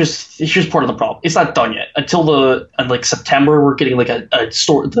 It's just part of the problem. It's not done yet. Until September, we're getting the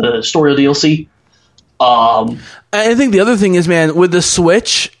story DLC. I think the other thing is, man, with the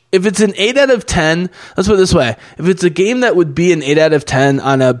Switch, if it's an 8 out of 10, let's put it this way. If it's a game that would be an 8 out of 10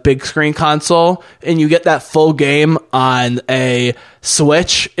 on a big screen console and you get that full game on a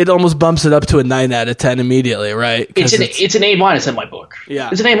Switch, it almost bumps it up to a 9 out of 10 immediately, right? It's an A minus in my book. Yeah.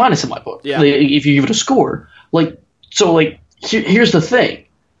 It's an A minus in my book. Yeah. Like, if you give it a score. Here's the thing.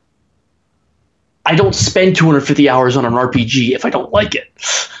 I don't spend 250 hours on an RPG if I don't like it.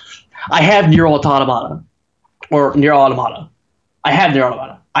 I have Nier Automata. I have Nier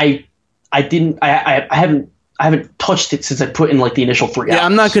Automata. I haven't touched it since I put in like the initial 3 hours. Yeah,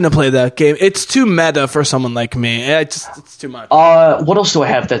 I'm not going to play that game. It's too meta for someone like me. It's too much. What else do I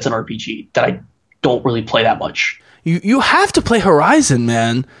have that's an RPG that I don't really play that much? You have to play Horizon,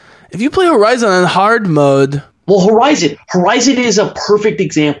 man. If you play Horizon on hard mode... Well, Horizon is a perfect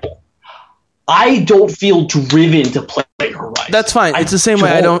example. I don't feel driven to play Horizon. That's fine. It's the same way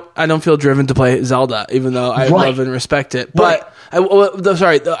I don't feel driven to play Zelda, even though I love and respect it. But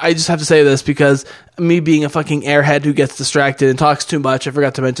I just have to say this because me being a fucking airhead who gets distracted and talks too much, I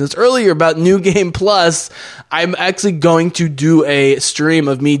forgot to mention this earlier about New Game Plus. I'm actually going to do a stream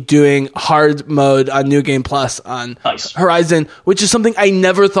of me doing hard mode on New Game Plus on Horizon, which is something I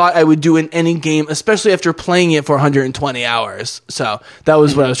never thought I would do in any game, especially after playing it for 120 hours. So that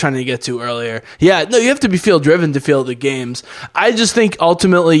was what I was trying to get to earlier. Yeah, no, you have to feel driven to feel the games. I just think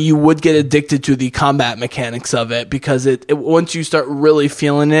ultimately you would get addicted to the combat mechanics of it because it once you start really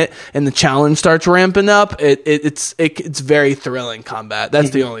feeling it and the challenge starts ramping up, it's very thrilling combat. That's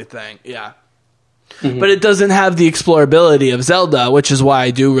the only thing. Yeah. But it doesn't have the explorability of Zelda, which is why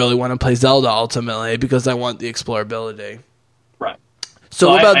I do really want to play Zelda ultimately, because I want the explorability. Right. So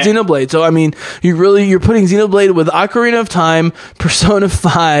what about Xenoblade? So I mean, you're putting Xenoblade with Ocarina of Time, Persona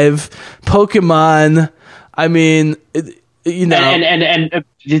 5, Pokemon. I mean, and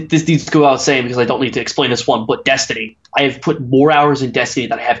this needs to go out saying because I don't need to explain this one, but Destiny. I have put more hours in Destiny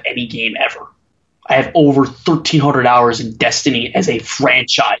than I have any game ever. I have over 1,300 hours in Destiny as a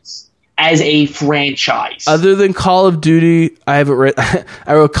franchise. Other than Call of Duty, I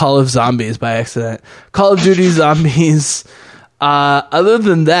wrote Call of Zombies by accident. Call of Duty Zombies. Other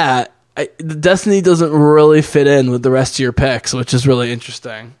than that, Destiny doesn't really fit in with the rest of your picks, which is really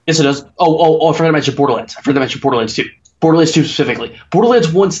interesting. Yes, it does. I forgot to mention Borderlands. I forgot to mention Borderlands 2. Borderlands 2 specifically. Borderlands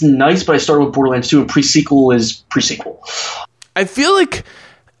 1's nice, but I started with Borderlands 2, and pre-sequel is pre-sequel. I feel like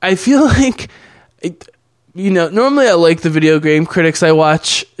normally I like the video game critics I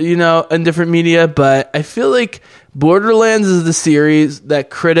watch, in different media, but I feel like Borderlands is the series that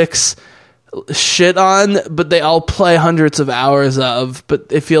critics shit on, but they all play hundreds of hours of, but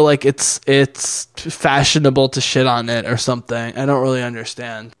they feel like it's fashionable to shit on it or something. I don't really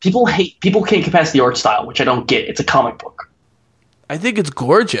understand. People can't get past the art style, which I don't get. It's a comic book. I think it's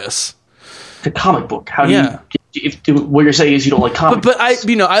gorgeous. It's a comic book. How do you... If what you're saying is you don't like comics, but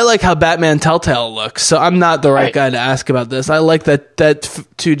I like how Batman Telltale looks, so I'm not the right guy to ask about this. I like that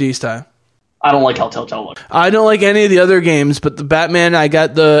 2D style. I don't like how Telltale looks. I don't like any of the other games, but the Batman, I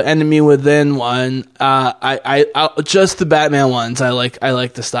got the Enemy Within one. I just the Batman ones. I like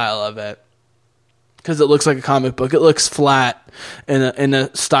the style of it because it looks like a comic book. It looks flat in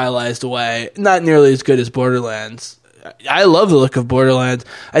a stylized way, not nearly as good as Borderlands. I love the look of Borderlands.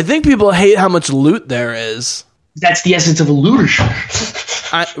 I think people hate how much loot there is. That's the essence of a looter shooter.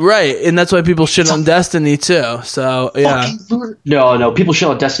 Right, and that's why people shit on Destiny too. So yeah, no, people shit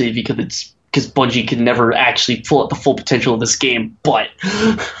on Destiny because Bungie can never actually pull out the full potential of this game. But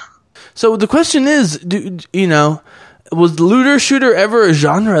so the question is, was looter shooter ever a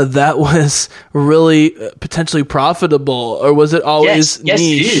genre that was really potentially profitable, or was it always niche?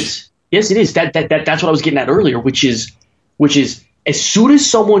 It is. Yes, it is. That's what I was getting at earlier, which is as soon as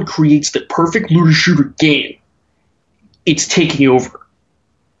someone creates the perfect looter shooter game, it's taking over.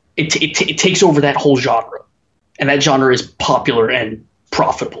 It takes over that whole genre, and that genre is popular and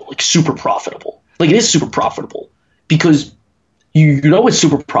profitable, like super profitable. Like it is super profitable because it's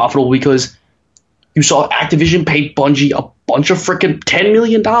super profitable because you saw Activision pay Bungie a bunch of freaking $10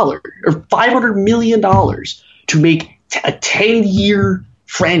 million or $500 million to make a 10-year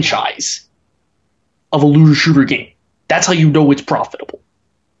franchise of a looter shooter game. That's how you know it's profitable.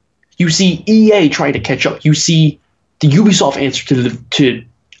 You see EA trying to catch up. You see the Ubisoft answer to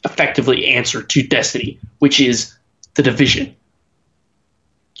effectively answer to Destiny, which is The Division.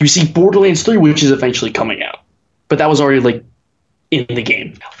 You see Borderlands 3, which is eventually coming out, but that was already in the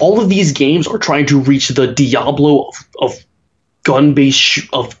game. All of these games are trying to reach the Diablo of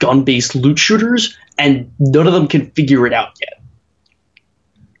gun-based loot shooters, and none of them can figure it out yet.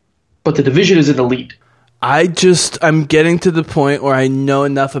 But The Division is in the lead. I'm getting to the point where I know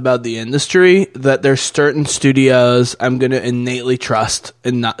enough about the industry that there's certain studios I'm going to innately trust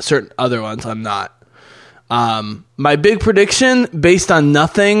and not certain other ones I'm not. My big prediction, based on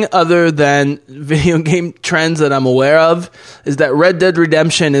nothing other than video game trends that I'm aware of, is that Red Dead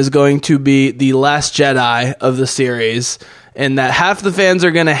Redemption is going to be the last Jedi of the series, and that half the fans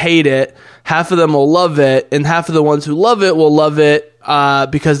are going to hate it, half of them will love it, and half of the ones who love it will love it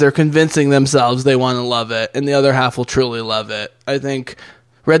because they're convincing themselves they want to love it, and the other half will truly love it. I think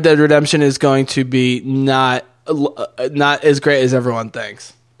Red Dead Redemption is going to be not as great as everyone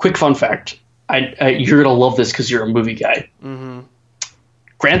thinks. Quick fun fact. You're going to love this because you're a movie guy. Mm-hmm.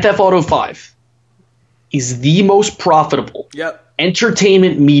 Grand Theft Auto 5 is the most profitable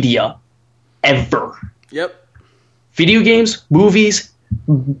entertainment media ever. Yep. Video games, movies,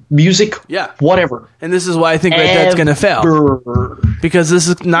 music, whatever. And this is why I think Red Dead's going to fail. Because this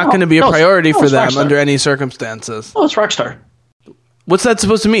is not going to be a priority for them under any circumstances. Oh, it's Rockstar. What's that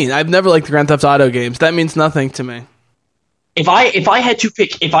supposed to mean? I've never liked the Grand Theft Auto games. That means nothing to me. If I had to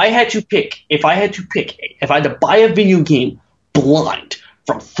buy a video game blind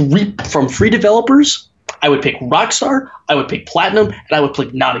from free developers, I would pick Rockstar, I would pick Platinum, and I would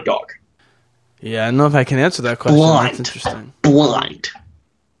pick Naughty Dog. Yeah, I don't know if I can answer that question. That's interesting. Blind.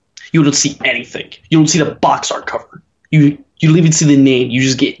 You don't see anything. You don't see the box art cover. You don't even see the name. You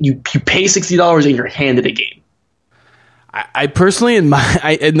just you pay $60 and you're handed a game. I personally,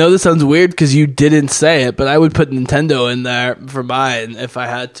 I know this sounds weird because you didn't say it, but I would put Nintendo in there for mine if I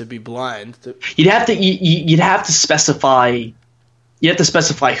had to be blind. You'd have to specify. You have to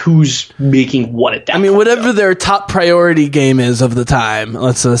specify who's making what at that. I mean, whatever their top priority game is of the time.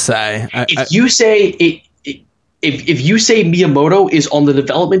 Let's just say. If you say Miyamoto is on the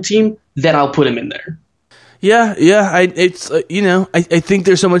development team, then I'll put him in there. Yeah. I think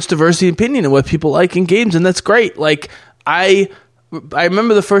there's so much diversity of opinion in what people like in games, and that's great. Like I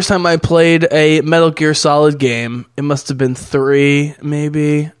remember the first time I played a Metal Gear Solid game. It must have been 3,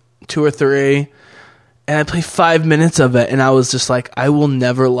 maybe 2 or 3, and I played 5 minutes of it, and I was just like, I will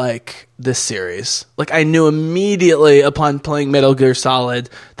never like this series. Like, I knew immediately upon playing Metal Gear Solid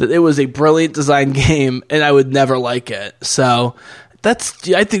that it was a brilliant design game, and I would never like it. So I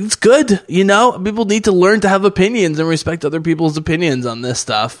think it's good. People need to learn to have opinions and respect other people's opinions on this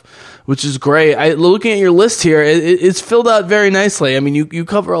stuff, which is great. Looking at your list here, it's filled out very nicely. I mean, you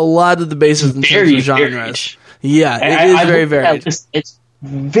cover a lot of the bases in terms of genres. Yeah, it is very varied. It's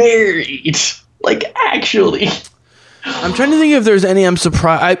varied. Like, actually. I'm trying to think if there's any I'm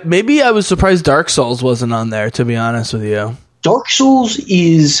surprised. Maybe I was surprised Dark Souls wasn't on there, to be honest with you. Dark Souls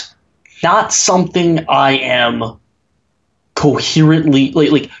is not something I am coherently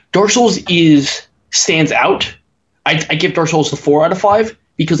like Dark Souls stands out. I give Dark Souls a 4 out of 5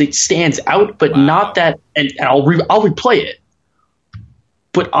 because it stands out, but not that. And I'll replay it.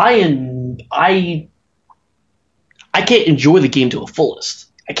 But I can't enjoy the game to the fullest.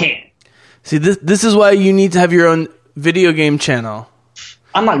 I can't. See, this is why you need to have your own video game channel.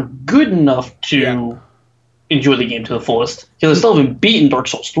 I'm not good enough to enjoy the game to the fullest because I still haven't beaten Dark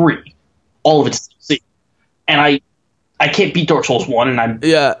Souls 3. All of it's DLC. And I can't beat Dark Souls 1, and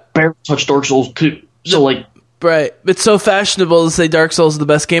I barely touched Dark Souls 2. So, right. It's so fashionable to say Dark Souls is the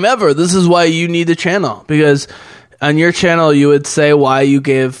best game ever. This is why you need a channel, because on your channel you would say why you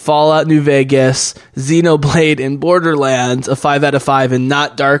gave Fallout New Vegas, Xenoblade, and Borderlands a 5 out of 5 and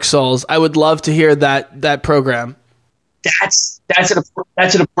not Dark Souls. I would love to hear that program. That's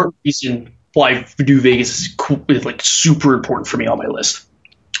an important reason why New Vegas is like super important for me on my list.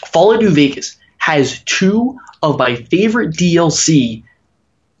 Fallout New Vegas has 2 of my favorite DLC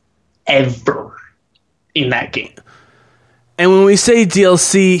ever in that game. And when we say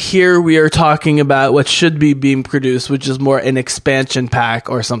DLC, here we are talking about what should be being produced, which is more an expansion pack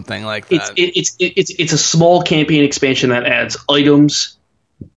or something like that. It's a small campaign expansion that adds items,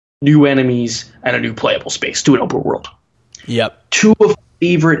 new enemies, and a new playable space to an open world. Yep. 2 of my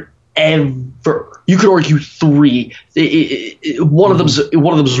favorite ever. You could argue 3. One of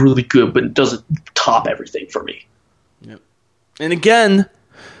them's really good, but it doesn't top everything for me. Yep. And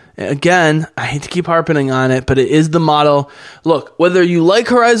again, I hate to keep harping on it, but it is the model. Look, whether you like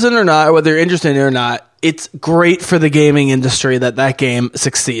Horizon or not, or whether you're interested in it or not, it's great for the gaming industry that game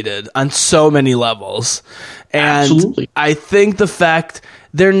succeeded on so many levels. And absolutely. I think the fact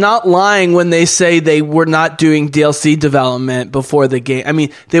they're not lying when they say they were not doing DLC development before the game. I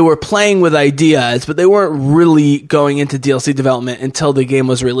mean, they were playing with ideas, but they weren't really going into DLC development until the game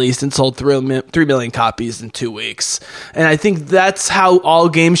was released and sold 3 million copies in 2 weeks. And I think that's how all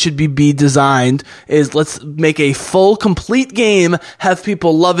games should be designed, is let's make a full, complete game, have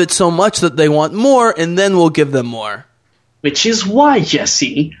people love it so much that they want more, and then we'll give them more. Which is why,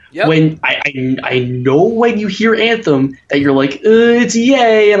 Jesse, Yep. when I know when you hear Anthem that you're like, it's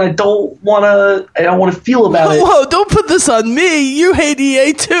EA, and I don't want to feel about it. Whoa, don't put this on me. You hate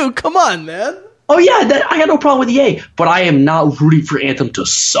EA too. Come on, man. Oh yeah, I got no problem with EA, but I am not rooting for Anthem to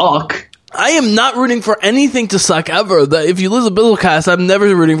suck. I am not rooting for anything to suck ever. If you listen to Bizzlecast, I'm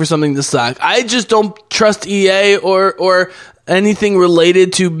never rooting for something to suck. I just don't trust EA or anything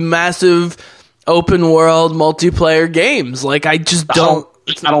related to massive open world multiplayer games. Like, I just don't.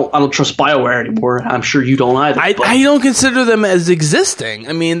 I don't trust BioWare anymore. I'm sure you don't either. I don't consider them as existing.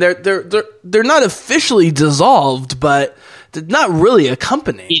 I mean, they're not officially dissolved, but they're not really a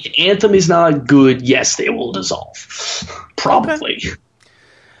company. If Anthem is not good, yes, they will dissolve. Probably. Okay.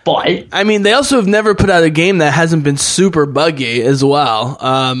 But I mean, they also have never put out a game that hasn't been super buggy as well.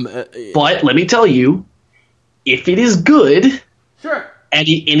 But let me tell you, if it is good, sure, and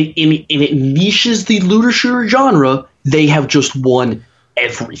it niches the looter shooter genre, they have just won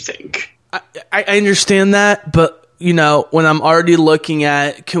everything. I understand that, but you know, when I'm already looking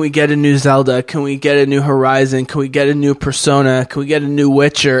at, can we get a new Zelda? Can we get a new Horizon? Can we get a new Persona? Can we get a new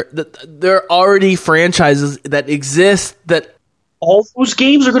Witcher? There are already franchises that exist that. All those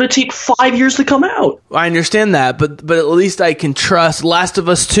games are going to take 5 years to come out. I understand that, but at least I can trust Last of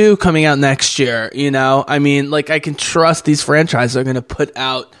Us 2 coming out next year, you know? I mean, like, I can trust these franchises are going to put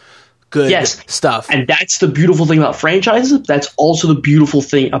out good stuff. And that's the beautiful thing about franchises. That's also the beautiful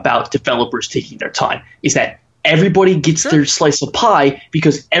thing about developers taking their time, is that everybody gets their slice of pie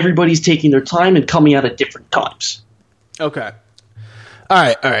because everybody's taking their time and coming out at different times. Okay. All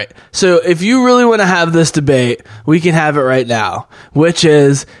right. So if you really want to have this debate, we can have it right now, which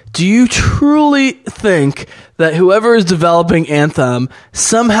is, do you truly think that whoever is developing Anthem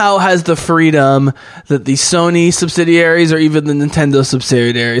somehow has the freedom that the Sony subsidiaries or even the Nintendo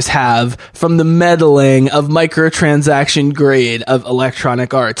subsidiaries have from the meddling of microtransaction greed of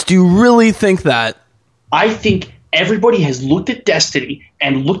Electronic Arts? Do you really think that? I think everybody has looked at Destiny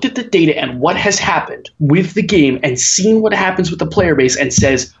and looked at the data and what has happened with the game and seen what happens with the player base and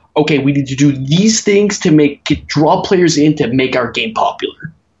says, okay, we need to do these things to draw players in to make our game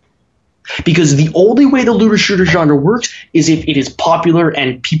popular. Because the only way the looter shooter genre works is if it is popular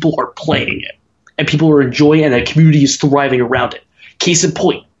and people are playing it and people are enjoying it and the community is thriving around it. Case in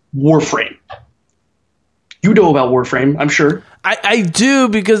point, Warframe. You know about Warframe, I'm sure. I do,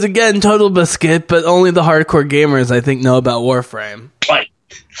 because again, Total Biscuit, but only the hardcore gamers, I think, know about Warframe. Right.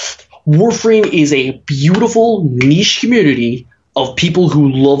 Warframe is a beautiful niche community of people who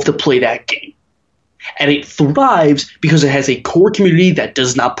love to play that game. And it thrives because it has a core community that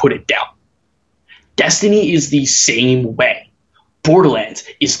does not put it down. Destiny is the same way. Borderlands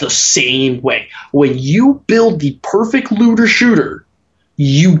is the same way. When you build the perfect looter shooter,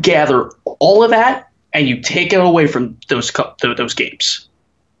 you gather all of that and you take it away from those games.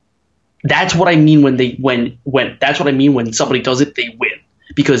 That's what I mean when somebody does it, they win,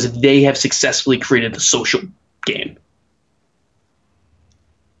 because they have successfully created the social game.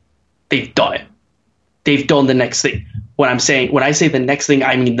 They've done it. They've done the next thing. When I say the next thing,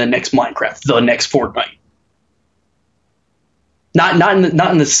 I mean the next Minecraft, the next Fortnite.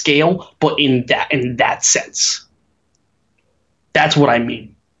 Not in the scale, but in that sense. That's what I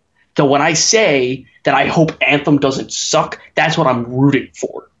mean. So when I say that I hope Anthem doesn't suck, that's what I'm rooting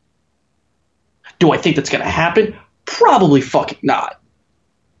for. Do I think that's going to happen? Probably fucking not.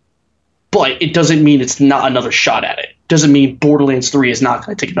 But it doesn't mean it's not another shot at it. Doesn't mean Borderlands 3 is not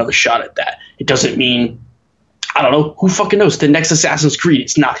going to take another shot at that. It doesn't mean, I don't know, who fucking knows? The next Assassin's Creed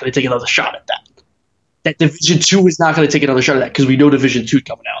is not going to take another shot at that. That Division 2 is not going to take another shot at that because we know Division 2 is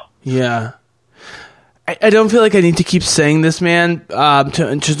coming out. Yeah. I don't feel like I need to keep saying this, man,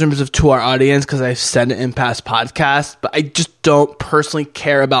 in terms of to our audience, because I've said it in past podcasts, but I just don't personally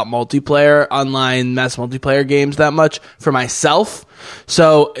care about multiplayer, online mass multiplayer games that much for myself.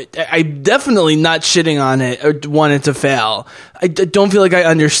 So I'm definitely not shitting on it or want it to fail. I don't feel like I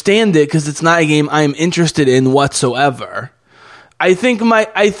understand it because it's not a game I'm interested in whatsoever. I think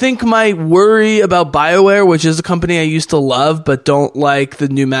my worry about BioWare, which is a company I used to love but don't like the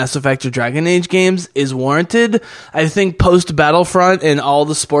new Mass Effect or Dragon Age games, is warranted. I think post Battlefront and all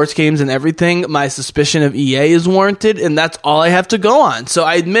the sports games and everything, my suspicion of EA is warranted, and that's all I have to go on. So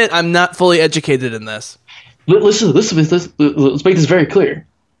I admit I'm not fully educated in this. Let's make this very clear.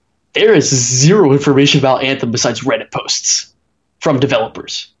 There is zero information about Anthem besides Reddit posts from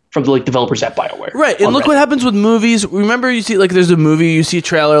developers, from the developers at BioWare. Right, and look what happens with movies. Remember, you see, there's a movie, you see a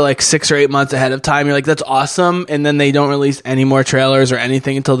trailer 6 or 8 months ahead of time. You're like, that's awesome, and then they don't release any more trailers or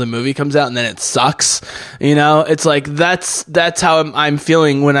anything until the movie comes out, and then it sucks. It's like that's how I'm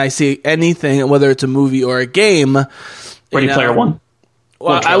feeling when I see anything, whether it's a movie or a game. Ready Player One.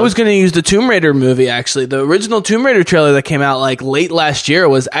 Well, I was going to use the Tomb Raider movie, actually. The original Tomb Raider trailer that came out late last year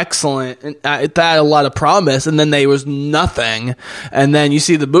was excellent. And it had a lot of promise, and then there was nothing. And then you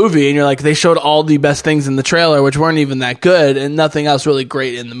see the movie, and you're like, they showed all the best things in the trailer, which weren't even that good, and nothing else really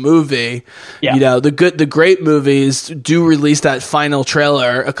great in the movie. Yeah. The great movies do release that final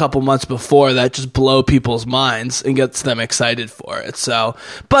trailer a couple months before that just blow people's minds and gets them excited for it. So,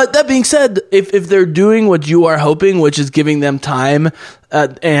 but that being said, if they're doing what you are hoping, which is giving them time,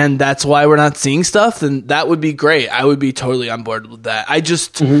 and that's why we're not seeing stuff, then that would be great. I would be totally on board with that. I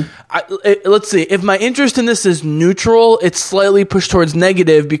just, let's see, if my interest in this is neutral, it's slightly pushed towards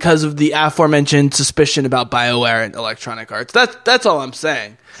negative because of the aforementioned suspicion about BioWare and Electronic Arts. That's all I'm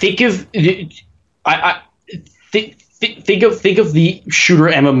saying. Think of the shooter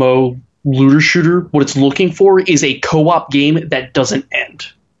MMO looter shooter. What it's looking for is a co-op game that doesn't end.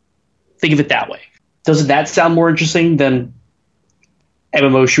 Think of it that way. Doesn't that sound more interesting than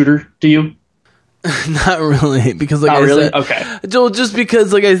MMO shooter to you? Not really, because Not I really? said, okay. Joel, just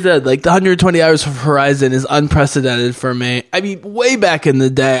because, like I said, the 120 hours of Horizon is unprecedented for me. I mean, way back in the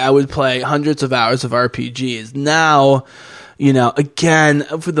day, I would play hundreds of hours of RPGs. Now, again,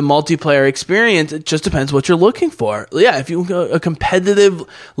 for the multiplayer experience, it just depends what you're looking for. Yeah, if you want a competitive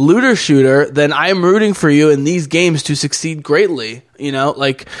looter shooter, then I am rooting for you in these games to succeed greatly.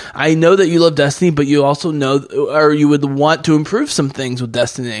 I know that you love Destiny, but you also know, or you would want to improve some things with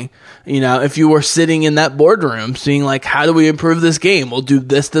Destiny. If you were sitting in that boardroom seeing how do we improve this game? We'll do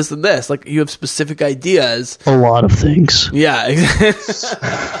this, this, and this. You have specific ideas. A lot of things. Yeah.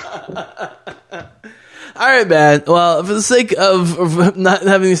 All right, man. Well, for the sake of not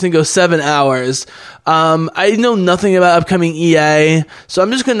having this thing go 7 hours, I know nothing about upcoming EA, so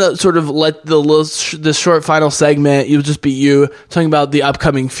I'm just going to sort of let this short final segment, you'll just be you talking about the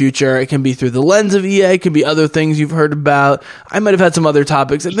upcoming future. It can be through the lens of EA, it can be other things you've heard about. I might have had some other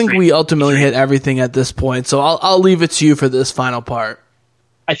topics. I think we ultimately hit everything at this point, so I'll leave it to you for this final part.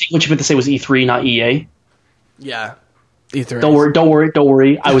 I think what you meant to say was E3, not EA. Yeah. E3. Don't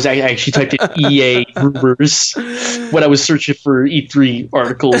worry. I actually typed in EA rumors when I was searching for E3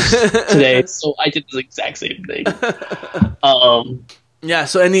 articles today, so I did the exact same thing. Yeah.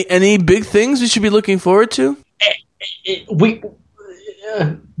 So any big things we should be looking forward to?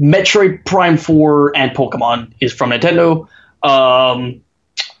 Metroid Prime 4 and Pokemon is from Nintendo.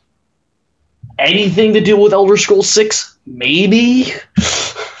 Anything to do with Elder Scrolls 6, maybe.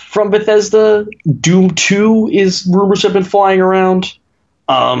 From Bethesda. Doom 2 is rumors have been flying around.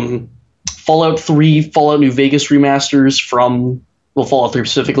 Fallout 3, Fallout New Vegas remasters from Fallout 3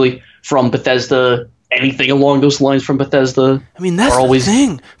 specifically from Bethesda. Anything along those lines from Bethesda. I mean, that's the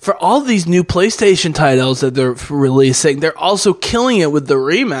thing. For all these new PlayStation titles that they're releasing, they're also killing it with the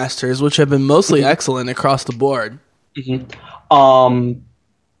remasters, which have been mostly excellent across the board. Mm-hmm.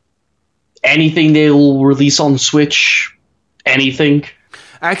 Anything they will release on Switch? Anything?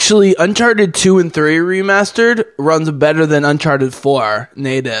 Actually, Uncharted 2 and 3 remastered runs better than Uncharted 4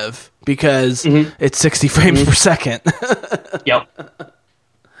 native because it's 60 frames per second. Yep.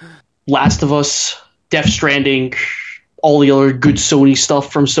 Last of Us, Death Stranding, all the other good Sony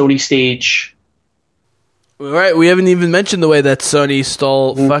stuff from Sony Stage. Right, we haven't even mentioned the way that Sony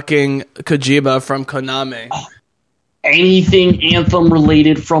stole fucking Kojima from Konami. Anything Anthem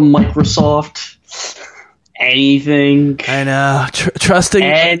related from Microsoft. Anything. I know.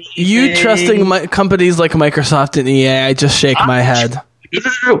 Trusting companies like Microsoft and EA, I just shake my head.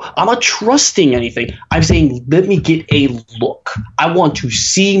 No. I'm not trusting anything. I'm saying let me get a look. I want to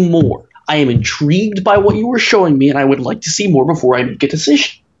see more. I am intrigued by what you were showing me, and I would like to see more before I make a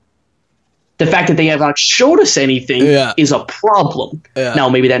decision. The fact that they have not showed us anything is a problem. Yeah. Now,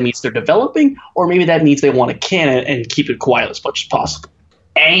 maybe that means they're developing, or maybe that means they want to can it and keep it quiet as much as possible.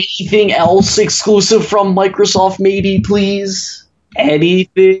 Anything else exclusive from Microsoft, maybe, please?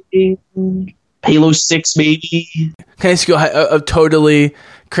 Anything? Halo 6, maybe? Can I ask you a totally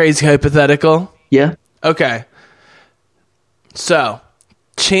crazy hypothetical? Yeah. Okay. So,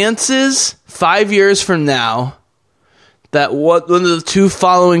 chances 5 years from now that one of the two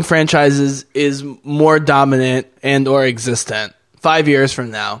following franchises is more dominant and or existent 5 years from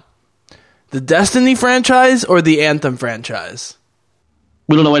now. The Destiny franchise or the Anthem franchise?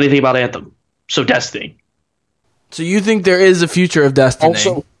 We don't know anything about Anthem, so Destiny. So you think there is a future of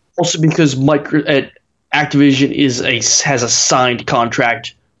Destiny? Also because Activision has a signed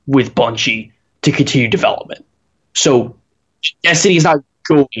contract with Bungie to continue development. So Destiny is not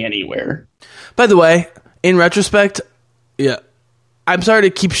going anywhere. By the way, in retrospect, yeah, I'm sorry to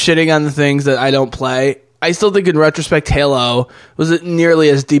keep shitting on the things that I don't play. I still think in retrospect, Halo wasn't nearly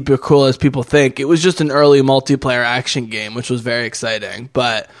as deep or cool as people think. It was just an early multiplayer action game, which was very exciting.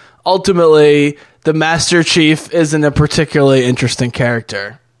 But ultimately, the Master Chief isn't a particularly interesting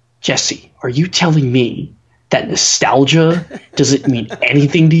character. Jesse, are you telling me that nostalgia doesn't mean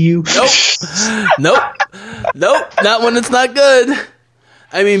anything to you? Nope. Not when it's not good.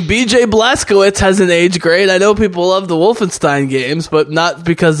 I mean, BJ Blazkowicz hasn't aged great. I know people love the Wolfenstein games, but not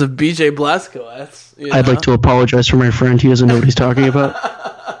because of BJ Blazkowicz. You know? I'd like to apologize for my friend. He doesn't know what he's talking about.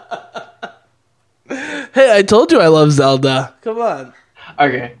 Hey, I told you I love Zelda. Come on.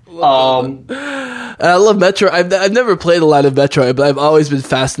 Okay. I love Metroid. I've never played a lot of Metroid, but I've always been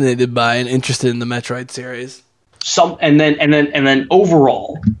fascinated by and interested in the Metroid series. And then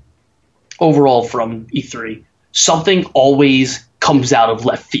overall from E3, something always comes out of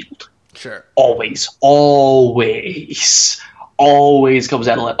left field. Sure. Always comes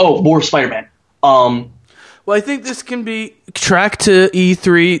out of left. Oh, more Spider-Man. Well, I think this can be tracked to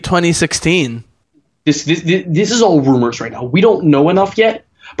E3 2016. This is all rumors right now. We don't know enough yet,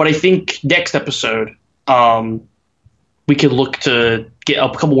 but I think next episode, we can look to get a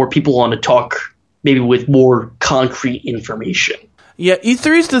couple more people on to talk, maybe with more concrete information. Yeah,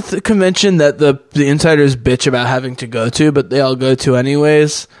 E3 is the convention that the insiders bitch about having to go to, but they all go to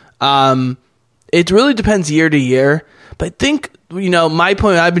anyways. It really depends year to year, but I think, my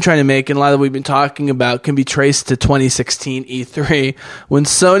point I've been trying to make, and a lot of what we've been talking about, can be traced to 2016 E3, when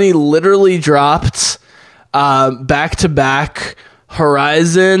Sony literally dropped back-to-back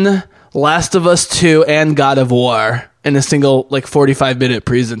Horizon, Last of Us 2, and God of War in a single 45-minute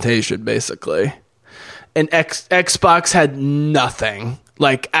presentation, basically. And Xbox had nothing,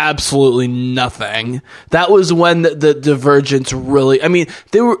 absolutely nothing. That was when the divergence really. I mean,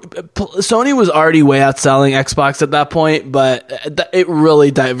 Sony was already way outselling Xbox at that point, but it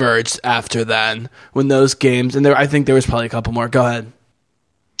really diverged after then when those games. And I think there was probably a couple more. Go ahead.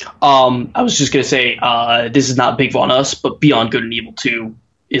 I was just gonna say, this is not big on us, but Beyond Good and Evil 2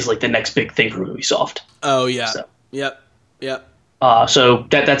 is the next big thing for Ubisoft. Oh yeah. So. Yep. So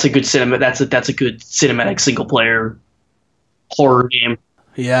that's a good that's a good cinematic single player horror game.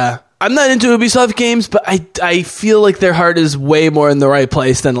 Yeah. I'm not into Ubisoft games, but I feel like their heart is way more in the right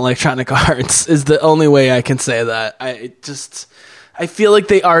place than Electronic Arts is the only way I can say that. I feel like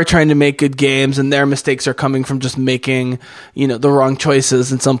they are trying to make good games, and their mistakes are coming from just making, the wrong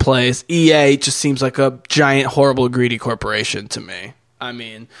choices in some place. EA just seems like a giant, horrible, greedy corporation to me. I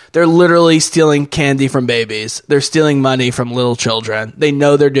mean, they're literally stealing candy from babies. They're stealing money from little children. They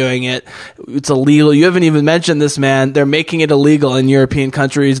know they're doing it. It's illegal. You haven't even mentioned this, man. They're making it illegal in European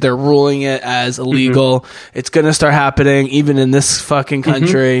countries. They're ruling it as illegal. Mm-hmm. It's going to start happening even in this fucking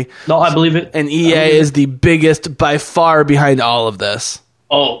country. Mm-hmm. No, I believe it. And EA is the biggest, by far, behind all of this.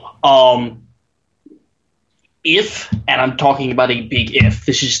 If, and I'm talking about a big if,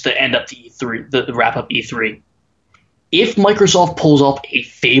 this is the end up the E3, the wrap up E3. If Microsoft pulls off a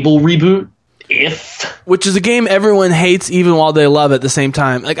Fable reboot, which is a game everyone hates even while they love at the same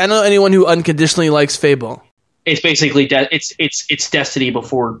time. I don't know anyone who unconditionally likes Fable. It's basically it's Destiny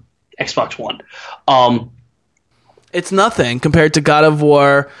before Xbox One. It's nothing compared to God of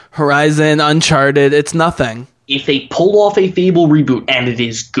War, Horizon, Uncharted. It's nothing. If they pull off a Fable reboot and it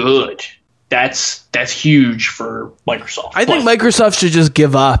is good, that's huge for Microsoft. I think Microsoft should just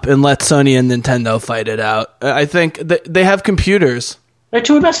give up and let Sony and Nintendo fight it out. I think they have computers. They're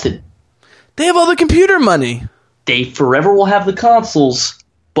too invested. They have all the computer money. They forever will have the consoles,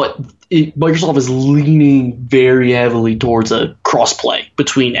 but Microsoft is leaning very heavily towards a crossplay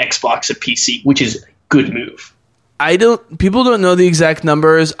between Xbox and PC, which is a good move. People don't know the exact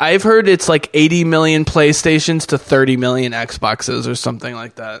numbers. I've heard it's 80 million PlayStations to 30 million Xboxes or something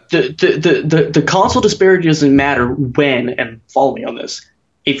like that. The console disparity doesn't matter when, and follow me on this,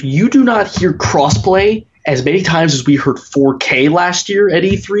 if you do not hear crossplay as many times as we heard 4K last year at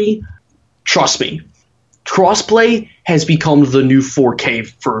E3, trust me, crossplay has become the new 4K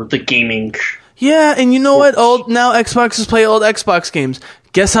for the gaming. Yeah, and you know what? Now Xboxes play old Xbox games.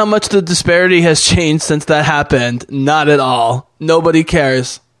 Guess how much the disparity has changed since that happened? Not at all. Nobody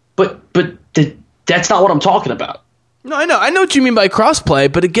cares. But that's not what I'm talking about. No, I know what you mean by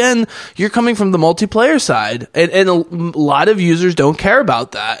crossplay, but again, you're coming from the multiplayer side, and a lot of users don't care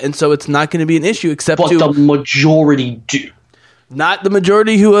about that, and so it's not going to be an issue. But the majority do. Not the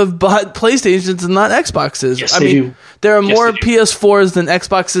majority who have bought PlayStations and not Xboxes. Yes, they do. There are Yes, more they do. PS4s than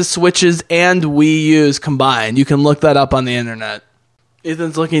Xboxes, Switches, and Wii U's combined. You can look that up on the internet.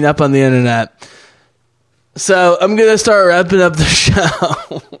 Ethan's looking up on the internet. So I'm going to start wrapping up the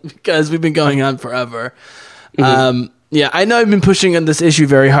show because we've been going on forever. Yeah, I know I've been pushing on this issue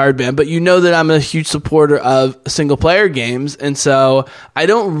very hard, man, but you know that I'm a huge supporter of single-player games, and so I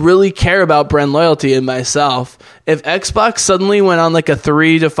don't really care about brand loyalty in myself. If Xbox suddenly went on like a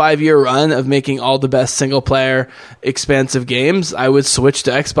 3 to 5 year run of making all the best single-player expansive games, I would switch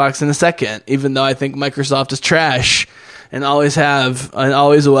to Xbox in a second, even though I think Microsoft is trash. And always have, and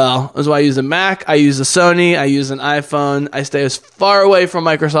always will. That's why I use a Mac, I use a Sony, I use an iPhone. I stay as far away from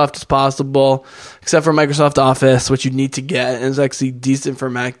Microsoft as possible, except for Microsoft Office, which you need to get, and it's actually decent for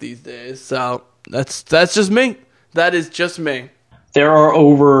Mac these days. So that's just me. That is just me. There are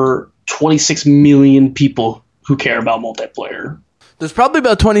over 26 million people who care about multiplayer. There's probably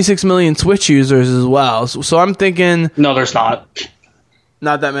about 26 million Switch users as well. So I'm thinking... No, there's not.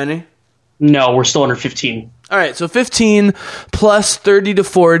 Not that many? No, we're still under 15. All right, so 15 plus 30 to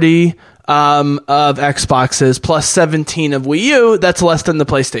 40 of Xboxes plus 17 of Wii U, that's less than the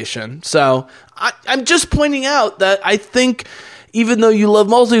PlayStation. So I'm just pointing out that I think even though you love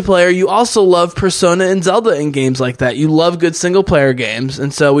multiplayer, you also love Persona and Zelda and games like that. You love good single-player games,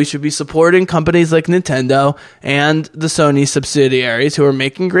 and so we should be supporting companies like Nintendo and the Sony subsidiaries who are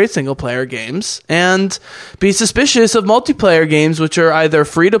making great single-player games, and be suspicious of multiplayer games which are either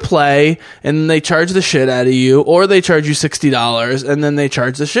free-to-play and they charge the shit out of you, or they charge you $60 and then they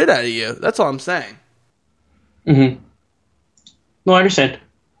charge the shit out of you. That's all I'm saying. Mm-hmm. No, I understand.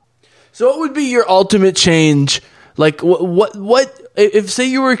 So what would be your ultimate change? Like, what if, say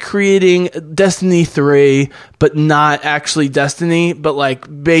you were creating Destiny 3, but not actually Destiny, but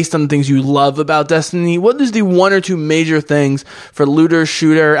like based on the things you love about Destiny, what is the one or two major things for looter,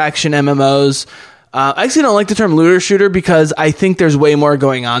 shooter, action MMOs? I actually don't like the term looter shooter because I think there's way more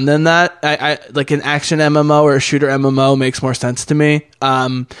going on than that. I like an action MMO or a shooter MMO makes more sense to me.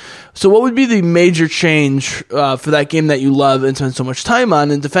 So what would be the major change for that game that you love and spend so much time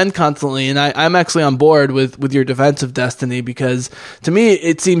on and defend constantly? And I'm actually on board with your defense of Destiny because to me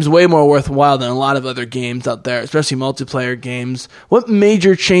it seems way more worthwhile than a lot of other games out there, especially multiplayer games. What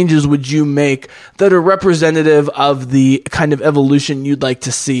major changes would you make that are representative of the kind of evolution you'd like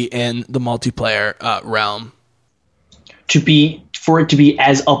to see in the multiplayer realm? For it to be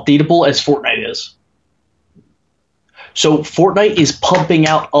as updatable as Fortnite is. So Fortnite is pumping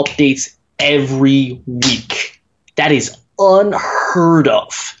out updates every week. That is unheard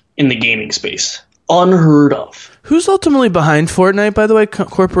of in the gaming space. Unheard of. Who's ultimately behind Fortnite, by the way,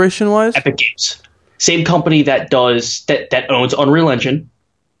 corporation-wise? Epic Games. Same company that owns Unreal Engine,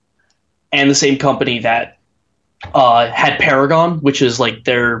 and the same company that had Paragon, which is like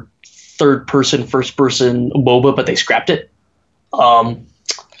their third-person, first-person MOBA, but they scrapped it.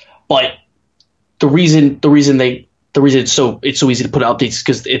 But the reason it's so easy to put out updates is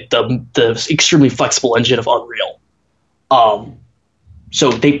because the extremely flexible engine of Unreal.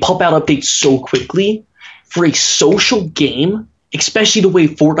 So they pump out updates so quickly for a social game, especially the way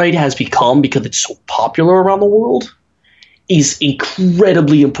Fortnite has become because it's so popular around the world, is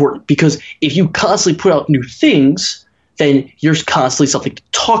incredibly important. Because if you constantly put out new things, then there's constantly something to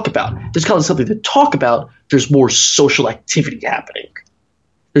talk about. There's constantly something to talk about. There's more social activity happening.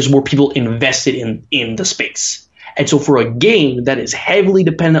 There's more people invested in the space. And so for a game that is heavily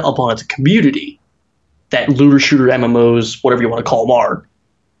dependent upon its community, that looter shooter MMOs, whatever you want to call them are,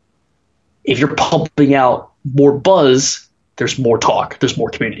 if you're pumping out more buzz, there's more talk, there's more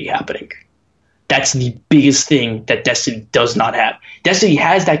community happening. That's the biggest thing that Destiny does not have. Destiny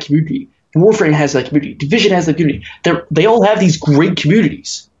has that community. Warframe has that community. Division has that community. They all have these great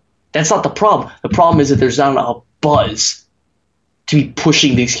communities. That's not the problem. The problem is that there's not enough buzz to be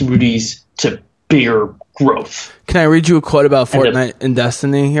pushing these communities to bigger growth. Can I read you a quote about Fortnite and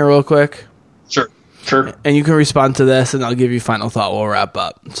Destiny here real quick? Sure. And you can respond to this, and I'll give you final thought. We'll wrap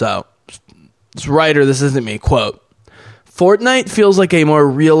up. So, this writer, this isn't me, quote, Fortnite feels like a more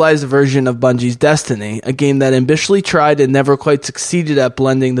realized version of Bungie's Destiny, a game that ambitiously tried and never quite succeeded at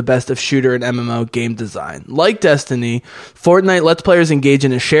blending the best of shooter and MMO game design. Like Destiny, Fortnite lets players engage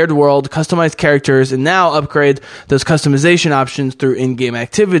in a shared world, customize characters, and now upgrade those customization options through in-game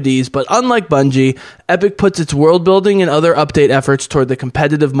activities. But unlike Bungie, Epic puts its world building and other update efforts toward the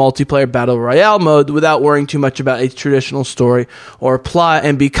competitive multiplayer battle royale mode without worrying too much about a traditional story or plot.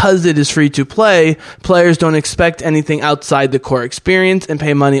 And because it is free to play, players don't expect anything outside the core experience and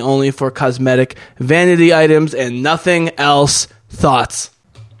pay money only for cosmetic vanity items and nothing else. Thoughts?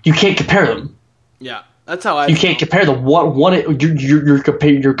 You can't compare them. Yeah. That's how I. You can't compare the one. You're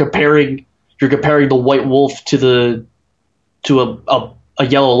comparing the white wolf to a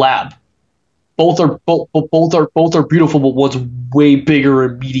yellow lab. Both are beautiful, but one's way bigger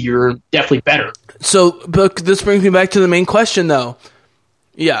and meatier and definitely better. So, but this brings me back to the main question, though.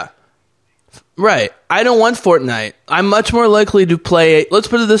 Yeah. Right. I don't want Fortnite. I'm much more likely to play... Let's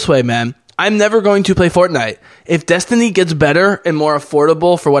put it this way, man. I'm never going to play Fortnite. If Destiny gets better and more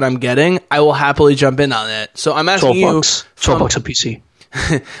affordable for what I'm getting, I will happily jump in on it. So I'm asking you... $12 a PC.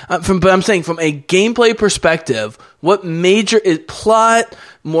 But I'm saying from a gameplay perspective, what major plot,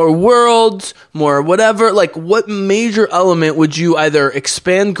 more worlds, more whatever, like what major element would you either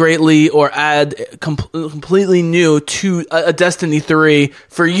expand greatly or add completely new to a Destiny 3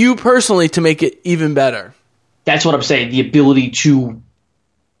 for you personally to make it even better? That's what I'm saying. The ability to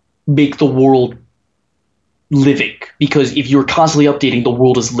make the world living, because if you're constantly updating, the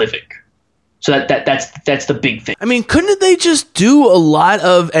world is living. So that's the big thing. I mean, couldn't they just do a lot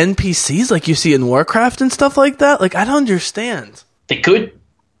of NPCs like you see in Warcraft and stuff like that? Like, I don't understand. They could,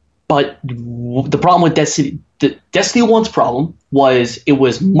 but the problem with Destiny 1's problem was it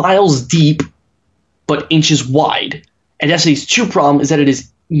was miles deep but inches wide. And Destiny's 2 problem is that it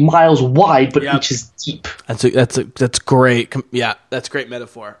is miles wide but inches deep. That's great. Yeah, that's great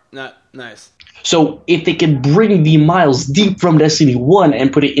metaphor. Nice. So if they can bring the miles deep from Destiny 1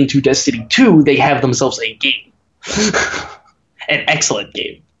 and put it into Destiny 2, they have themselves a game. An excellent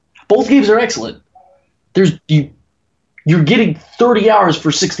game. Both games are excellent. You're getting 30 hours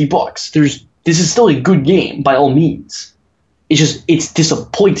for $60. This is still a good game by all means. It's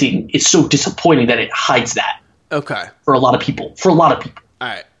disappointing. It's so disappointing that it hides that. Okay. For a lot of people. All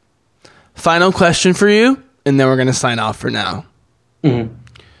right. Final question for you, and then we're going to sign off for now. Mm-hmm.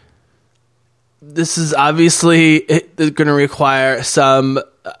 This is obviously going to require some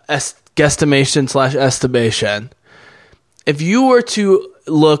guesstimation/estimation. If you were to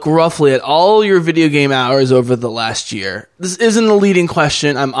look roughly at all your video game hours over the last year, this isn't a leading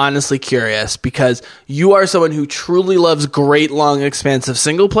question. I'm honestly curious because you are someone who truly loves great, long, expansive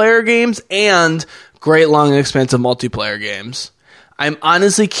single-player games and great, long, expansive multiplayer games. I'm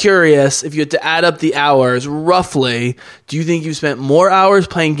honestly curious if you had to add up the hours, roughly, do you think you spent more hours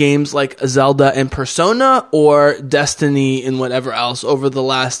playing games like Zelda and Persona or Destiny and whatever else over the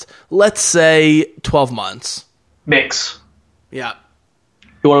last, let's say, 12 months? Mix. Yeah.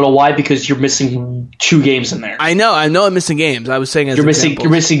 You want to know why? Because you're missing 2 games in there. I know I'm missing games. I was saying as you're missing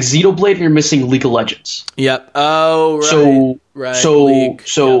Xenoblade and you're missing League of Legends. Yep. Oh, right. So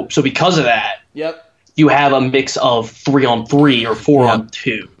because of that, yep. You have a mix of 3-on-3 or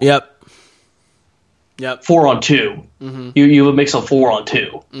 4-on-2. Yep. 4-on-2. Mm-hmm. You have a mix of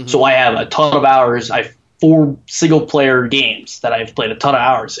 4-on-2. Mm-hmm. So I have a ton of hours. I have 4 single-player games that I've played a ton of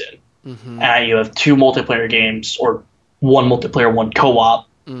hours in. Mm-hmm. And you have 2 multiplayer games, or 1 multiplayer, 1 co-op.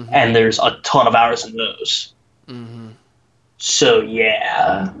 Mm-hmm. And there's a ton of hours in those. Mm-hmm. So,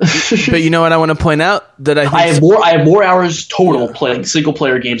 yeah. But you know what I want to point out? That I have more hours total playing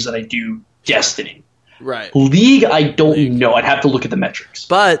single-player games than I do Destiny. Right. League, I don't know. I'd have to look at the metrics.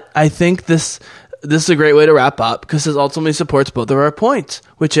 But I think this is a great way to wrap up because this ultimately supports both of our points,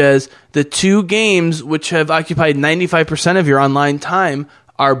 which is the 2 games which have occupied 95% of your online time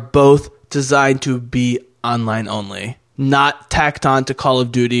are both designed to be online only, not tacked on to Call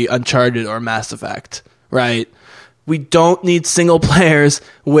of Duty, Uncharted, or Mass Effect, right? We don't need single players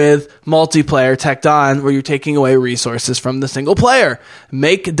with multiplayer tacked on where you're taking away resources from the single player.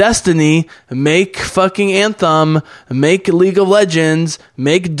 Make Destiny, make fucking Anthem, make League of Legends,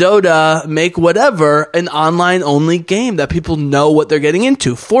 make Dota, make whatever an online only game that people know what they're getting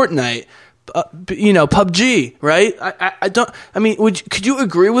into. Fortnite, PUBG, right? Could you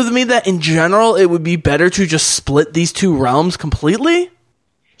agree with me that in general it would be better to just split these 2 realms completely?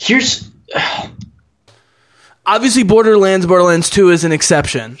 Obviously, Borderlands 2 is an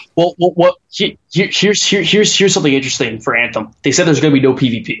exception. Well, here's something interesting for Anthem. They said there's going to be no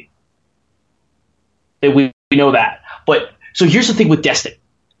PvP. We know that. But so here's the thing with Destiny.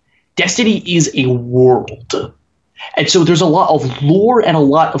 Destiny is a world. And so there's a lot of lore and a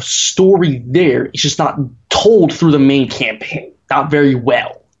lot of story there. It's just not told through the main campaign. Not very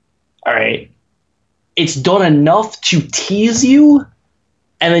well. All right? It's done enough to tease you.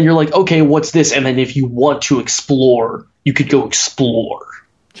 And then you're like, okay, what's this? And then if you want to explore, you could go explore.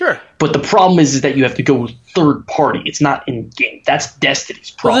 Sure. But the problem is that you have to go third party. It's not in game. That's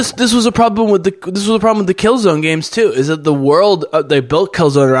Destiny's problem. Well, this was a problem with the Killzone games too. Is that the world they built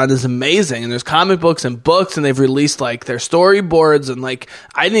Killzone around is amazing, and there's comic books and books, and they've released like their storyboards, and like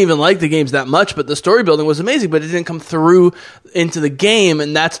I didn't even like the games that much, but the story building was amazing, but it didn't come through into the game,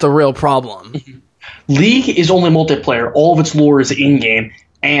 and that's the real problem. League is only multiplayer. All of its lore is in-game,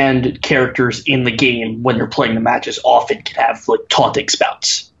 and characters in the game, when they're playing the matches, often can have like taunting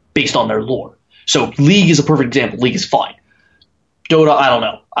spouts based on their lore. So League is a perfect example. League is fine. Dota, I don't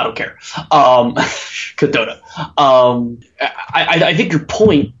know. I don't care. Good Dota. I think your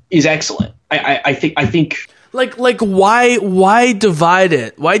point is excellent. I think Like why divide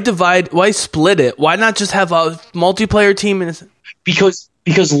it? Why split it? Why not just have a multiplayer team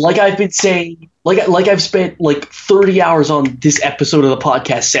because like I've been saying, like I've spent like 30 hours on this episode of the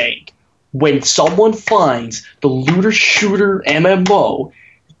podcast saying, when someone finds the looter shooter MMO,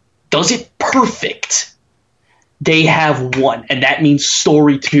 does it perfect, they have won, and that means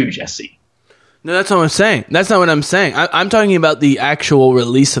story too, Jesse. No, that's not what I'm saying. That's not what I'm saying. I'm talking about the actual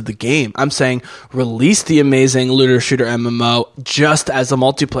release of the game. I'm saying release the amazing looter shooter MMO just as a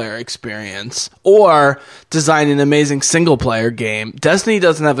multiplayer experience, or design an amazing single player game. Destiny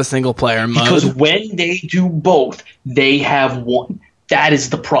doesn't have a single player mode. Because when they do both, they have won. That is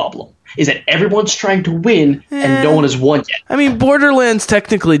the problem. Is that everyone's trying to win and no one has won yet. I mean, Borderlands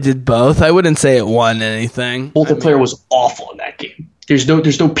technically did both. I wouldn't say it won anything. Multiplayer was awful in that game. There's no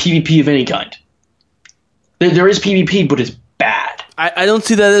PvP of any kind. There is PvP, but it's bad. I don't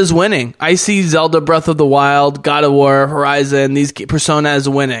see that as winning. I see Zelda Breath of the Wild, God of War, Horizon, these Persona as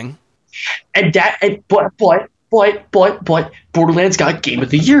winning. But Borderlands got Game of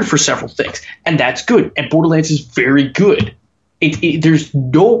the Year for several things, and that's good. And Borderlands is very good.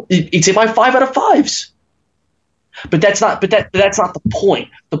 It's in my 5 out of 5s. But that's not the point.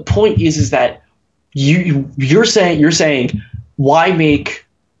 The point is that you're saying why make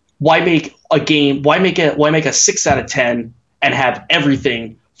a game, why make a 6 out of 10 and have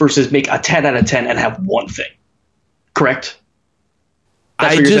everything versus make a 10 out of 10 and have one thing. Correct?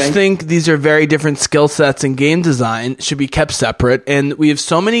 I just think these are very different skill sets, and game design should be kept separate. And we have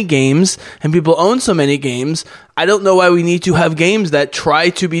so many games, and people own so many games. I don't know why we need to have games that try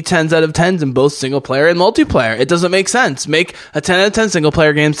to be 10s out of 10s in both single player and multiplayer. It doesn't make sense. Make a 10 out of 10 single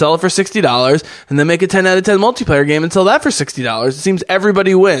player game, sell it for $60, and then make a 10 out of 10 multiplayer game and sell that for $60. It seems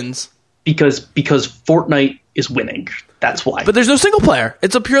everybody wins. Because Fortnite is winning. That's why. But there's no single player.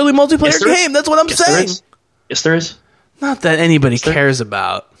 It's a purely multiplayer game. That's what I'm saying. Yes, there is. Not that anybody cares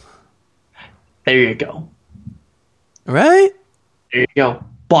about. There you go. Right? There you go.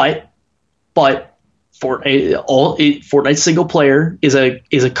 But Fortnite single player is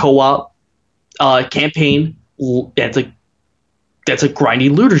a co-op campaign. That's a grindy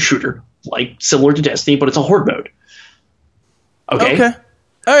looter shooter, like similar to Destiny, but it's a horde mode. Okay.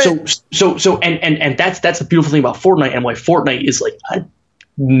 All right. So and that's the beautiful thing about Fortnite, and why Fortnite is like a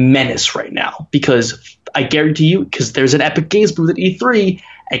menace right now, because I guarantee you, because there's an Epic Games booth at E3,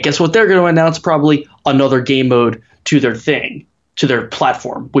 and guess what they're going to announce? Probably another game mode to their thing, to their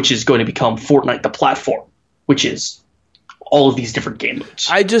platform, which is going to become Fortnite the platform, which is all of these different game modes.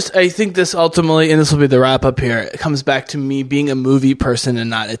 I think this ultimately, and this will be the wrap up here, it comes back to me being a movie person and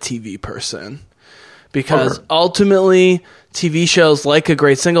not a TV person. Because ultimately, TV shows, like a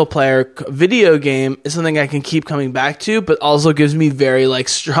great single player video game, is something I can keep coming back to, but also gives me very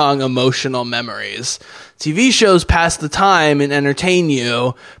strong emotional memories. TV shows pass the time and entertain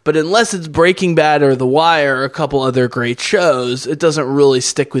you, but unless it's Breaking Bad or The Wire or a couple other great shows, it doesn't really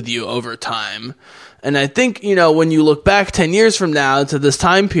stick with you over time. And I think, when you look back 10 years from now to this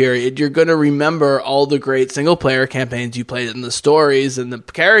time period, you're going to remember all the great single-player campaigns you played and the stories and the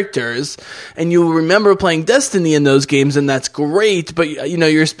characters, and you'll remember playing Destiny in those games, and that's great, but,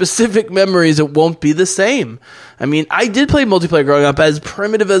 your specific memories, it won't be the same. I mean, I did play multiplayer growing up, as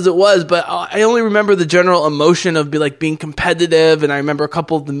primitive as it was, but I only remember the general emotion of being competitive, and I remember a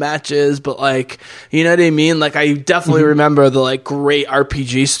couple of the matches, but you know what I mean? I definitely remember the great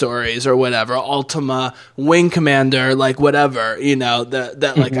RPG stories or whatever, Ultima, Wing Commander, whatever,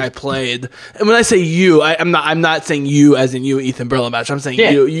 that I played. And when I say you, I'm not saying you as in you, Ethan Berlambach. I'm saying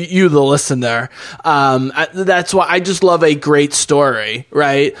you, the listener. That's why I just love a great story,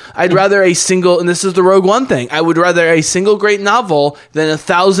 right? I'd rather a single, and this is the Rogue One thing, I would rather a single great novel than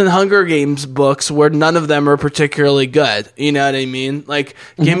 1,000 Hunger Games books where none of them are particularly good. You know what I mean?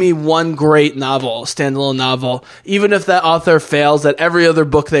 Give me one great novel, standalone novel. Even if that author fails at every other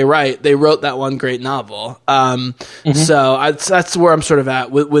book they wrote that one great novel. So that's where I'm sort of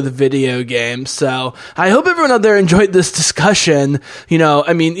at with video games. So I hope everyone out there enjoyed this discussion.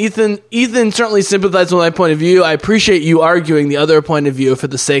 Ethan certainly sympathized with my point of view. I appreciate you arguing the other point of view for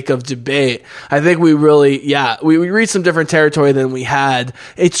the sake of debate. I think we really, we reached some different territory than we had.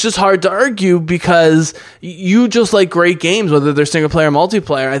 It's just hard to argue because you just like great games, whether they're single player or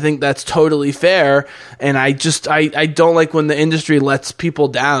multiplayer. I think that's totally fair. And I don't like when the industry lets people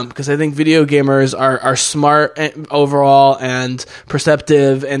down, because I think video gamers consumers are smart overall and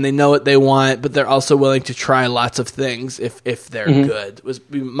perceptive, and they know what they want, but they're also willing to try lots of things if they're good. Was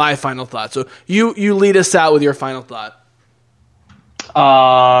my final thought. So you lead us out with your final thought.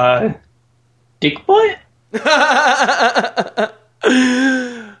 Dick butt?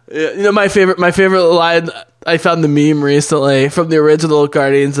 Yeah, my favorite line, I found the meme recently from the original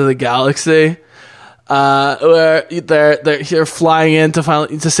Guardians of the Galaxy, where they're flying in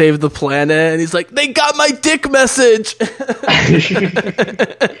to save the planet, and he's like, "They got my dick message."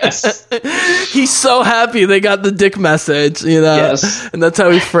 Yes. He's so happy they got the dick message, Yes. and that's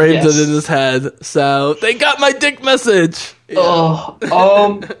how he framed Yes. it in his head. So they got my dick message.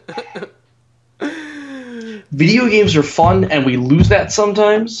 Video games are fun, and we lose that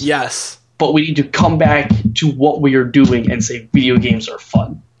sometimes. Yes. But we need to come back to what we are doing and say video games are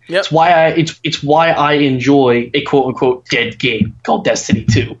fun. Yep. It's why I enjoy a quote unquote dead game called Destiny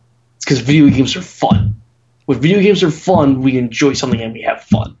 2. It's because video games are fun. When video games are fun, we enjoy something and we have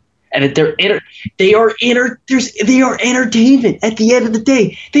fun. And they are entertainment. At the end of the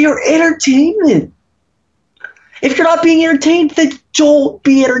day, they are entertainment. If you're not being entertained, then don't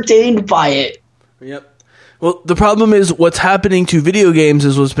be entertained by it. Yep. Well, the problem is what's happening to video games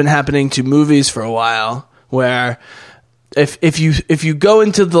is what's been happening to movies for a while, where if you go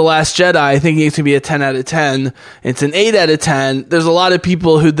into The Last Jedi thinking it's going to be a 10 out of 10, it's an 8 out of 10, there's a lot of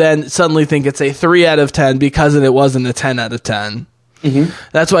people who then suddenly think it's a 3 out of 10 because it wasn't a 10 out of 10. Mm-hmm.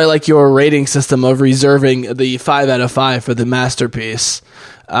 That's why I like your rating system of reserving the 5 out of 5 for the masterpiece.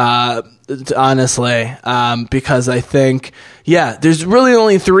 Honestly, because I think, there's really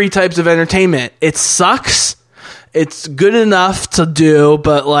only 3 types of entertainment. It sucks. It's good enough to do,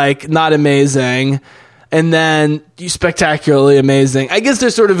 but like not amazing. And then spectacularly amazing. I guess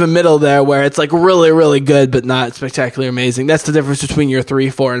there's sort of a middle there where it's like really, really good, but not spectacularly amazing. That's the difference between your 3,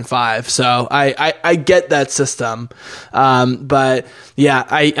 4, and 5. So I get that system. But yeah,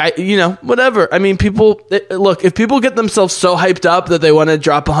 I whatever. I mean, if people get themselves so hyped up that they want to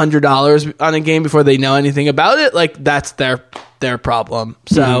drop $100 on a game before they know anything about it, like that's their problem.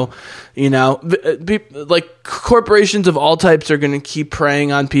 So, like corporations of all types are going to keep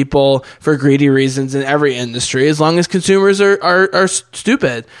preying on people for greedy reasons in every industry, as long as consumers are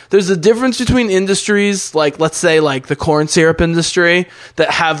stupid. There's a difference between industries, like let's say like the corn syrup industry, that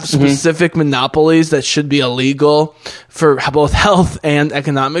have specific monopolies that should be illegal for both health and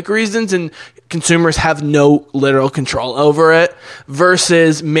economic reasons, and consumers have no literal control over it,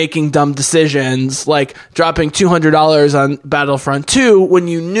 versus making dumb decisions like dropping $200 on Battlefront 2 when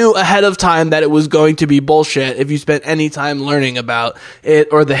you knew ahead of time that it was going to be bullshit if you spent any time learning about it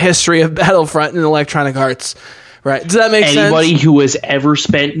or the history of Battlefront and Electronic Arts. Right. Does that make sense? Anybody who has ever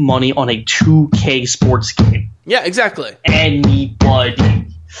spent money on a 2K sports game. Yeah, exactly. Anybody.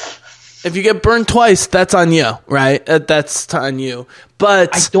 If you get burned twice, that's on you, right? That's on you.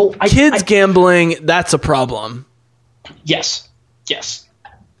 But kids gambling, that's a problem. Yes.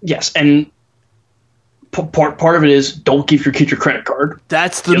 And part of it is don't give your kid your credit card.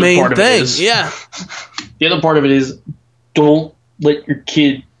 That's the main thing. Yeah. The other part of it is don't let your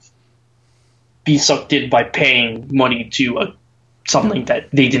kid be sucked in by paying money to something that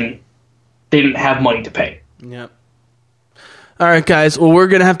they didn't have money to pay. Yep. All right, guys. Well, we're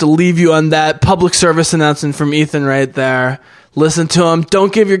going to have to leave you on that public service announcement from Ethan right there. Listen to him.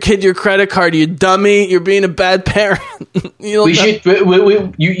 Don't give your kid your credit card, you dummy. You're being a bad parent. You should put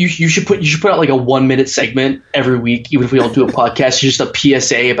out like a 1-minute segment every week, even if we don't do a podcast, just a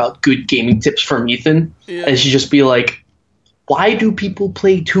PSA about good gaming tips from Ethan. Yeah. And it should just be like, why do people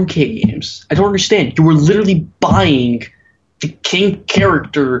play 2K games? I don't understand. You were literally buying the king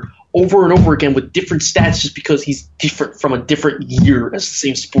character over and over again with different stats just because he's different from a different year as the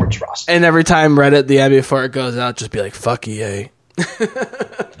same sports roster. And every time Reddit, the end before it goes out, just be like, fuck EA.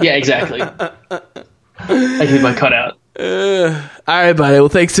 Yeah, exactly. I need my cutout. All right, buddy. Well,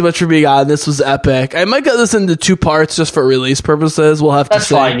 thanks so much for being on. This was epic. I might cut this into 2 parts just for release purposes. We'll have to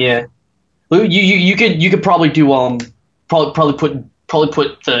see. That's fine, yeah. You could probably do probably put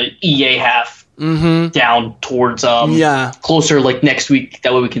the EA half down towards closer like next week.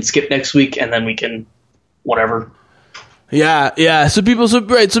 That way we can skip next week and then we can whatever. Yeah. So me and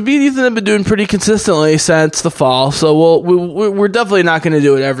Ethan have been doing pretty consistently since the fall. So we're definitely not going to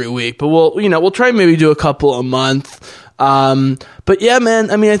do it every week, but we'll try and maybe do a couple a month. But yeah, man,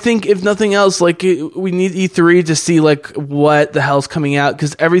 I mean, I think if nothing else, like we need E3 to see like what the hell's coming out,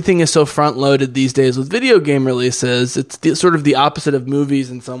 because everything is so front loaded these days with video game releases. It's sort of the opposite of movies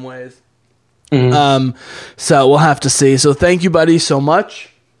in some ways. Mm-hmm. So we'll have to see. So thank you, buddy, so much.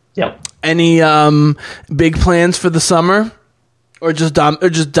 Yep. Any big plans for the summer? or just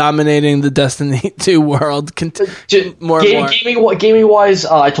dominating the Destiny 2 world. More gaming wise,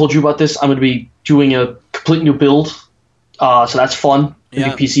 I told you about this. I'm going to be doing a complete new build, so that's fun. New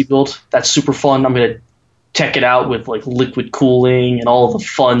PC build, that's super fun. I'm going to check it out with like liquid cooling and all the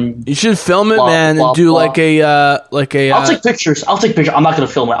fun. You should film it, man, and do like a. I'll take pictures. I'm not going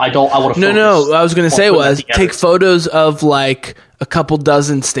to film it. I want to. No. I was going to say take photos of like a couple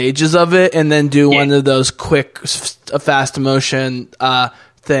dozen stages of it, and then do one of those quick, fast motion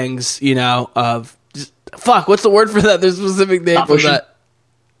things. Of what's the word for that? There's a specific name for that.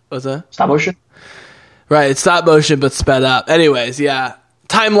 What's that? Stop motion. Right, it's stop motion but sped up. Anyways, yeah,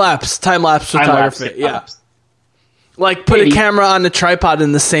 time lapse photography. Yeah. Like, put a camera on a tripod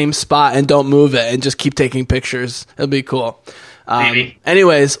in the same spot and don't move it and just keep taking pictures. It'll be cool.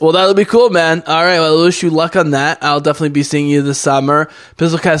 Anyways, well, that'll be cool, man. All right, well, I wish you luck on that. I'll definitely be seeing you this summer.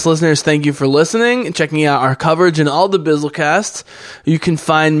 Bizzlecast listeners, thank you for listening and checking out our coverage and all the Bizzlecasts. You can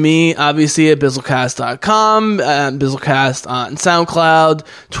find me, obviously, at Bizzlecast.com, Bizzlecast on SoundCloud,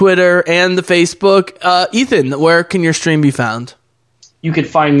 Twitter, and the Facebook. Ethan, where can your stream be found? You can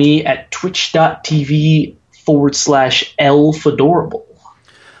find me at twitch.tv/LFedorable.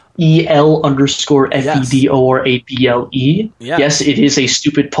 EL_FEDORABLE. Yes, it is a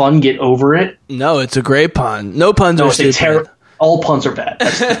stupid pun. Get over it. No, it's a great pun. No puns are stupid. All puns are bad.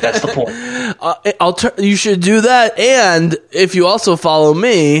 That's the point. You should do that. And if you also follow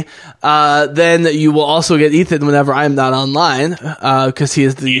me, then you will also get Ethan whenever I'm not online, because he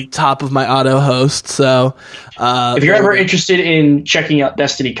is the top of my auto host. So if you're ever interested in checking out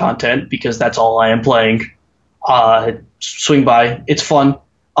Destiny content, because that's all I am playing, swing by. It's fun.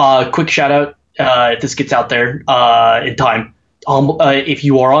 Quick shout out, if this gets out there in time. If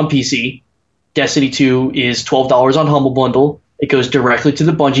you are on PC, Destiny 2 is $12 on Humble Bundle. It goes directly to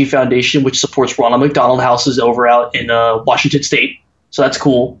the Bungie Foundation, which supports Ronald McDonald Houses over out in Washington State. So that's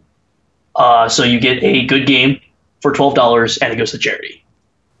cool. So you get a good game for $12, and it goes to charity.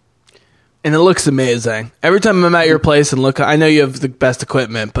 And it looks amazing. Every time I'm at your place and look, I know you have the best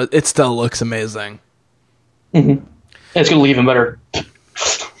equipment, but it still looks amazing. Mm-hmm. It's going to look even better.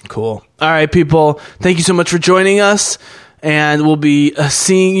 Cool. All right, people. Thank you so much for joining us, and we'll be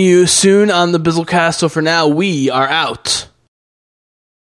seeing you soon on the Bizzlecast. So for now, we are out.